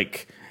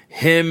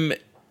 him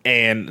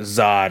and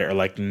Zod are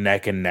like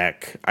neck and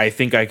neck. I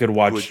think I could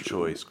watch. Good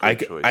choice. I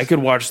could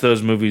watch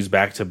those movies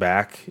back to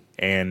back,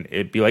 and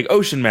it'd be like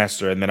Ocean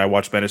Master, and then I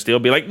watch Man of Steel,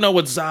 be like, no,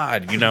 it's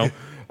Zod.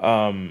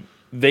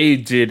 They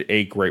did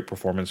a great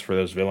performance for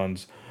those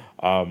villains.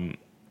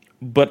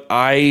 But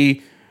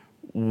I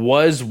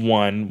was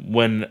one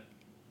when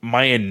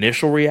my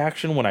initial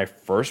reaction when I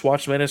first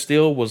watched Man of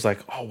Steel was like,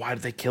 oh, why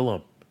did they kill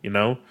him?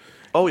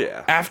 Oh,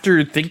 yeah.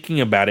 After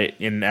thinking about it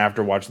and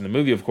after watching the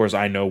movie, of course,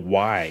 I know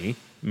why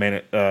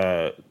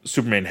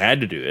Superman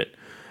had to do it.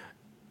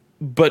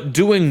 But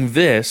doing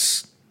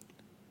this,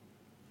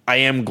 I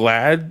am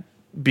glad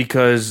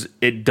because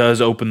it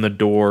does open the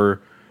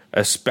door,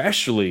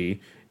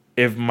 especially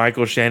if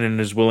Michael Shannon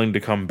is willing to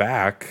come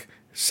back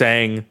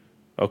saying,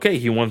 okay,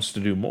 he wants to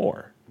do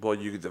more. Well,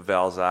 the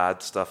Val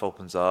Zod stuff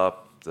opens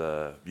up.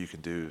 You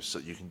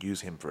can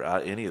use him for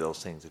any of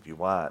those things if you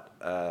want.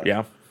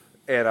 Yeah.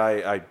 And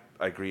I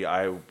agree.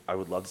 I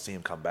would love to see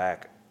him come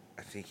back.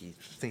 I think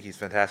he's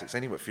fantastic.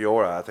 Same thing with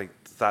Fiora.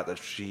 Thought that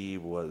she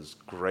was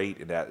great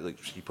in that.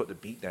 Like, she put the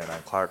beat down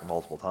on Clark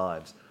multiple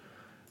times,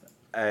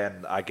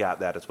 and I got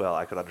that as well.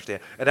 I could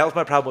understand, and that was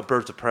my problem with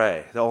Birds of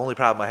Prey. The only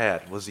problem I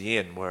had was the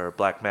end where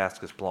Black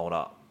Mask is blown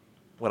up.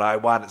 When I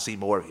wanted to see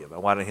more of him, I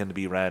wanted him to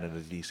be around in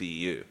the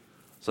DCEU.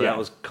 So that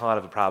was kind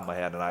of a problem I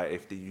had. And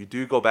if you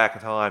do go back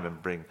in time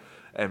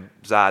and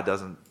Zod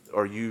doesn't,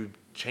 or you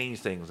change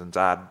things and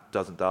Zod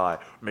doesn't die,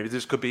 maybe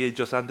this could be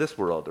just on this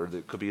world, or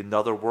there could be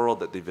another world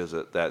that they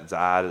visit that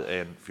Zod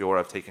and Fiora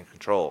have taken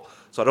control.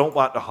 So I don't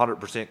want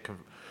 100%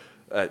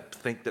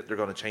 think that they're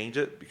going to change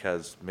it,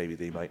 because maybe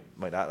they might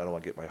not. I don't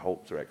want to get my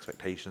hopes or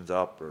expectations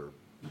up or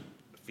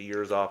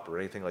fears up or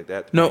anything like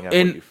that. No,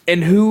 and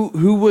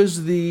who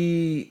was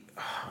the?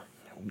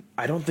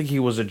 I don't think he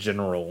was a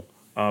general.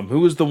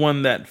 Who was the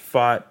one that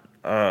fought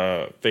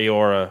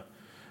Fiora?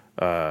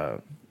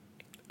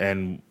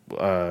 And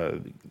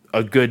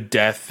a good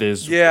death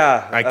is.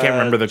 Yeah, I can't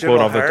remember the General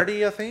quote off the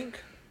Hardy, I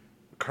think.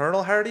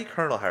 Colonel Hardy.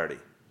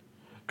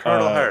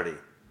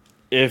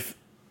 If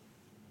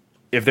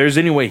there's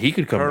any way he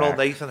could come Colonel back,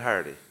 Nathan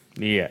Hardy.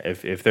 Yeah,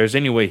 if there's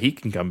any way he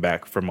can come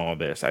back from all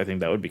this, I think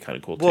that would be kind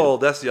of cool too. Well,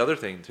 that's the other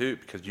thing too,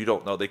 because you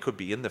don't know. They could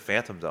be in the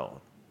Phantom Zone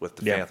with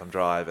the Phantom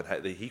Drive,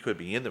 and he could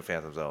be in the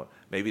Phantom Zone.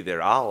 Maybe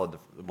they're all in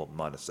the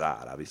minus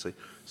Zod, obviously.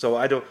 So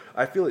I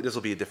feel like this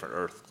will be a different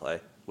Earth, Clay,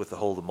 with the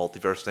whole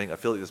multiverse thing. I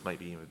feel like this might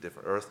be even a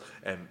different Earth,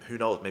 and who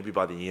knows? Maybe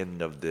by the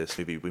end of this,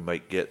 maybe we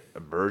might get a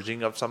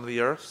merging of some of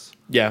the Earths.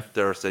 Yeah,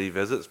 the Earths that he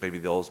visits, maybe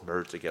those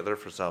merge together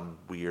for some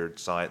weird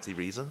sciencey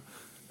reason,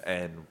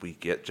 and we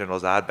get General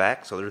Zod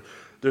back. So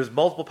there's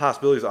multiple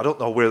possibilities. I don't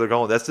know where they're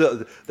going. That's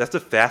the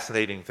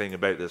fascinating thing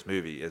about this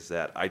movie, is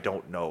that I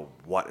don't know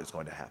what is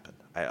going to happen.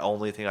 The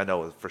only thing I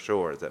know for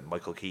sure is that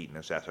Michael Keaton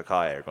and Sasha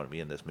Calle are going to be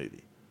in this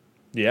movie.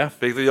 Yeah.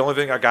 Basically, the only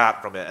thing I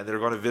got from it, and they're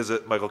going to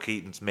visit Michael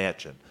Keaton's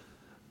mansion,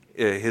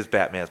 his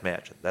Batman's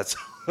mansion. That's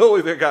the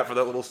only thing I got for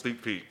that little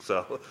sneak peek.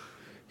 So,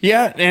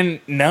 yeah,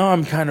 and now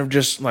I'm kind of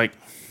just like,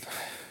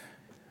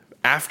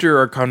 after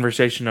our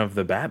conversation of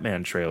the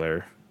Batman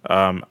trailer,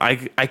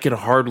 I could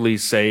hardly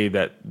say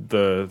that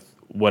the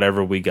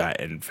whatever we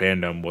got in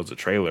fandom was a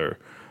trailer.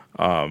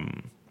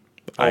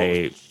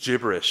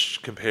 Gibberish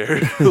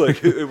compared.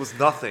 Like it was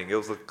nothing. It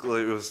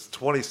was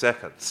 20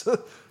 seconds.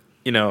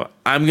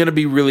 I'm gonna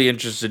be really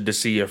interested to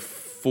see a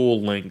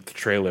full length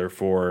trailer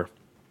for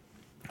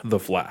The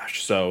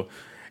Flash. So,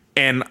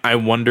 and I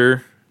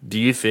wonder, do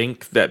you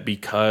think that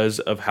because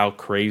of how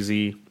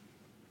crazy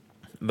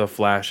The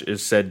Flash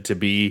is said to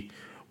be,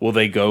 will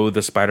they go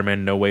the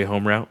Spider-Man No Way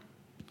Home route?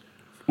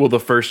 Will the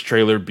first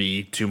trailer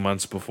be 2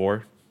 months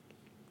before?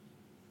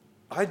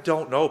 I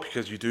don't know,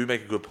 because you do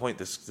make a good point.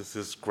 This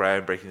is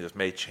groundbreaking. This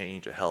may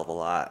change a hell of a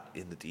lot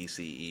in the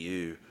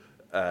DCEU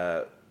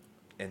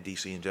and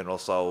DC in general.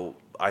 So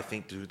I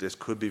think this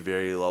could be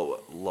very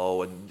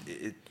low,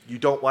 and you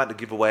don't want to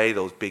give away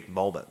those big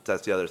moments.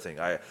 That's the other thing.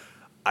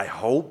 I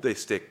hope they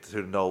stick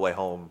to No Way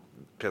Home,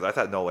 because I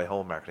thought No Way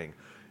Home marketing,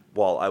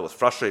 while I was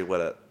frustrated with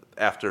it,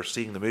 after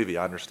seeing the movie,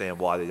 I understand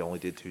why they only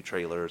did 2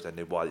 trailers and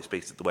why they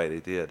spaced it the way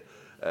they did,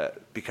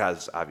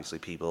 because obviously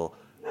people.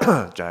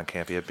 John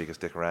Campea, biggest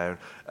dick around,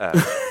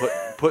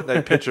 putting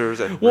out pictures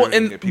and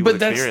people's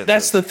experiences.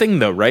 That's the thing,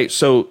 though, right?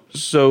 So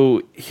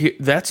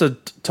that's a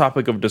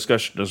topic of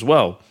discussion as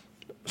well.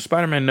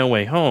 Spider-Man: No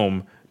Way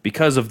Home,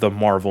 because of the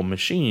Marvel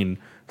machine,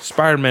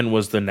 Spider-Man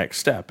was the next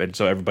step, and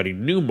so everybody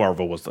knew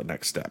Marvel was the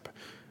next step.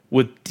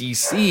 With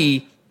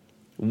DC,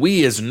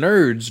 we as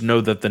nerds know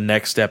that the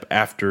next step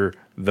after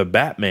the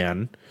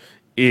Batman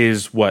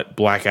is what,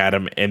 Black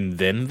Adam and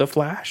then the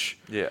Flash.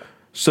 Yeah.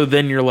 So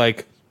then you're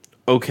like,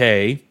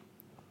 okay,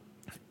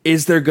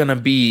 is there going to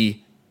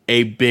be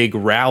a big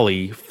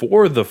rally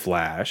for the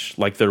Flash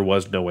like there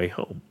was No Way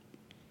Home?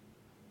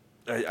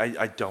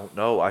 I don't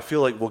know. I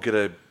feel like we'll get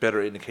a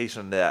better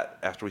indication of that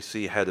after we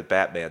see how the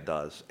Batman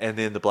does and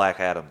then the Black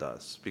Adam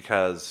does,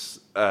 because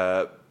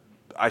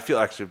I feel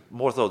actually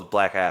more so the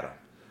Black Adam,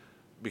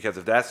 because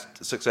if that's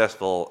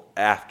successful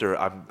after,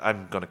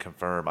 I'm going to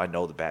confirm, I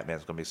know the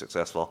Batman's going to be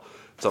successful.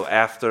 So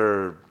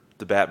after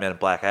the Batman and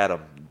Black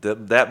Adam,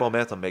 that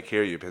momentum may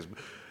carry you, because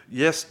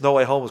yes, No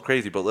Way Home was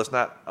crazy, but let's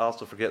not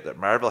also forget that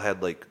Marvel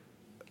had like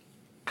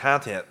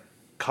content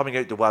coming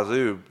out the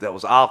wazoo that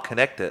was all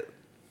connected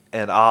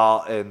and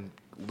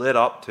led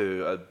up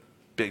to a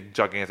big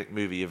gigantic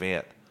movie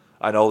event.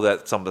 I know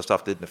that some of the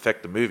stuff didn't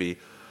affect the movie,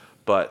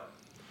 but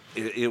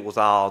it was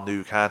all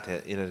new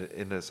content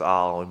in this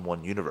all in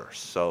one universe.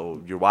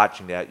 So you're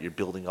watching that, you're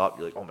building up,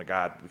 you're like, oh my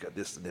God, we got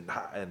this, and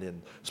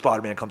then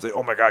Spider-Man comes in,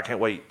 oh my God, I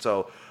can't wait.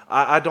 So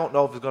I don't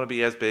know if it's going to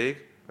be as big.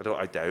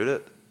 I doubt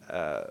it.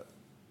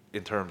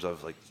 In terms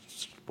of like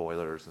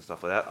spoilers and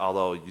stuff like that.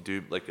 Although you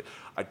do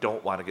I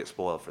don't want to get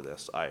spoiled for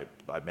this. I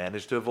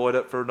managed to avoid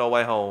it for No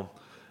Way Home,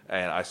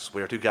 and I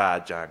swear to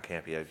God, John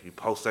Campea, you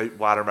post out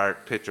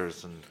watermark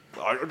pictures, and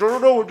I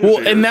don't know what to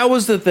say. And that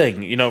was the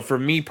thing, for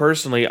me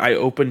personally, I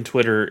opened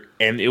Twitter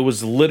and it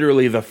was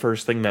literally the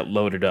first thing that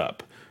loaded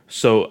up.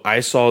 So I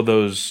saw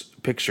those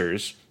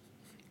pictures.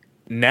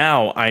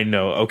 Now I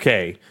know,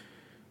 okay,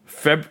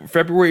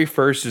 February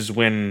 1st is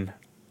when,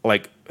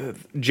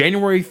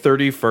 January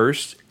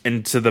 31st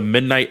into the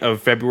midnight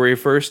of February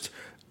 1st,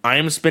 I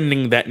am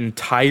spending that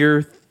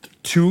entire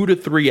 2 to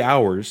 3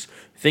 hours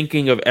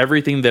thinking of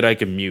everything that I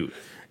can mute,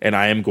 and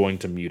I am going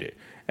to mute it.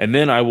 And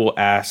then I will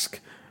ask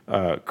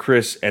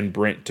Chris and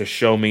Brent to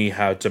show me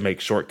how to make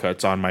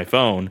shortcuts on my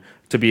phone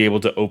to be able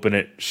to open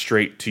it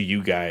straight to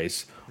you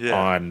guys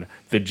on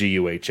the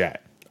GUA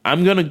chat.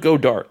 I'm going to go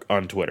dark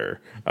on Twitter,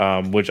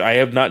 which I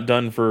have not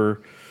done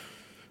for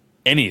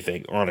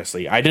anything,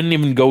 honestly. I didn't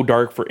even go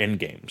dark for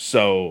Endgame.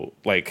 So,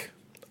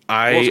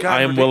 I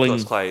am willing.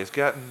 Clay.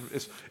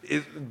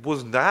 It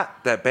was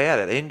not that bad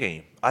at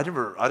Endgame. I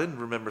didn't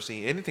remember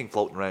seeing anything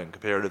floating around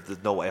comparative to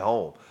No Way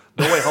Home.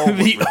 No Way Home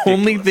was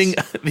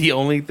the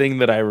only thing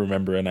that I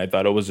remember, and I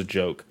thought it was a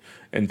joke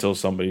until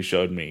somebody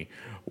showed me,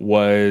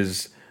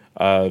 was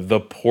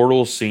the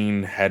portal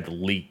scene had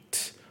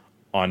leaked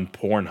on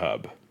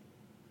Pornhub.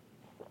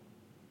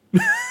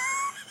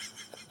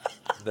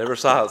 Never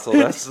saw it, so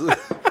that's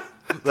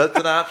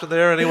an option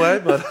there anyway.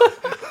 But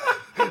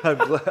I'm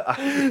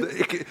glad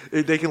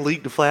they can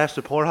leak the Flash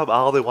to Pornhub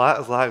all they want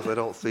as long as I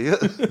don't see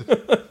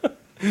it.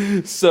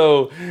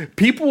 So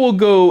people will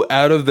go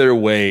out of their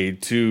way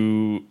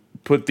to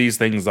put these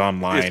things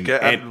online. It's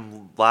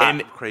getting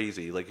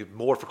crazy.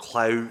 More for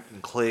clout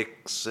and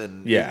clicks,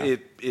 and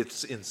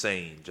it's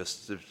insane.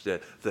 Just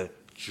the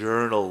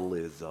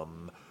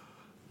journalism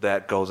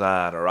that goes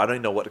on, or I don't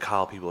even know what to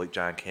call people like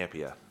John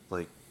Campea.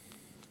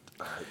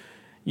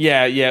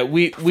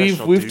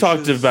 We've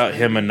talked about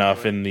him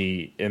enough in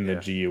the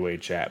GUA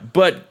chat.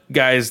 But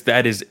guys,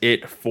 that is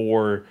it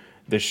for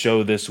the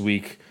show this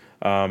week.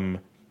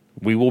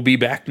 We will be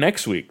back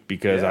next week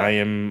because I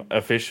am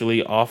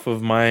officially off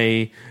of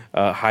my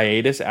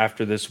hiatus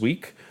after this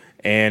week.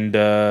 And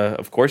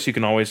of course, you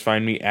can always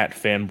find me at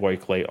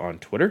FanboyClay on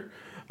Twitter.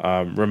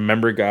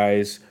 Remember,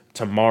 guys,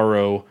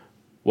 tomorrow,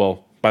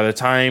 by the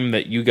time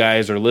that you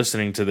guys are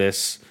listening to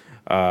this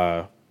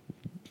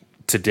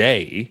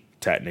today,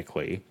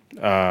 technically,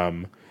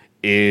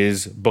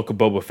 is Book of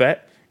Boba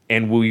Fett.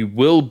 And we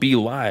will be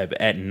live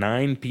at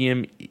 9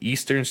 p.m.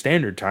 Eastern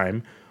Standard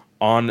Time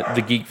on the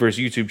Geekverse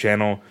YouTube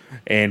channel,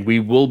 and we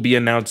will be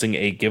announcing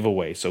a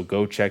giveaway. So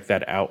go check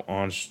that out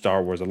on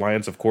Star Wars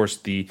Alliance. Of course,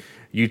 the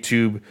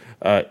YouTube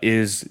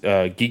is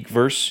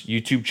Geekverse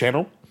YouTube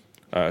channel,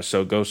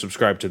 so go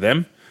subscribe to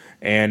them.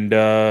 And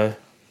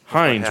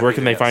Hines, where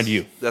can they find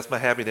you? That's my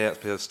happy dance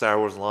because Star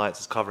Wars Alliance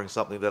is covering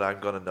something that I'm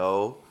going to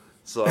know.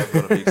 So I'm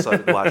going to be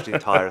excited to watch the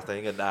entire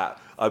thing, and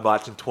I'm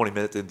watching 20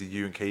 minutes into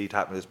you and Katie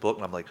typing this book,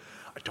 and I'm like,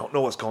 I don't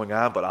know what's going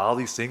on, but all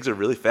these things are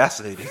really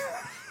fascinating.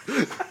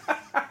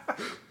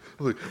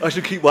 I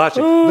should keep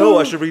watching. No,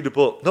 I should read the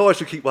book. No, I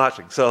should keep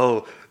watching.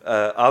 So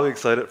I'll be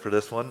excited for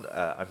this one.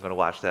 I'm going to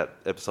watch that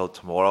episode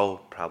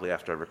tomorrow, probably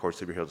after I record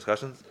Superhero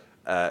Discussions.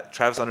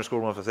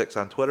 Travis_156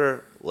 on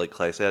Twitter. Like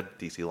Clay said,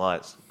 DC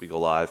Alliance. We go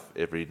live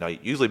every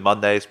night, usually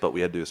Mondays, but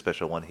we had to do a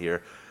special one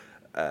here.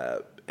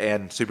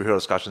 And Superhero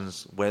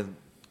Discussions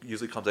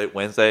usually comes out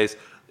Wednesdays.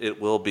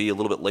 It will be a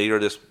little bit later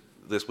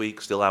this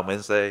week, still on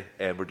Wednesday,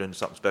 and we're doing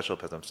something special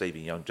because I'm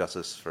saving Young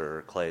Justice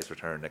for Clay's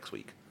return next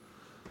week.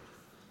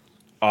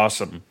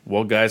 Awesome.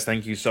 Well, guys,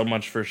 thank you so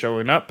much for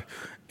showing up,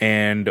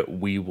 and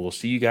we will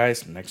see you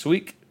guys next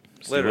week.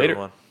 See you later.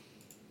 Everyone.